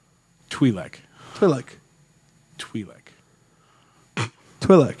 Twi'lek. Twi'lek. Twi'lek.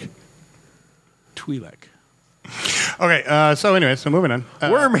 Twi'lek. Twi'lek. Okay, so anyway, so moving on.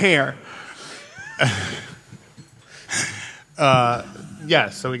 Worm hair. Yeah,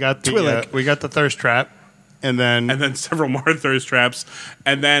 so we got the thirst trap, and then Several more thirst traps,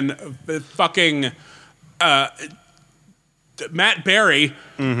 and then fucking Matt Berry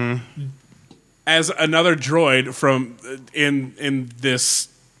as another droid from in this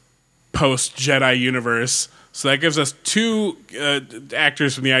post Jedi universe. So that gives us two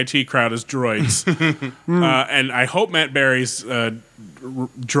actors from the IT crowd as droids, and I hope Matt Berry's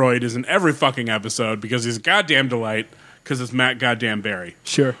droid is in every fucking episode because he's a goddamn delight. Because it's Matt goddamn Berry.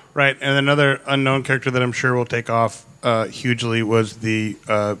 Sure. right, and another unknown character that I'm sure will take off hugely was the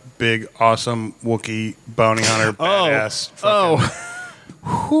big, awesome Wookiee bounty hunter badass.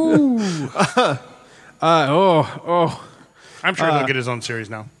 I'm sure he'll get his own series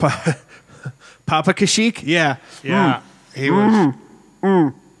now. Papa Kashyyyk. Yeah. Yeah, he was.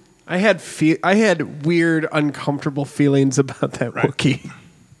 I had weird, uncomfortable feelings about that Wookiee.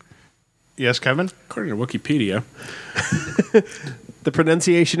 Yes, Kevin. According to Wikipedia, The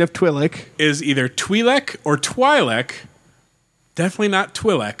pronunciation of Twi'lek. is either Twi'lek or Twi'lek. Definitely not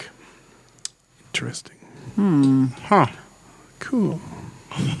Twi'lek. Interesting. Huh. Cool.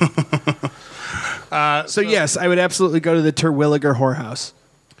 So yes, I would absolutely go to the Terwilliger whorehouse.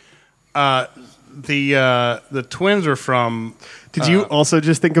 The twins are from. Did you also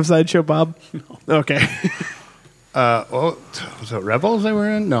just think of Sideshow Bob? No. Okay. Was it Rebels they were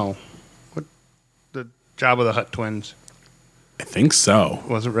in? No. What? The Jabba the Hutt twins. I think so.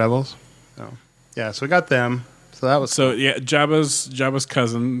 Was it Rebels? No. Yeah, so we got them. So that was So yeah, Jabba's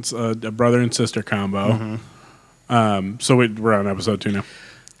cousins, a brother and sister combo. So we're on episode 2 now.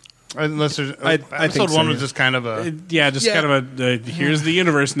 unless there's I episode think so, 1 was yeah. just kind of a Yeah, just kind of a here's the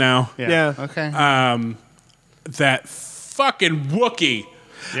universe now. Yeah. Okay. That fucking Wookiee.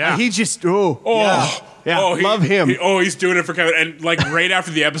 yeah. He just yeah. Love him. He's doing it for Kevin. And like right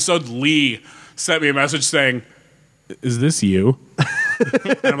after the episode, Lee sent me a message saying, "Is this you?"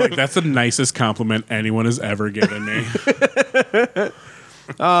 And I'm like, "That's the nicest compliment anyone has ever given me."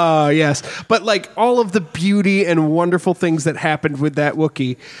 Oh, yes. But like all of the beauty and wonderful things that happened with that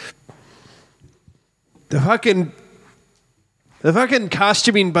Wookiee, the fucking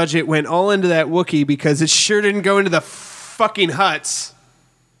costuming budget went all into that Wookiee because it sure didn't go into the fucking huts.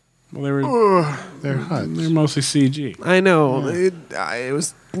 Well, they were They're huts. they're mostly CG. I know. It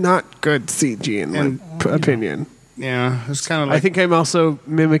was not good CG in my opinion. Yeah, it's kind of like I think I'm also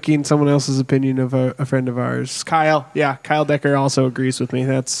mimicking someone else's opinion of a friend of ours, Kyle. Yeah, Kyle Decker also agrees with me.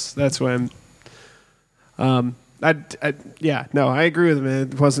 That's when. I agree with him.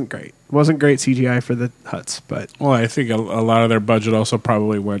 It wasn't great. It wasn't great CGI for the huts, but Well, I think a lot of their budget also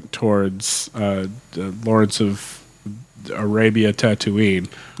probably went towards the Lawrence of Arabia Tatooine.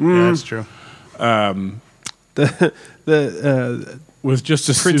 yeah, that's true. the With just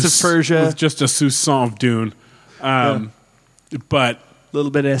a Prince of Persia. with just a soupçon of Dune, but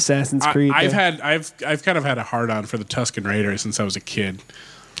little bit of Assassin's Creed. I've there. I've kind of had a hard on for the Tusken Raiders since I was a kid,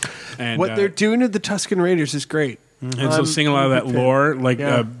 and What they're doing to the Tusken Raiders is great. and so seeing a lot of that lore, like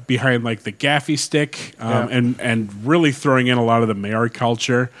Yeah. behind like the gaffy stick, and really throwing in a lot of the Maori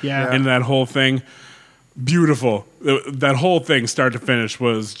culture, Yeah. into that whole thing, beautiful. That whole thing, start to finish,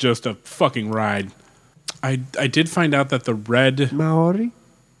 was just a fucking ride. I did find out that the red. Maori.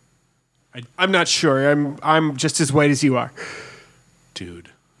 I'm not sure. I'm just as white as you are. Dude.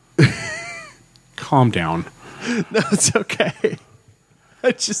 Calm down. No, it's okay.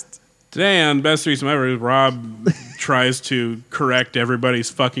 I just. Today on Best Threesome Ever, Rob tries to correct everybody's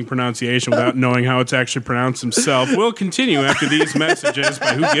fucking pronunciation without knowing how it's actually pronounced himself. We'll continue after these messages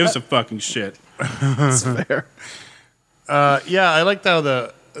by Who Gives a Fucking Shit. It's fair. Yeah, I like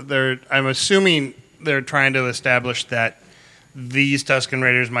how I'm assuming they're trying to establish that these Tusken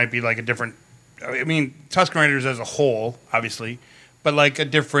Raiders might be like a different. I mean, Tusken Raiders as a whole, obviously, but like a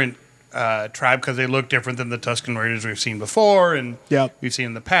different tribe because they look different than the Tusken Raiders we've seen before and Yep. we've seen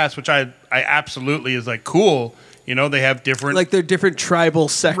in the past, which I absolutely is like cool. You know, they have different. Like they're different tribal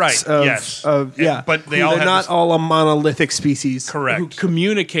sects. Right, Of, yes. Of, yeah. But they all they're have not this- all a monolithic species. Who correct.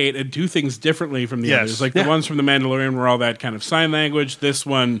 communicate and do things differently from the Yes. others. Like Yeah. the ones from The Mandalorian were all that kind of sign language. This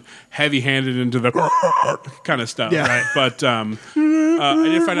one, heavy-handed into the kind of stuff. Yeah. Right? But I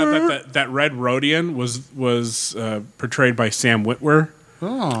did find out that Red Rodian was portrayed by Sam Witwer.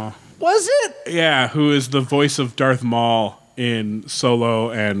 Oh, Was it? Yeah, who is the voice of Darth Maul in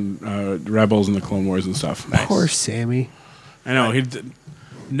Solo and Rebels and the Clone Wars and stuff. Poor Sammy. I know he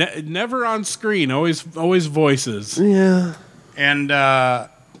never on screen, always voices. Yeah. and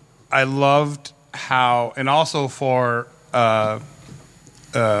I loved how, and also for I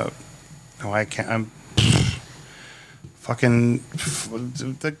can't. I'm fucking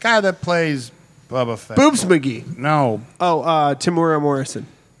the guy that plays Boba Fett. Boobs McGee. No, Oh, Tamura Morrison.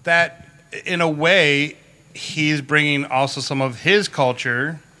 that in a way he's bringing also some of his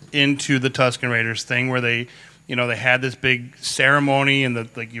culture into the Tusken Raiders thing, where they had this big ceremony and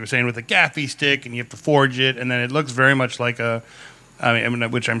like you were saying with the gaffy stick, and you have to forge it, and then it looks very much like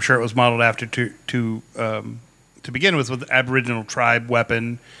which I'm sure it was modeled after to begin with the Aboriginal tribe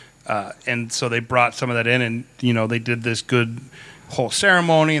weapon, and so they brought some of that in, and they did this good whole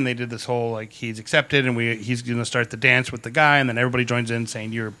ceremony, and they did this whole like he's accepted, and he's going to start the dance with the guy, and then everybody joins in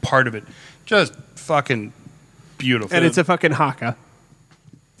saying you're part of it. Just fucking beautiful. And it's a fucking haka.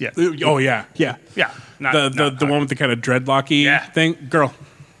 yeah, Oh yeah, Yeah. yeah. the one with the kind of dreadlocky Yeah. thing, girl.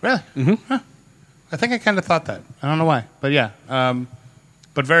 Really? Mm-hmm. Huh. I think I kind of thought that. I don't know why, but yeah.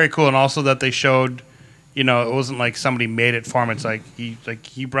 But very cool, and also that they showed, it wasn't like somebody made it for him. It's like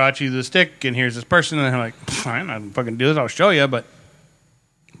he brought you the stick, and here's this person, and they're like, fine, I don't fucking do this. I'll show you, but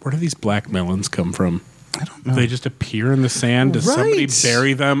Where do these black melons come from? I don't know. They just appear in the sand. Does somebody Right.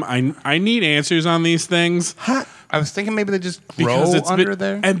 bury them? I need answers on these things. I was thinking maybe they just grow Because it's under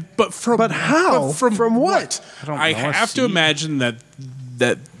been- there. But how? From what? I don't I know, a have to seed? imagine that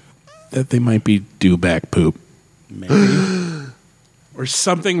they might be dewback poop. Maybe. Or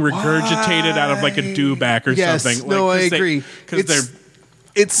something regurgitated out of like a dewback or Yes. something. No, I agree. Because they're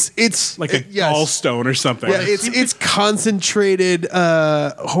It's like a yes. gallstone or something. Yeah, it's concentrated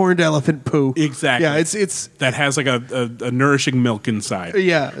horned elephant poo. Exactly. Yeah, it's that has like a nourishing milk inside.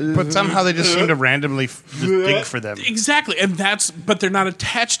 yeah. But somehow they just seem to randomly just dig for them. Exactly, and but they're not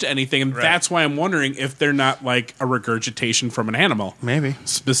attached to anything, and that's why I'm wondering if they're not like a regurgitation from an animal, Maybe.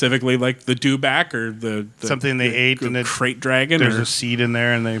 specifically like the dewback or the Something they ate and it- crate dragon. There's or, a seed in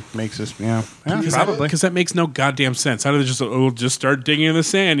there, and they makes this. Yeah, probably. because that makes no goddamn sense. How do they just start digging in the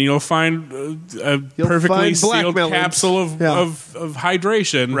sand, and you'll find a perfectly find black sealed melons. capsule of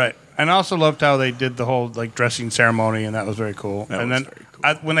hydration. Right. And I also loved how they did the whole like dressing ceremony, and that was very cool. That and was then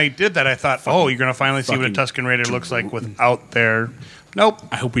very cool. when they did that, I thought, you're going to finally see what a fucking Tusken Raider looks like without their. Nope.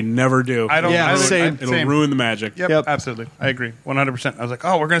 I hope we never do. I don't. Yeah, I, same. It'll ruin the magic. Yep, absolutely. I agree. 100%. I was like,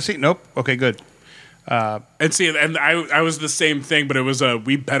 we're going to see. Nope. Okay, good. And see, and I was the same thing, but it was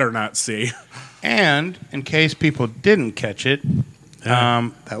we better not see. And in case people didn't catch it,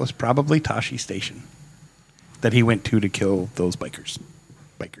 that was probably Tashi Station that he went to kill those biker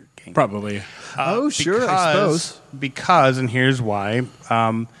gang. Probably. Sure, I suppose. Because, and here's why,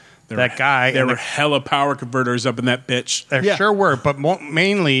 that guy... There were hella power converters up in that bitch. There Yeah. sure were, but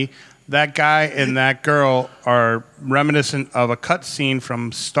mainly that guy and that girl are reminiscent of a cutscene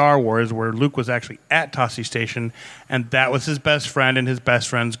from Star Wars where Luke was actually at Tashi Station, and that was his best friend and his best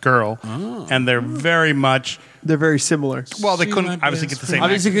friend's girl. Oh. And they're very much... They're very similar. Well, they See couldn't my obviously best get the same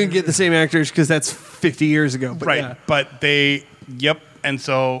Obviously, couldn't get the same actors because that's 50 years ago. But right, yeah. but they... Yep, and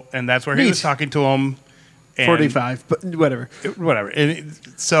that's where he was Neat. talking to him. And 45, but whatever. whatever.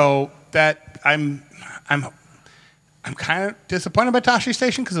 So that I'm kind of disappointed by Tashi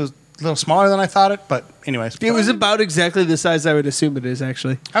Station because it was a little smaller than I thought it. But anyways, It was about exactly the size I would assume it is,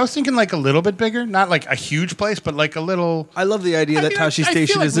 actually. I was thinking like a little bit bigger, not like a huge place, but like a little. I love the idea that Tashi I feel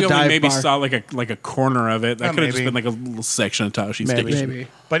Station like is we a only dive maybe bar. saw like a corner of it. That could have just maybe. been like a little section of Tashi Maybe. Station. Maybe.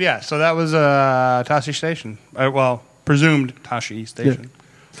 But yeah, so that was Tashi Station. Well, presumed Tashi Station.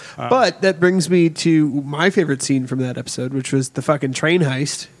 But that brings me to my favorite scene from that episode, which was the fucking train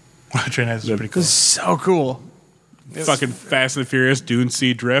heist. Train Heist is pretty It cool. was so cool. Fucking Fast and Furious Dune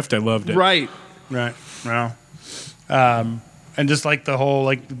Sea Drift. I loved it. Right. Right. Well, and just like the whole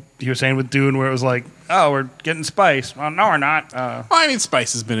like you were saying with Dune, where it was like, oh, we're getting spice. Well, no, we're not. Well, I mean,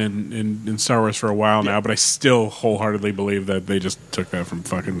 Spice has been in Star Wars for a while now, but I still wholeheartedly believe that they just took that from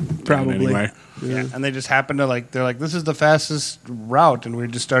fucking Dune Probably. anyway. Yeah, and they just happened to they're like, this is the fastest route, and we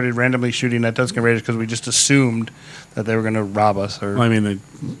just started randomly shooting at Tusken Raiders because we just assumed that they were going to rob us. Or Well, I mean, they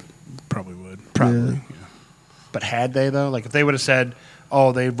probably would. probably, yeah. But had they though? Like if they would have said,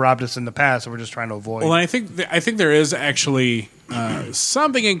 oh, they robbed us in the past, so we're just trying to avoid. Well, I think there is actually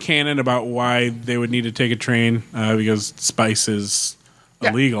something in canon about why they would need to take a train because Spice is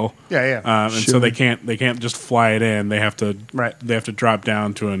illegal. Yeah. And so they can't just fly it in. They have to Right. They have to drop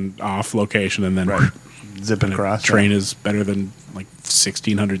down to an off location and then Zip it across. Train is better than like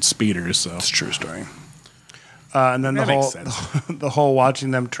 1,600 speeders. So It's a true story. And then That the makes whole sense. the whole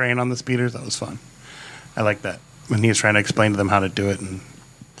watching them train on the speeders, that was fun. I like that when he was trying to explain to them how to do it, and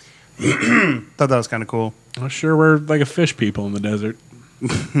thought that was kind of cool. I'm sure we're like a fish people in the desert.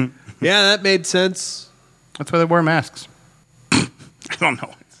 Yeah, that made sense. That's why they wore masks. I don't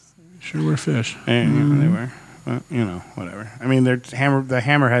know. Sure, we're fish. They were, whatever. I mean, they're the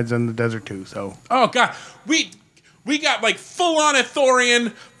hammerheads in the desert too. So Oh god, we got like full on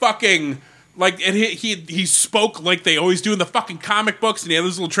Ithorian fucking like, and he spoke like they always do in the fucking comic books, and he had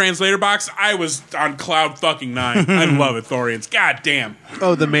this little translator box. I was on cloud fucking 9. I love Ithorians. God damn.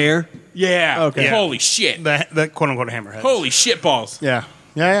 Oh, the mayor? Yeah. Okay. Holy shit. the quote unquote hammerheads. Holy shit balls. Yeah.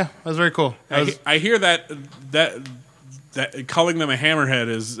 That was very cool. I hear that calling them a hammerhead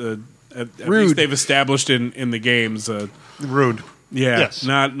is at Rude. least they've established in the games. Rude. Yeah, Yes.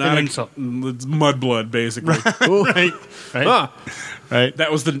 not An a, insult. it's mudblood basically. Right. Huh. Right.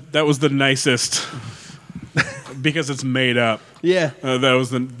 That was the nicest because it's made up. Yeah. That was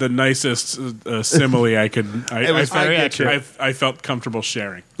the nicest simile I could. It was very accurate. I felt comfortable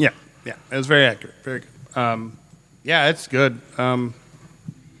sharing. Yeah. It was very accurate. Very good. Yeah, it's good. Is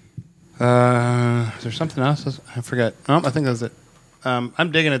there something else? I forgot. Oh, I think that was it.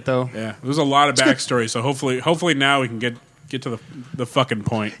 I'm digging it though. Yeah, there's a lot of backstory. So hopefully now we can get to the fucking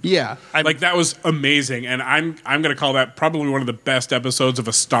point. Yeah. Like that was amazing, and I'm gonna call that probably one of the best episodes of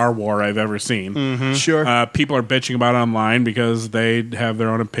a Star War I've ever seen. Sure. People are bitching about it online because they have their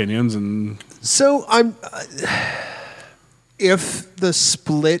own opinions, and So I'm. If the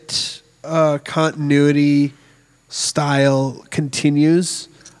split continuity style continues,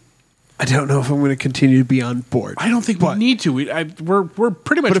 I don't know if I'm going to continue to be on board. I don't think we need to. We're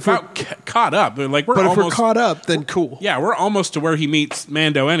pretty much But if we're- about caught up. Like but if we're caught up, then cool. Yeah, we're almost to where he meets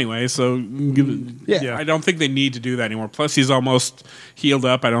Mando anyway. So Yeah. I don't think they need to do that anymore. Plus, he's almost healed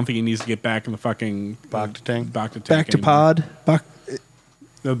up. I don't think he needs to get back in the fucking Bacta tank. Bacta tank Back to anymore. pod.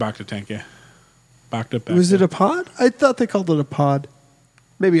 The Bacta tank, yeah. Bacta. Was it a pod? I thought they called it a pod.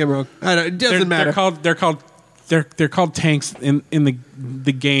 Maybe I'm wrong. I don't, it doesn't matter. They're called tanks in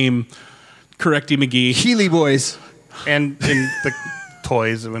the game. Correcty McGee. Healy boys. And in the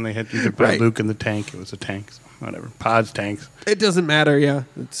toys, when they had you could put Right. Luke in the tank, it was a tank. So whatever. Pods, tanks. It doesn't matter. Yeah,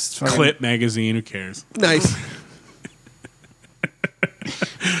 it's fine. Clip magazine. Who cares? Nice.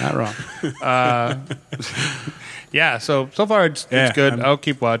 Not wrong. Yeah, so far it's Yeah, good. I'm- I'll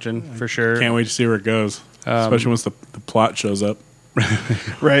keep watching for sure. Can't wait to see where it goes. Especially once the plot shows up.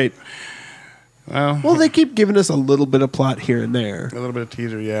 Right. Well, Well, they keep giving us a little bit of plot here and there. a little bit of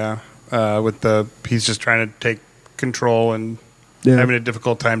teaser, yeah. With he's just trying to take control and Yeah. having a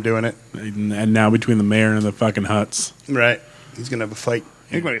difficult time doing it. And now between the mayor and the fucking Huts. Right. He's gonna have a fight.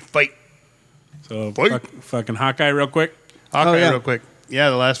 He's gonna fight. So Fight. fucking Hawkeye real quick. Hawkeye, yeah. real quick. Yeah,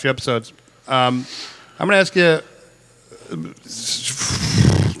 the last few episodes. I'm gonna ask you.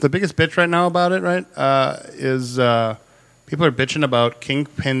 The biggest bitch right now about it, right, is people are bitching about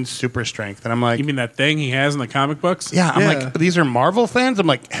Kingpin's super strength, and I'm like, You mean that thing he has in the comic books? yeah, I'm Yeah. like, these are Marvel fans. I'm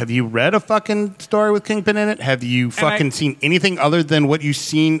like, have you read a fucking story with Kingpin in it? Have you fucking seen anything other than what you've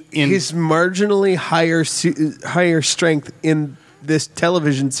seen in? His marginally higher strength in this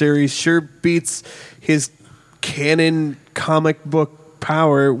television series sure beats his canon comic book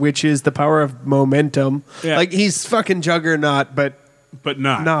power, which is the power of momentum. Yeah. Like he's fucking Juggernaut, but But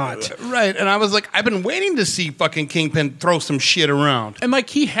not. Right, and I was like, I've been waiting to see fucking Kingpin throw some shit around. And like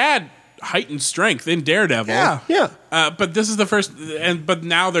he had heightened strength in Daredevil. yeah. But this is the first, but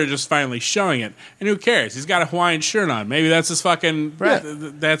now they're just finally showing it. And who cares? He's got a Hawaiian shirt on. Maybe that's his fucking, Right.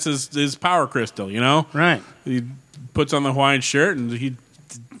 that's his power crystal, you know? Right. He puts on the Hawaiian shirt and he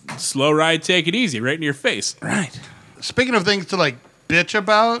slow ride, take it easy, right in your face. Right. Speaking of things to like bitch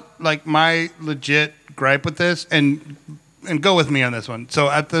about, like my legit gripe with this, and go with me on this one. So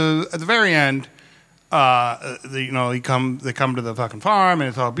at the very end, they come to the fucking farm and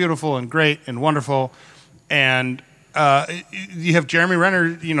it's all beautiful and great and wonderful, and you have Jeremy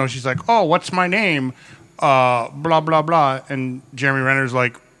Renner. You know, she's like, "Oh, what's my name?" Blah blah blah, and Jeremy Renner's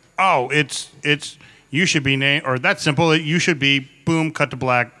like, "Oh, it's you should be named, or that's simple. You should be boom, cut to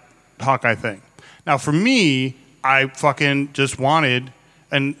black, Hawkeye thing." Now for me, I fucking just wanted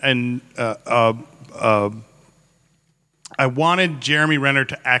I wanted Jeremy Renner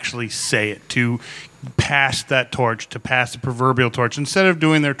to actually say it, to pass that torch, to pass the proverbial torch, instead of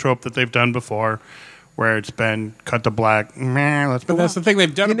doing their trope that they've done before, where it's been cut to black. Meh, let's But move that's the thing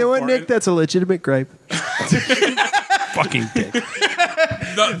they've done. You know what, before. Nick? That's a legitimate gripe. fucking dick.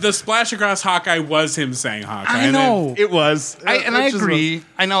 The splash across Hawkeye was him saying Hawkeye. I and then- know. It was. I Which is agree.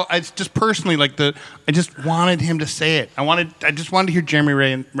 I know. It's just personally like I just wanted him to say it. I just wanted to hear Jeremy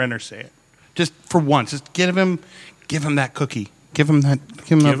Renner say it, just for once. Just give him that cookie. Give him that.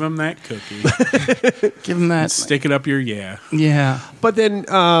 Give him that cookie. Give him that. Stick it up your yeah. Yeah. But then,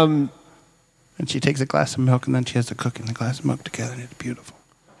 And she takes a glass of milk, and then she has the cookie and the glass of milk together, and it's beautiful.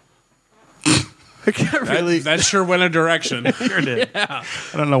 I can't really. That sure went a direction. Sure did. I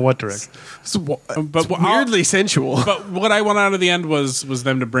don't know what direction. But weirdly sensual. But what I want out of the end was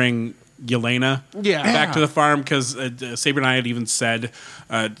them to bring Yelena back to the farm, because Saber and I had even said,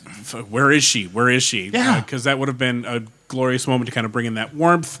 where is she? Where is she? Yeah. Because that would have been a glorious moment to kind of bring in that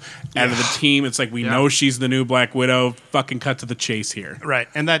warmth out of the team. It's like, we know she's the new Black Widow. Fucking cut to the chase here. Right,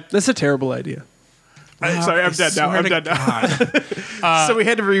 and That's a terrible idea. Sorry, I'm dead now. Swear I'm to dead now. God. So we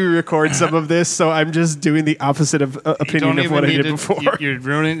had to re-record some of this, so I'm just doing the opposite of opinion of what I did before. You're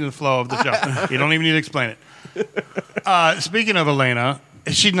ruining the flow of the show. You don't even need to explain it. Speaking of Elena,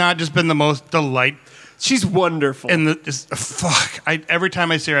 has she not just been the most delight? She's wonderful. And every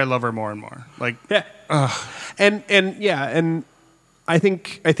time I see her, I love her more and more. Like, yeah. And I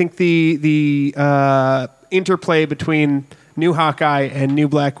think the interplay between new Hawkeye and new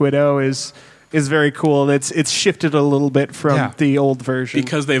Black Widow is very cool, and it's shifted a little bit from the old version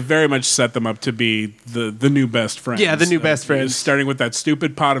Because they very much set them up to be the new best friends. Yeah, the new best friends. Starting with that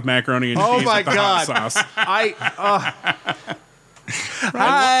stupid pot of macaroni and cheese Oh my with the hot God. sauce. I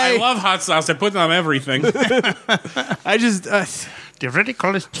I love hot sauce. I put it on everything. I just different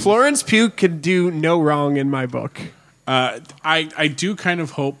colors. Florence Pugh can do no wrong in my book. I do kind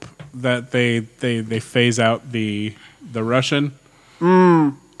of hope that they phase out the Russian.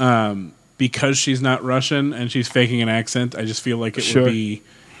 Because she's not Russian and she's faking an accent, I just feel like it would be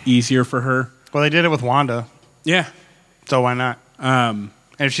easier for her. Well, they did it with Wanda, Yeah. so why not? And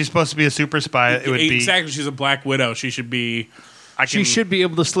if she's supposed to be a super spy, it would be exactly. She's a Black Widow. She should be, She should be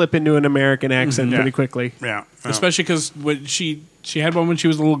able to slip into an American accent Yeah. pretty quickly. Yeah. especially because when she had one when she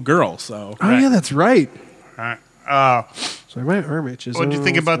was a little girl. So Oh yeah, that's right. All right. Sorry, my arm itches. What did you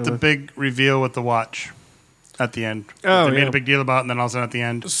think about the big reveal with the watch at the end? Oh, They made yeah. a big deal about, and then all of a sudden at the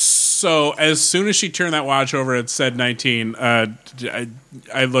end, So as soon as she turned that watch over, it said 19. I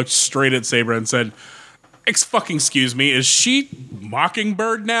looked straight at Saber and said, excuse me, is she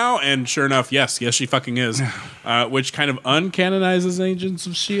Mockingbird now? And sure enough, yes, she fucking is. Which kind of uncanonizes Agents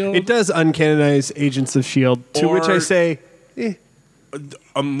of S.H.I.E.L.D. It does uncanonize Agents of S.H.I.E.L.D., to which I Or- say,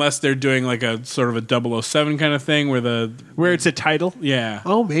 Unless they're doing like a sort of a 007 kind of thing where it's a title. yeah.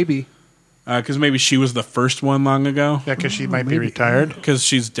 Oh, maybe. Because maybe she was the first one long ago. yeah, because she might be retired, Because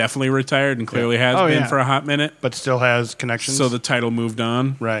she's definitely retired and clearly has Oh, been yeah. for a hot minute. but still has connections. So the title moved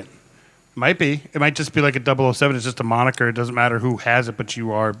on. right. Might be. It might just be like a 007. It's just a moniker. It doesn't matter who has it, but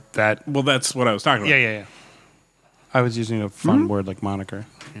you are that. Well, that's what I was talking about. Yeah. I was using a fun word like moniker.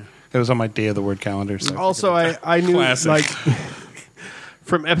 Yeah. It was on my day of the word calendar. So Also, I knew Classic. like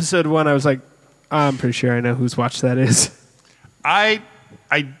from episode 1, I was like, I'm pretty sure I know whose watch that is. I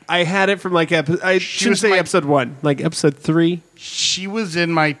had it from like I shouldn't say episode 1, like episode 3. She was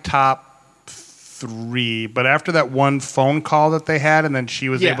in my top 3, but after that one phone call that they had, and then she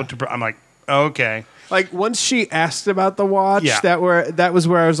was able to. I'm like, okay. Like once she asked about the watch, Yeah. that was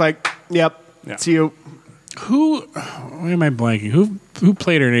where I was like, yep, Yeah. it's you. Why am I blanking? Who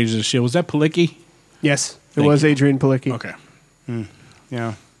played her in Agents of S.H.I.E.L.D.? Was that Palicki? Yes, it Thank was you. Adrian Palicki, Okay.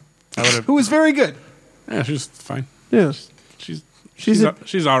 Yeah. I would have. who was very good. Yeah, she's fine. Yeah,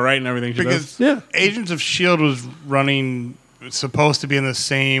 She's all right and everything she Because does. Yeah. Agents of S.H.I.E.L.D. was running, supposed to be in the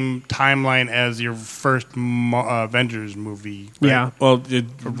same timeline as your first Avengers movie. Right? yeah. Well,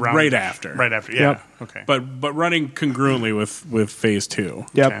 Around- right after. Right after, yeah. Yep. Okay. But running congruently with Phase 2.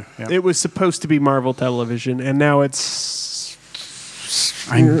 Yep. Okay, yep. It was supposed to be Marvel Television, and now it's.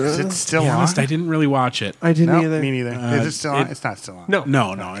 Is it To still be on? honest, I didn't really watch it. I didn't No, either. me neither. Is it still on? It's not still on. No,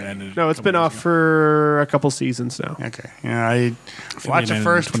 No, it ended no, a it's couple been years off ago. for a couple seasons now. Okay. Yeah, I watched the ended in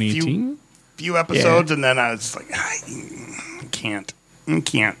first 2018? few episodes, and then I was like, I can't.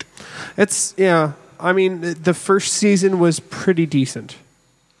 It's I mean, the first season was pretty decent.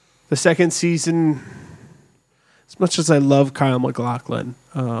 The second season, as much as I love Kyle MacLachlan,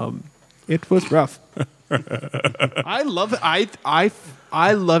 it was rough. I love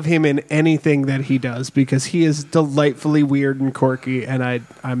I love him in anything that he does because he is delightfully weird and quirky, and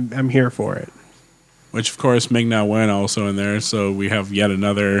I'm here for it. Which, of course, Ming-Na Wen also in there, so we have yet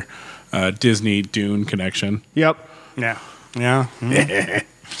another Disney Dune connection. Yep. Yeah.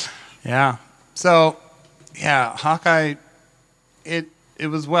 Yeah. So, yeah, Hawkeye, it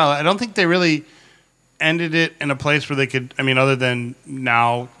was well. I don't think they really ended it in a place where they could, I mean, other than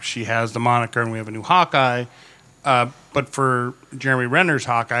now she has the moniker and we have a new Hawkeye. But for Jeremy Renner's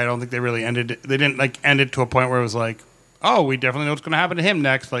Hawkeye, I don't think they really ended it. They didn't like end it to a point where it was like, oh, we definitely know what's going to happen to him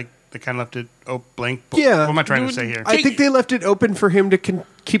next. Like they kind of left it blank. Yeah. What am I trying to say here? I think they left it open for him to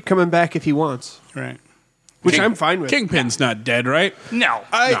keep coming back if he wants, Right. which I'm fine with. Kingpin's not dead, right? No.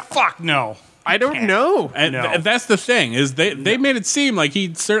 Fuck no. I don't know. And No. that's the thing is they made it seem like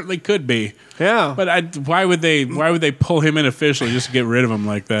he certainly could be. Yeah. But why would they pull him in officially just to get rid of him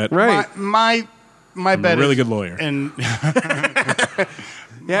like that? Right. My bet really is, good lawyer. And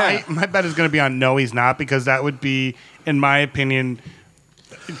Yeah. my bet is going to be on no, he's not, because that would be, in my opinion,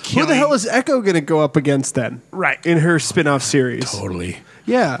 Who the hell is Echo going to go up against then? Right. In her spin-off series. Totally.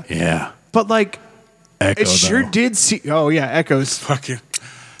 Yeah. Yeah. But like Echo, it sure though. did see Echoes. Fucking.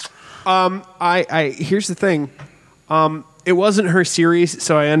 I here's the thing. It wasn't her series,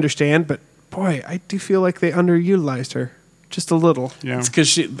 so I understand, but boy, I do feel like they underutilized her. Just a little. Yeah. It's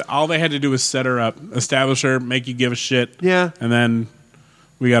because all they had to do was set her up, establish her, make you give a shit. Yeah. And then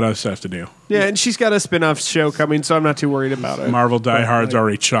we got other stuff to do. Yeah, and she's got a spin-off show coming, so I'm not too worried about it. Marvel Die Hard's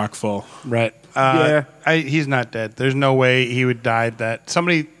already chock full. Right. Yeah. He's not dead. There's no way he would die that.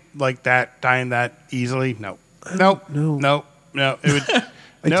 Somebody like that dying that easily? No. Nope. know. No. It would.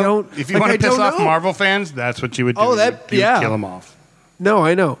 I don't- If you like, want I to piss don't off know. Marvel fans, that's what you would do. Oh, You that- would yeah. kill him off. No,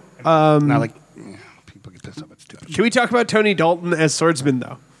 I know. Not like people get pissed off. It's stupid. Can we talk about Tony Dalton as swordsman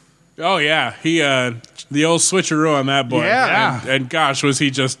though? Oh yeah, he the old switcheroo on that boy. Yeah. and gosh, was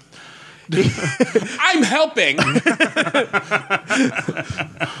he just? I'm helping.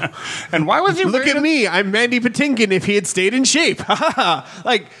 And why was he Look wearing at me, I'm Mandy Patinkin if he had stayed in shape.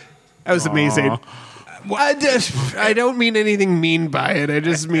 Like that was amazing. I don't mean anything mean by it. I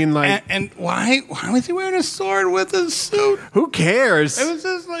just mean like, And why was he wearing a sword with a suit? who cares? It was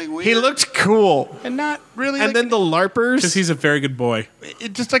just like weird. He looked cool. and not really. And like, then the LARPers. Because he's a very good boy.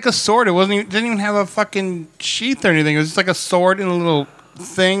 it just like a sword. It wasn't. Didn't even have a fucking sheath or anything. It was just like a sword and a little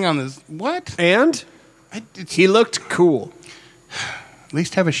thing on this. What? and he looked cool. At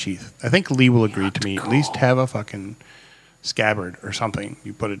least have a sheath. I think Lee will agree to me. At least have a fucking scabbard or something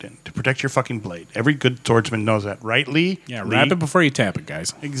you put it in to protect your fucking blade. Every good swordsman knows that, right, Lee? Yeah, Lee? wrap it before you tap it,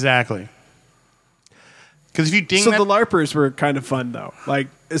 guys. Exactly. Because if you ding So that, the LARPers were kind of fun though, like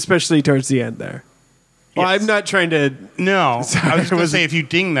especially towards the end there. Well, Yes. I'm not trying to. no, I was Sorry, just gonna was say if you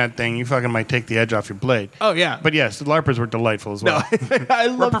ding that thing, you fucking might take the edge off your blade. Oh yeah, But yes, the LARPers were delightful as no, well. I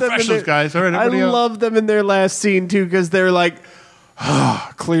love them in professionals, their, guys. All right, I everybody else. love them in their last scene too because they're like,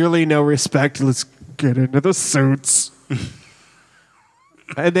 clearly no respect. Let's get into the suits.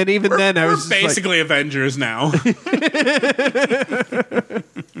 And then even then, I We're was just like, basically Avengers now.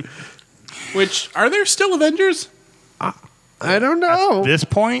 Which are there still Avengers? I don't know. At this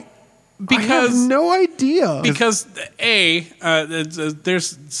point, Because I have no idea. Because we're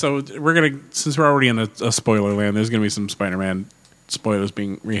gonna, since we're already in a spoiler land, there's gonna be some Spider-Man spoilers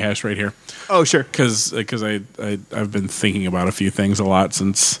being rehashed right here. Oh, sure. Because I've been thinking about a few things a lot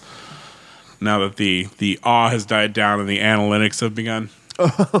since now that the awe has died down and the analytics have begun.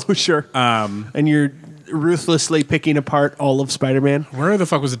 Oh, sure. And you're ruthlessly picking apart all of Spider-Man. Where the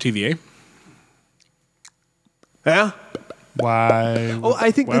fuck was the TVA? Yeah. Why? Oh,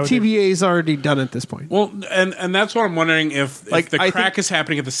 I think why the would they- TVA is already done at this point. Well, and that's what I'm wondering if the I crack think- is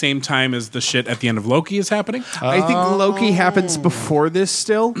happening at the same time as the shit at the end of Loki is happening. I think Loki happens before this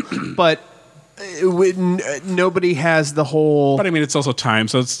still, but nobody has the whole. But I mean, it's also time,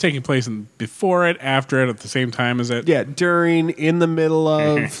 so it's taking place before it, after it, at the same time as it. Yeah, during, in the middle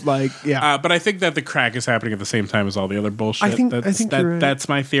of, But I think that the crack is happening at the same time as all the other bullshit. I think you're right. That's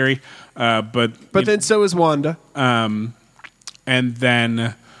my theory. But then so is Wanda. and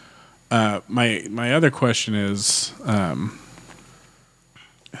then my other question is, and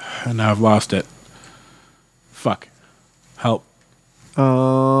now I've lost it. Fuck, help.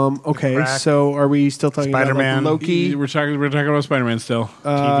 Okay, Crack. so are we still talking Spider-Man. about Loki, We're talking about Spider-Man still.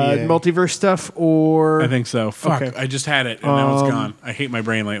 TVA. multiverse stuff, or I think so. Fuck, Okay. I just had it and now it's gone. I hate my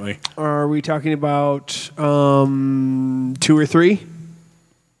brain lately. are we talking about 2 or 3?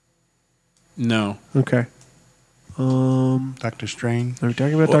 No. Okay. Doctor Strange. Are we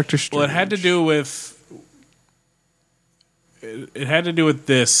talking about Doctor Strange? Well, it had to do with. It had to do with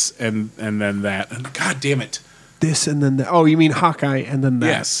this and then that. And God damn it! this and then that. Oh, you mean Hawkeye and then that?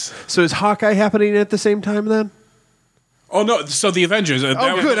 Yes. So is Hawkeye happening at the same time then? Oh no! So the Avengers. That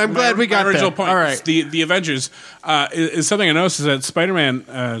was good. I'm glad we got my original that. point. All right. The Avengers is something I noticed is that Spider-Man,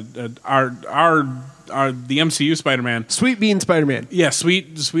 our the MCU Spider-Man. Sweet Bean Spider-Man. Yeah,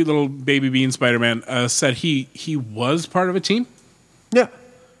 sweet little baby bean Spider-Man said he was part of a team. Yeah.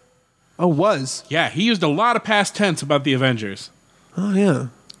 Oh, was. Yeah, he used a lot of past tense about the Avengers. Oh, yeah.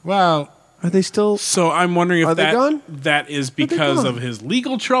 Well, Are they still? So I'm wondering Are if they that gone? that is they because gone? of his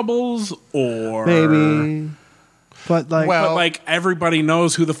legal troubles or Maybe. But like, Well- But like everybody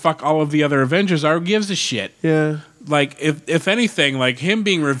knows who the fuck all of the other Avengers are. Who gives a shit? yeah. Like if anything, like him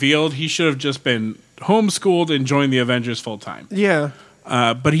being revealed, he should have just been homeschooled and joined the Avengers full time. Yeah.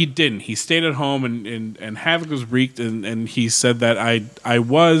 But he didn't. He stayed at home and havoc was wreaked. And he said that I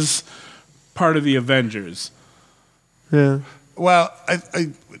was part of the Avengers. Yeah. well, I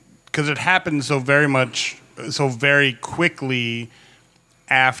because it happened so very quickly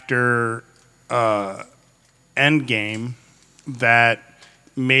after Endgame that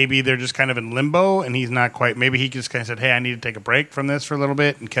maybe they're just kind of in limbo and he's not quite. Maybe he just kind of said, "Hey, I need to take a break from this for a little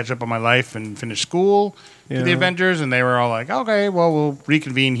bit and catch up on my life and finish school to the Yeah. Avengers." And they were all like, "Okay, well, we'll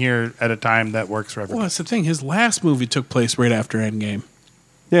reconvene here at a time that works for everybody." Well, that's the thing. His last movie took place right after Endgame.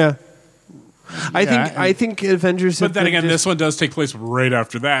 Yeah. Yeah, I think Avengers. But have then been again, just- this one does take place right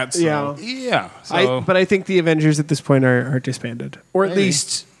after that. So. Yeah. Yeah, so But I think the Avengers at this point are disbanded, or at Maybe.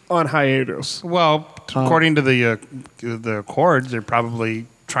 least on hiatus. well, according to the Accords, they're probably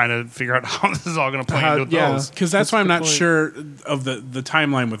trying to figure out how this is all going to play into yeah. those. Because that's why I'm a not good point. sure of the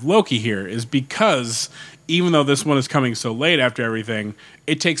timeline with Loki here, is because even though this one is coming so late after everything,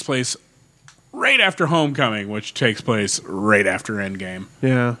 it takes place right after Homecoming, which takes place right after Endgame.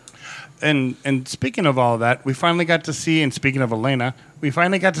 Yeah. And speaking of all of that, we finally got to see, and speaking of Elena, we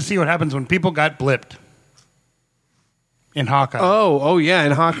finally got to see what happens when people got blipped in Hawkeye. Oh yeah,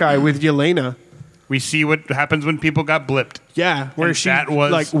 and Hawkeye with Yelena. We see what happens when people got blipped. Yeah, where And she that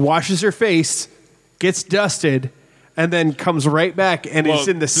was- like washes her face, gets dusted, and then comes right back and is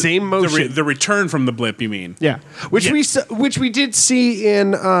in the same motion. The return from the blip, you mean? yeah, which we did see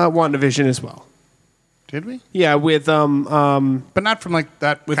in WandaVision as well. Did we? Yeah, with But not from like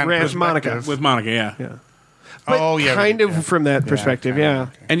that With kind of Rand Monica. perspective. With Monica, yeah. yeah, Oh, yeah, kind right, of yeah. from that perspective. kinda,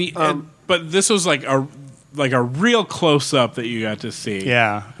 Yeah, okay. And, but this was like a real close up that you got to see.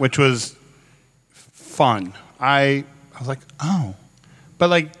 Yeah, which was fun. I was like, oh, but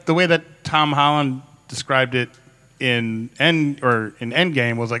like the way that Tom Holland described it in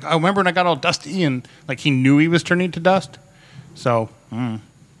Endgame was like, oh, remember when I got all dusty and like he knew he was turning to dust. So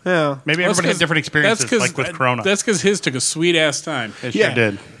yeah. maybe everybody had different experiences, like with Corona. That's because his took a sweet ass time. It Yeah. sure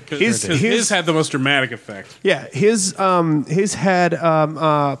did. His had the most dramatic effect. Yeah, his had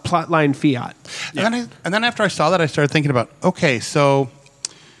plotline Fiat. And then after I saw that, I started thinking about, okay, so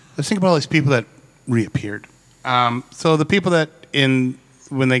let's think about all these people that reappeared. So the people that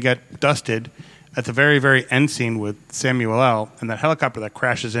when they get dusted at the very, very end scene with Samuel L. and that helicopter that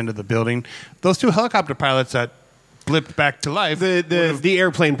crashes into the building, those two helicopter pilots that blipped back to life. The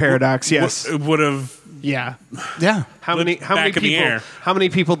airplane paradox. Yes. Would have Yeah. Yeah. How many back in the people? air. How many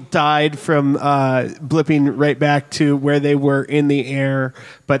people died from blipping right back to where they were in the air,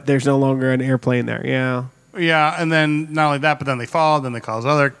 but there's no longer an airplane there? Yeah. Yeah, and then not only that, but then they fall, then they cause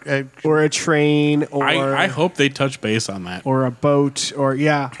other. Or a train, or I hope they touch base on that. or a boat, or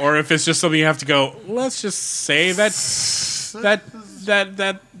yeah. Or if it's just something you have to go, let's just say that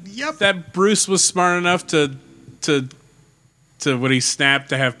Bruce was smart enough to when he snapped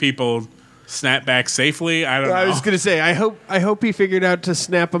to have people snap back safely. I don't know. I was gonna say, I hope he figured out to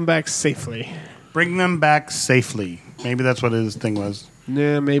snap them back safely. Bring them back safely. Maybe that's what his thing was.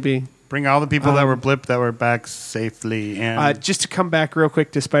 Yeah, maybe. Bring all the people that were blipped that were back safely. And Just to come back real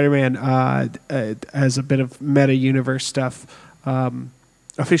quick to Spider-Man, as a bit of meta universe stuff,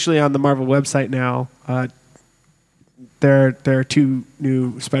 officially on the Marvel website now, there are 2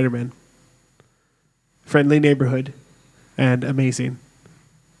 new Spider-Man: Friendly Neighborhood and Amazing.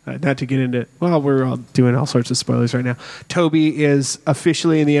 Not to get into, well, we're all doing all sorts of spoilers right now. Toby is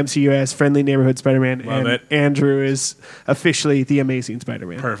officially in the MCU as Friendly Neighborhood Spider-Man, Love and it. Andrew is officially the Amazing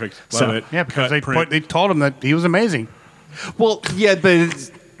Spider-Man. Perfect. Love So- it. yeah, because Cut, they told him that he was amazing. Well, yeah,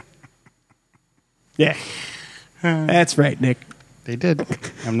 but yeah, that's right, Nick. They did.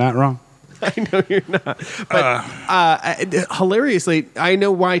 I'm not wrong. I know you're not. But hilariously, I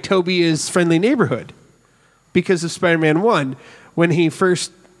know why Toby is Friendly Neighborhood, because of Spider-Man 1. When he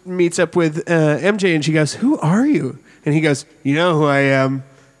first meets up with MJ and she goes, "Who are you?" And he goes, "You know who I am.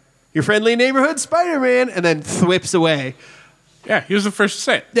 Your Friendly Neighborhood Spider-Man," and then thwips away. Yeah, he was the first to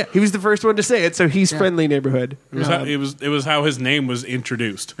say it. Yeah, he was the first one to say it, so he's Friendly Neighborhood. It was how his name was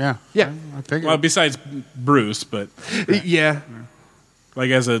introduced. Yeah. Yeah. I figured. Well, besides Bruce, but Yeah. like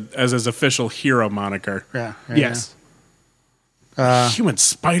as his official hero moniker. yeah. Yes. Human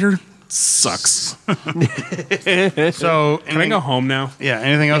spider sucks. So, Can I go home now? Yeah.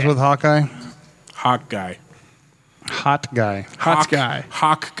 Anything else with Hawkeye? Hawk guy. Hot guy. Hot guy.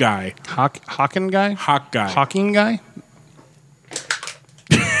 Hawk guy. Hawking guy? Hawk guy. Hawking guy?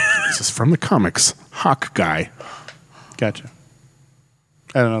 This is from the comics. Hawk guy. Gotcha.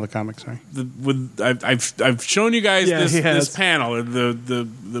 I don't know the comics, sorry. I've shown you guys Yeah, he has. this panel.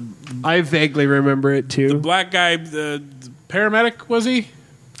 The I vaguely remember it too. black guy, the paramedic, was he?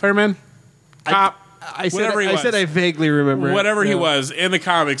 Fireman? Cop? I said whatever he was. I vaguely remember it. Whatever he Yeah. was in the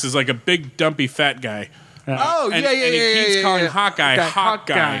comics is like a big dumpy fat guy. Oh, And, yeah. and he keeps calling Hawkeye Okay, Hawk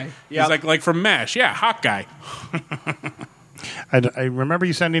guy. Yep. He's like from MASH. Yeah, Hawk guy. I remember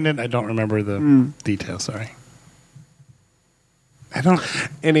you sending it. I don't remember the details, sorry. I don't.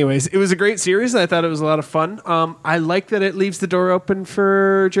 Anyways, it was a great series. I thought it was a lot of fun. I like that it leaves the door open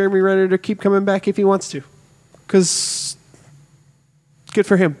for Jeremy Renner to keep coming back if he wants to. Because good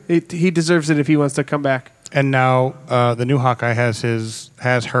for him. He deserves it if he wants to come back. And now the new Hawkeye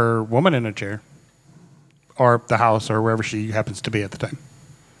has her woman in a chair, or the house, or wherever she happens to be at the time,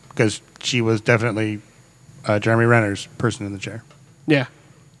 because she was definitely Jeremy Renner's person in the chair. Yeah.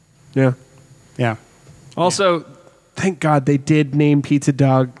 Yeah. Yeah. Also, thank God they did name Pizza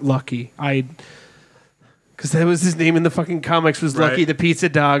Dog Lucky. Because that was his name in the fucking comics was Lucky Right. the Pizza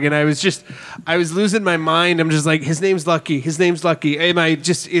Dog, and I was losing my mind. I'm just like, his name's Lucky. His name's Lucky.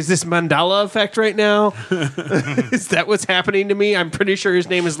 Is this Mandela effect right now? Is that what's happening to me? I'm pretty sure his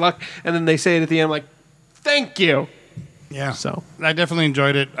name is Luck. And then they say it at the end, I'm like, thank you. Yeah. So I definitely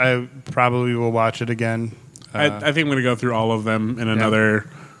enjoyed it. I probably will watch it again. I think I'm going to go through all of them in another,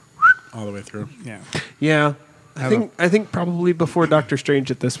 all the way through. Yeah. yeah, I think probably before Doctor Strange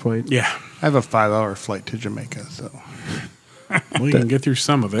at this point. Yeah. I have a 5-hour flight to Jamaica, so Well, you can get through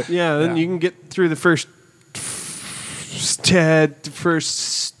some of it. Yeah, then you can get through the first.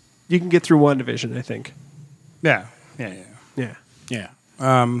 You can get through one division, I think. yeah. Yeah. Yeah.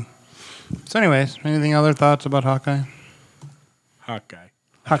 So, anyways, anything other thoughts about Hawkeye? Hawk guy.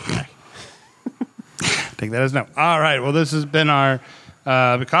 Hawkeye. Take that as no. All right. Well, this has been our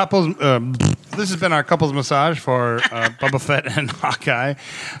couples. This has been our couples massage for Boba Fett and Hawkeye.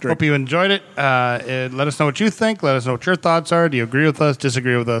 Hope you enjoyed it. Let us know what you think. Let us know what your thoughts are. Do you agree with us?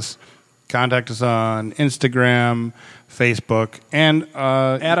 Disagree with us? Contact us on Instagram, Facebook, and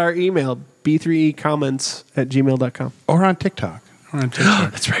At our email, b3ecomments@gmail.com. or on TikTok.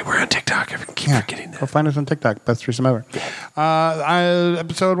 That's right, we're on TikTok. I keep forgetting that. Go find us on TikTok. Best threesome ever.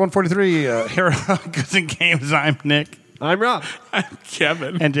 Episode 143. Here are Goods and Games. I'm Nick I'm Rob.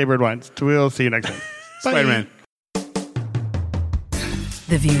 Kevin. and Jay Bird Wines. We'll see you next time. Spider-Man.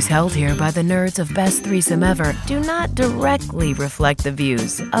 The views held here by the nerds of Best Threesome Ever do not directly reflect the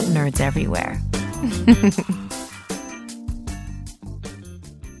views of nerds everywhere.